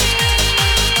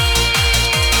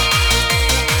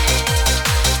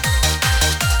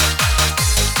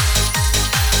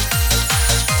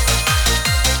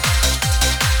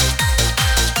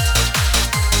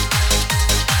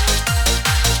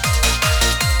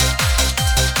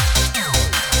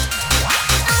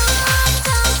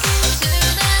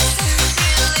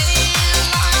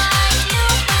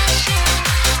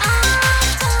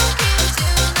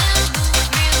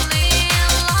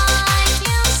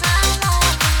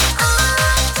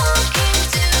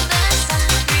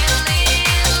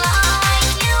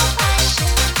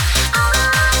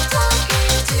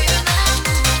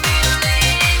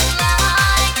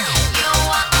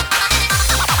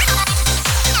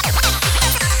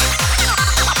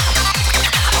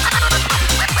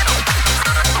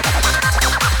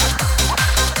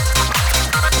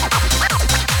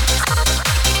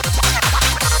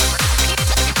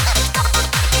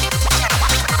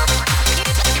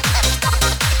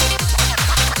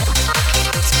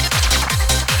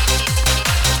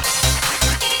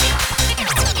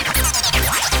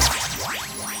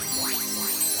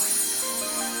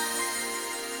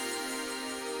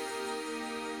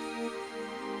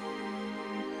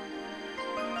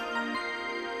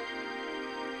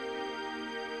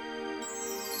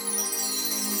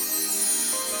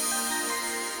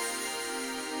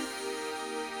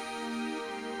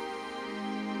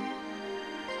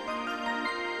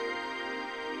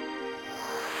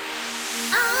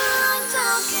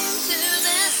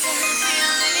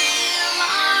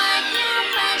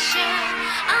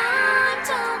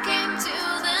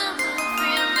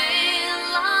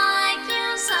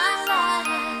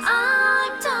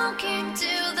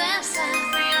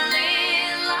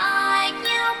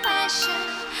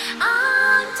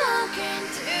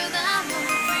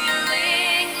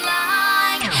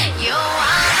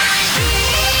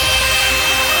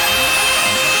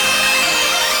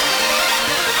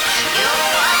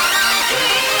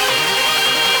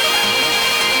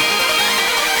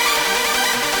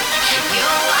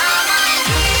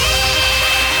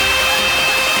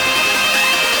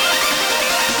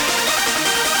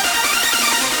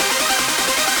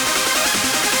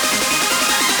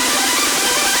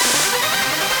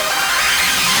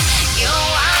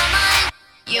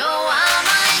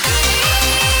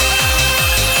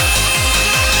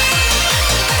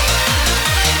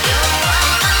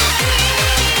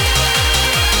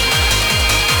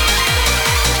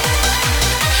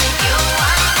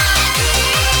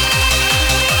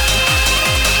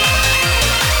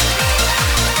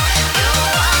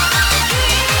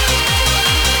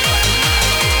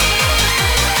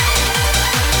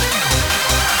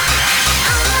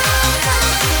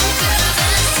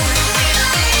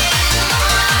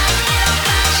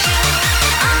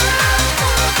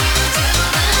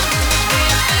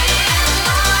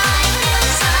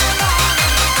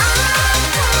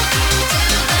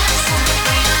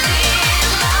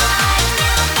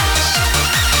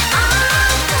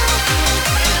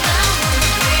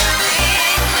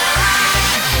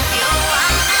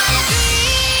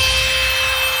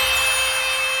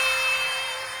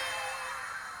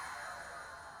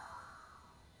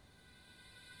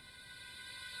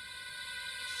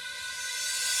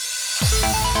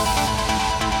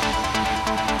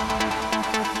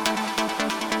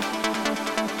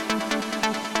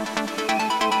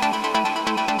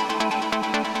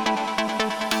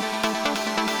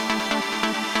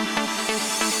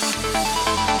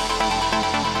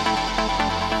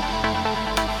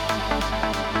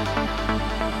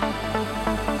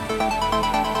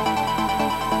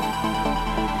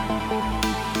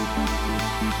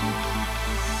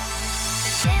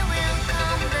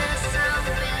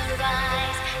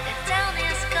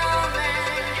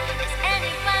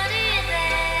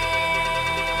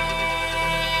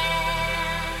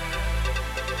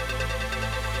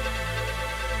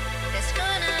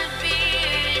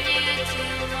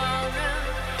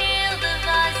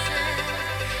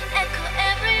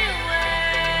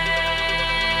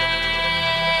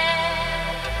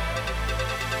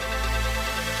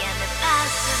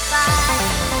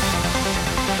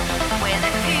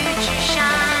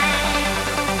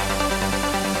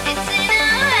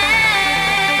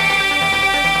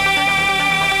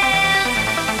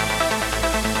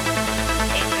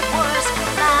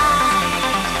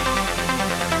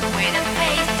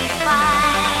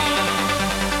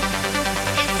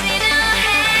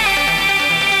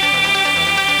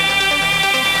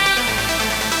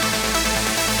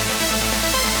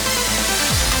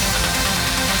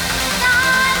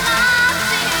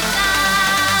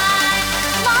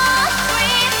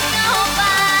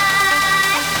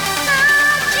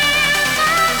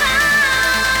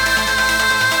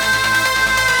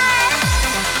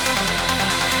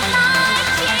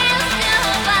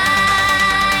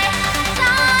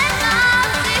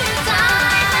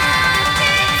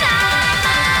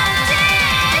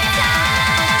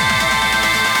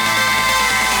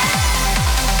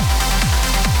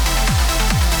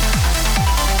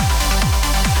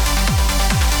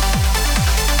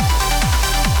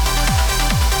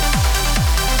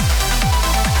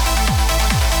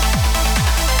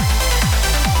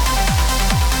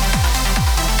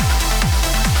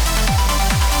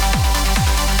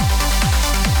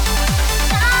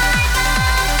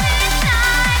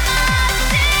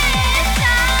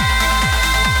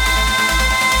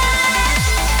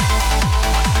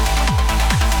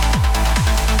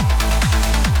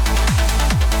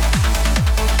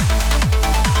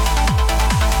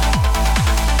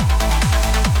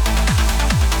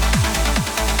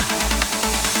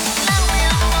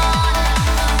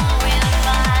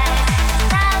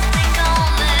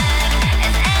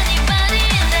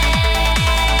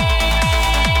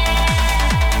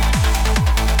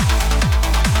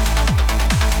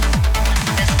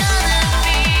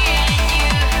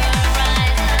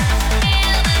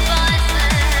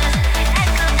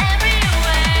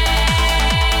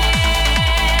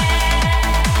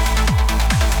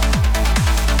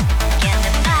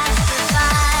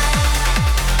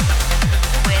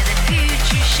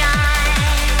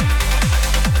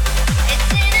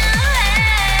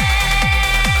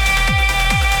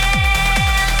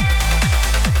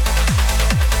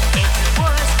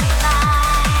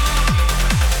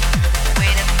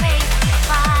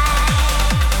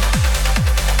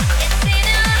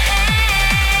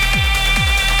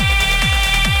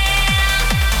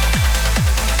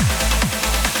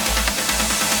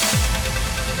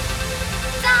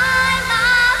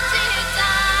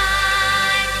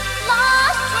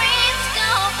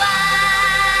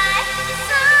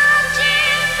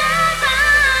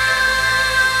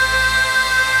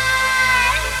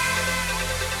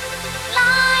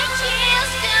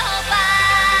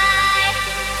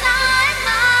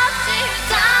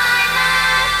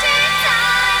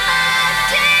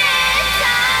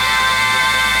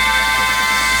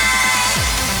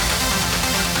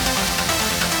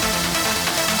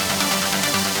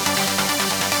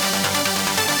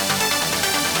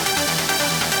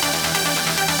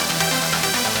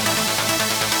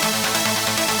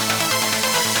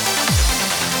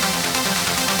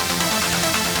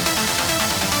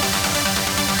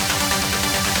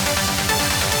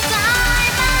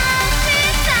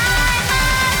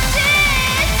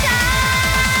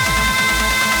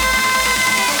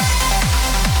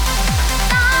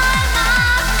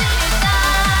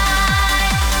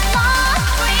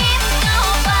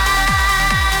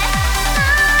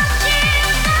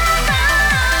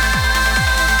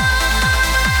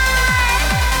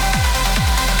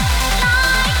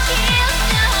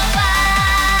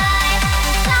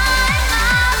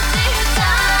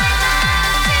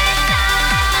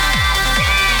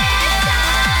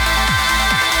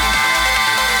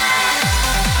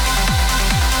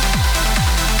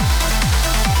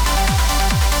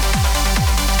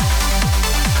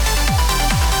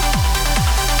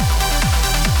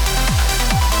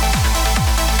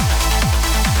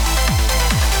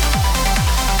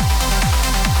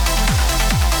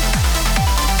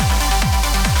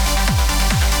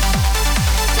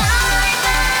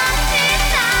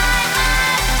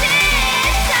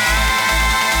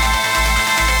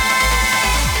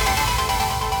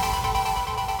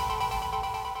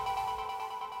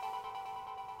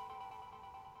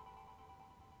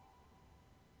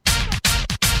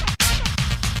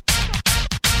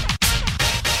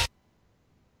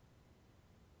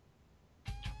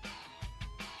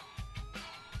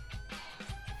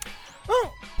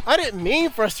I didn't mean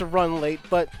for us to run late,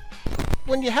 but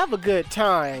when you have a good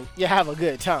time, you have a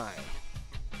good time.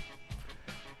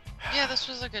 Yeah, this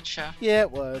was a good show. Yeah,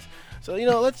 it was. So,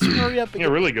 let's hurry up and Yeah,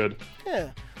 really good.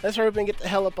 let's hurry up and get the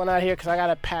hell up on out of here because I got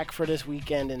to pack for this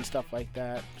weekend and stuff like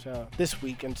that. So, this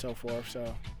week and so forth.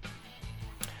 So,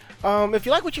 if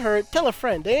you like what you heard, tell a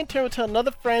friend. They in turn will tell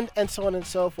another friend and so on and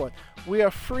so forth. We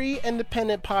are free,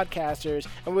 independent podcasters,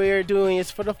 and we are doing this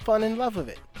for the fun and love of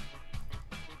it.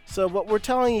 So, what we're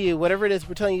telling you, whatever it is,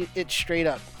 we're telling you it straight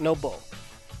up. No bull.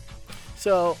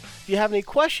 So, if you have any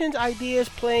questions, ideas,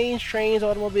 planes, trains,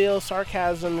 automobiles,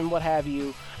 sarcasm, and what have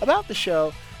you about the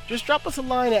show, just drop us a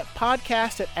line at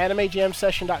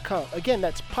podcast@animejamsession.com. Again,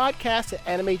 that's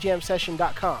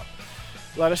podcast@animejamsession.com.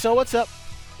 Let us know what's up.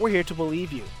 We're here to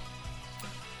believe you.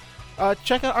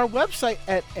 Check out our website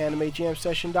at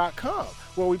animejamsession.com,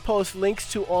 where we post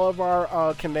links to all of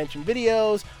our convention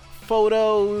videos,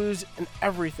 photos, and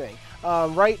everything.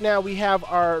 Right now, we have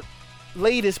our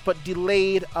latest but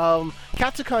delayed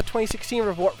Katsucon 2016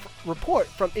 report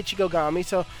from Ichigo Gami,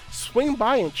 so swing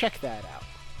by and check that out.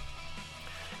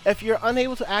 If you're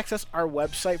unable to access our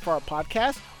website for our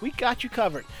podcast, we got you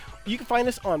covered. You can find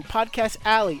us on Podcast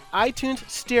Alley, iTunes,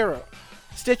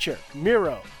 Stitcher,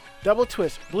 Miro, Double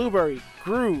Twist, Blueberry,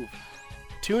 Groove,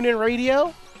 TuneIn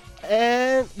Radio,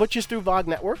 and which is through VOG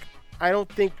Network. I don't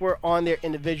think we're on there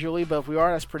individually, but if we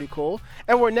are, that's pretty cool.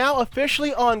 And we're now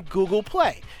officially on Google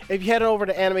Play. If you head over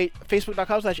to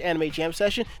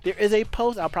facebook.com/AnimeJamSession, there is a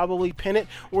post, I'll probably pin it,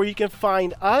 where you can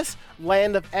find us,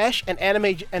 Land of Esh, and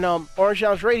Orange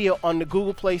Lounge Radio on the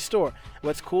Google Play Store.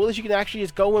 What's cool is you can actually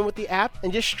just go in with the app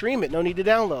and just stream it. No need to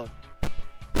download.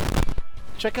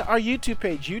 Check out our YouTube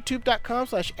page,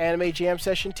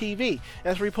 youtube.com/AnimeJamSessionTV.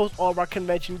 That's where we post all of our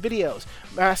convention videos,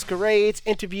 masquerades,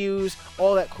 interviews,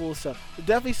 all that cool stuff. So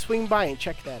definitely swing by and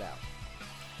check that out.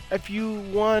 If you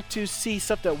want to see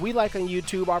stuff that we like on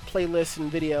YouTube, our playlists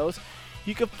and videos,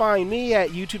 you can find me at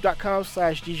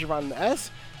youtube.com/DJRonS.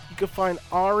 You can find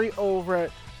Ari over at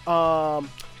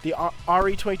the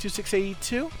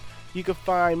Ari22682. You can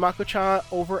find Mako-chan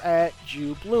over at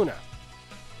Jube Luna.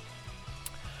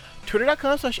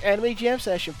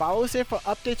 Twitter.com/AnimeJamSession. Follow us there for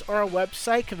updates on our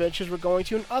website, conventions we're going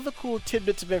to, and other cool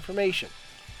tidbits of information.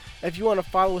 If you want to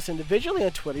follow us individually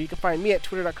on Twitter, you can find me at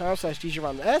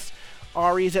twitter.com/DJRonS.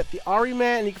 Ari is at the Ari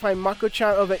Man, and you can find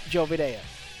Mako-chan over at Jovidea.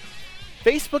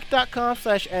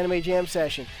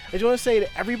 Facebook.com/AnimeJamSession. I just want to say to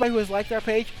everybody who has liked our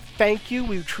page, thank you.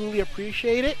 We truly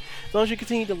appreciate it. As long as you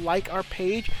continue to like our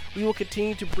page, we will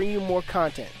continue to bring you more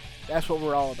content. That's what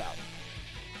we're all about.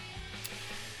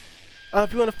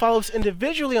 If you want to follow us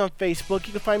individually on Facebook,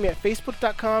 you can find me at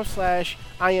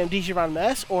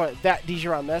facebook.com/IamDJRonS or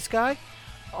ThatDJRonS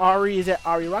Ari is at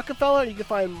Ari Rockefeller. You can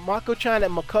find Mako-chan at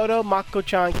Makoto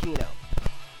Mako-chan Kino.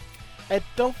 And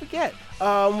don't forget,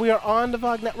 we are on the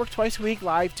VOG Network twice a week,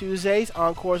 live Tuesdays,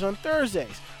 encores on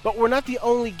Thursdays. But we're not the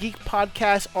only geek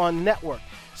podcast on network.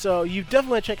 So you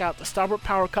definitely want to check out the Starboard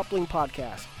Power Coupling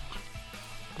Podcast,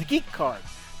 The Geek Card,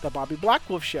 The Bobby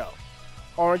Blackwolf Show,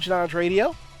 Orange Lounge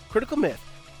Radio, Critical Myth,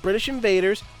 British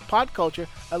Invaders, Pod Culture,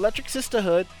 Electric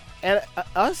Sisterhood, and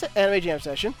us at Anime Jam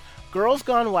Session, Girls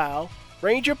Gone WoW,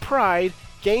 Ranger Pride,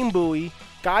 Game Buoy,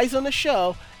 Guys on the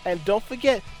Show, and don't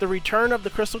forget the return of the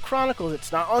Crystal Chronicles.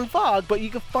 It's not on VOG, but you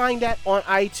can find that on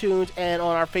iTunes and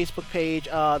on our Facebook page,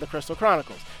 the Crystal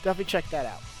Chronicles. Definitely check that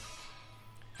out.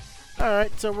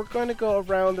 Alright, so we're going to go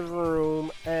around the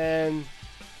room and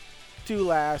do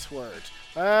last words.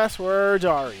 Last words,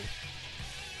 Ari.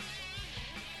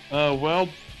 Well,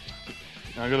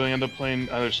 I'm going to end up playing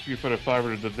either Street Fighter 5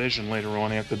 or The Division later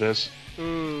on after this.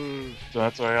 So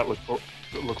that's what I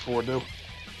look forward to.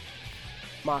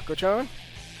 Mako-chan?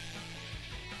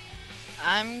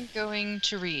 I'm going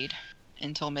to read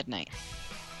until midnight.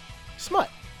 Smut?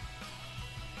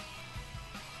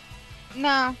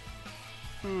 No.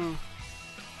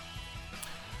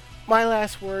 My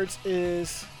last words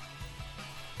is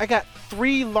I got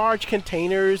 3 large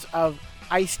containers of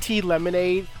iced tea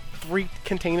lemonade, 3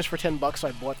 containers for $10, so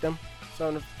I bought them. So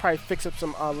I'm going to probably fix up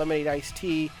some lemonade iced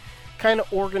tea, kind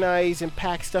of organize and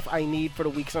pack stuff I need for the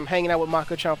week. So I'm hanging out with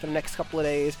Mako-chan for the next couple of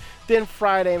days. Then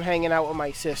Friday I'm hanging out with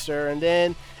my sister, and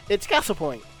then it's Castle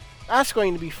Point. That's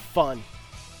going to be fun.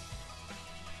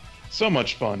 So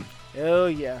much fun. Oh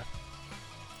yeah.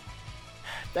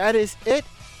 That is it.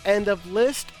 End of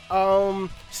list.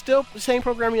 Still the same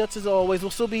programming notes as always.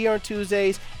 We'll still be here on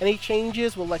Tuesdays. Any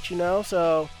changes, we'll let you know.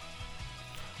 So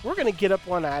we're gonna get up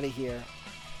on out of here.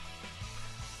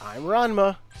 I'm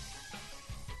Ranma.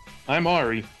 I'm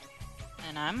Ari.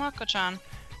 And I'm Mako-chan.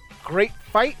 Great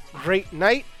fight, great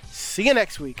night. See you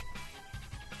next week.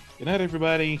 Good night,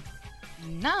 everybody.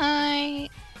 Night.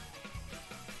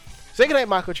 Say goodnight,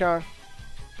 Mako-chan.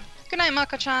 Good night,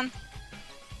 Mako-chan.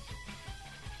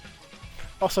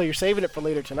 Also, you're saving it for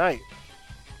later tonight.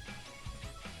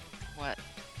 What?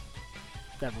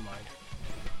 Never mind.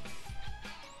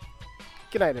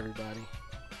 Good night, everybody.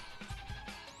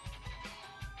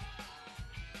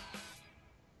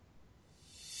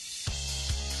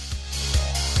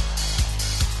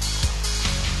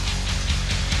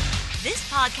 This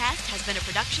podcast has been a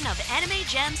production of Anime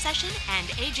Jam Session and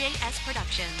AJS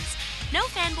Productions. No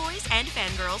fanboys and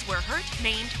fangirls were hurt,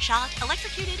 maimed, shot,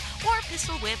 electrocuted, or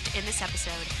pistol whipped in this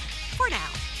episode. For now.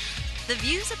 The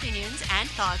views, opinions, and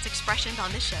thoughts expressions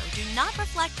on this show do not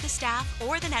reflect the staff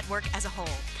or the network as a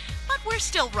whole. But we're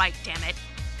still right, damn it.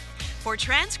 For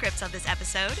transcripts of this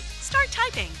episode, start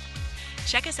typing.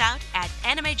 Check us out at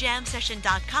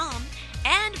animejamsession.com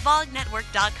and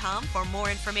vognetwork.com for more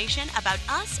information about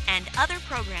us and other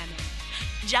programming.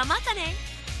 Jamatane!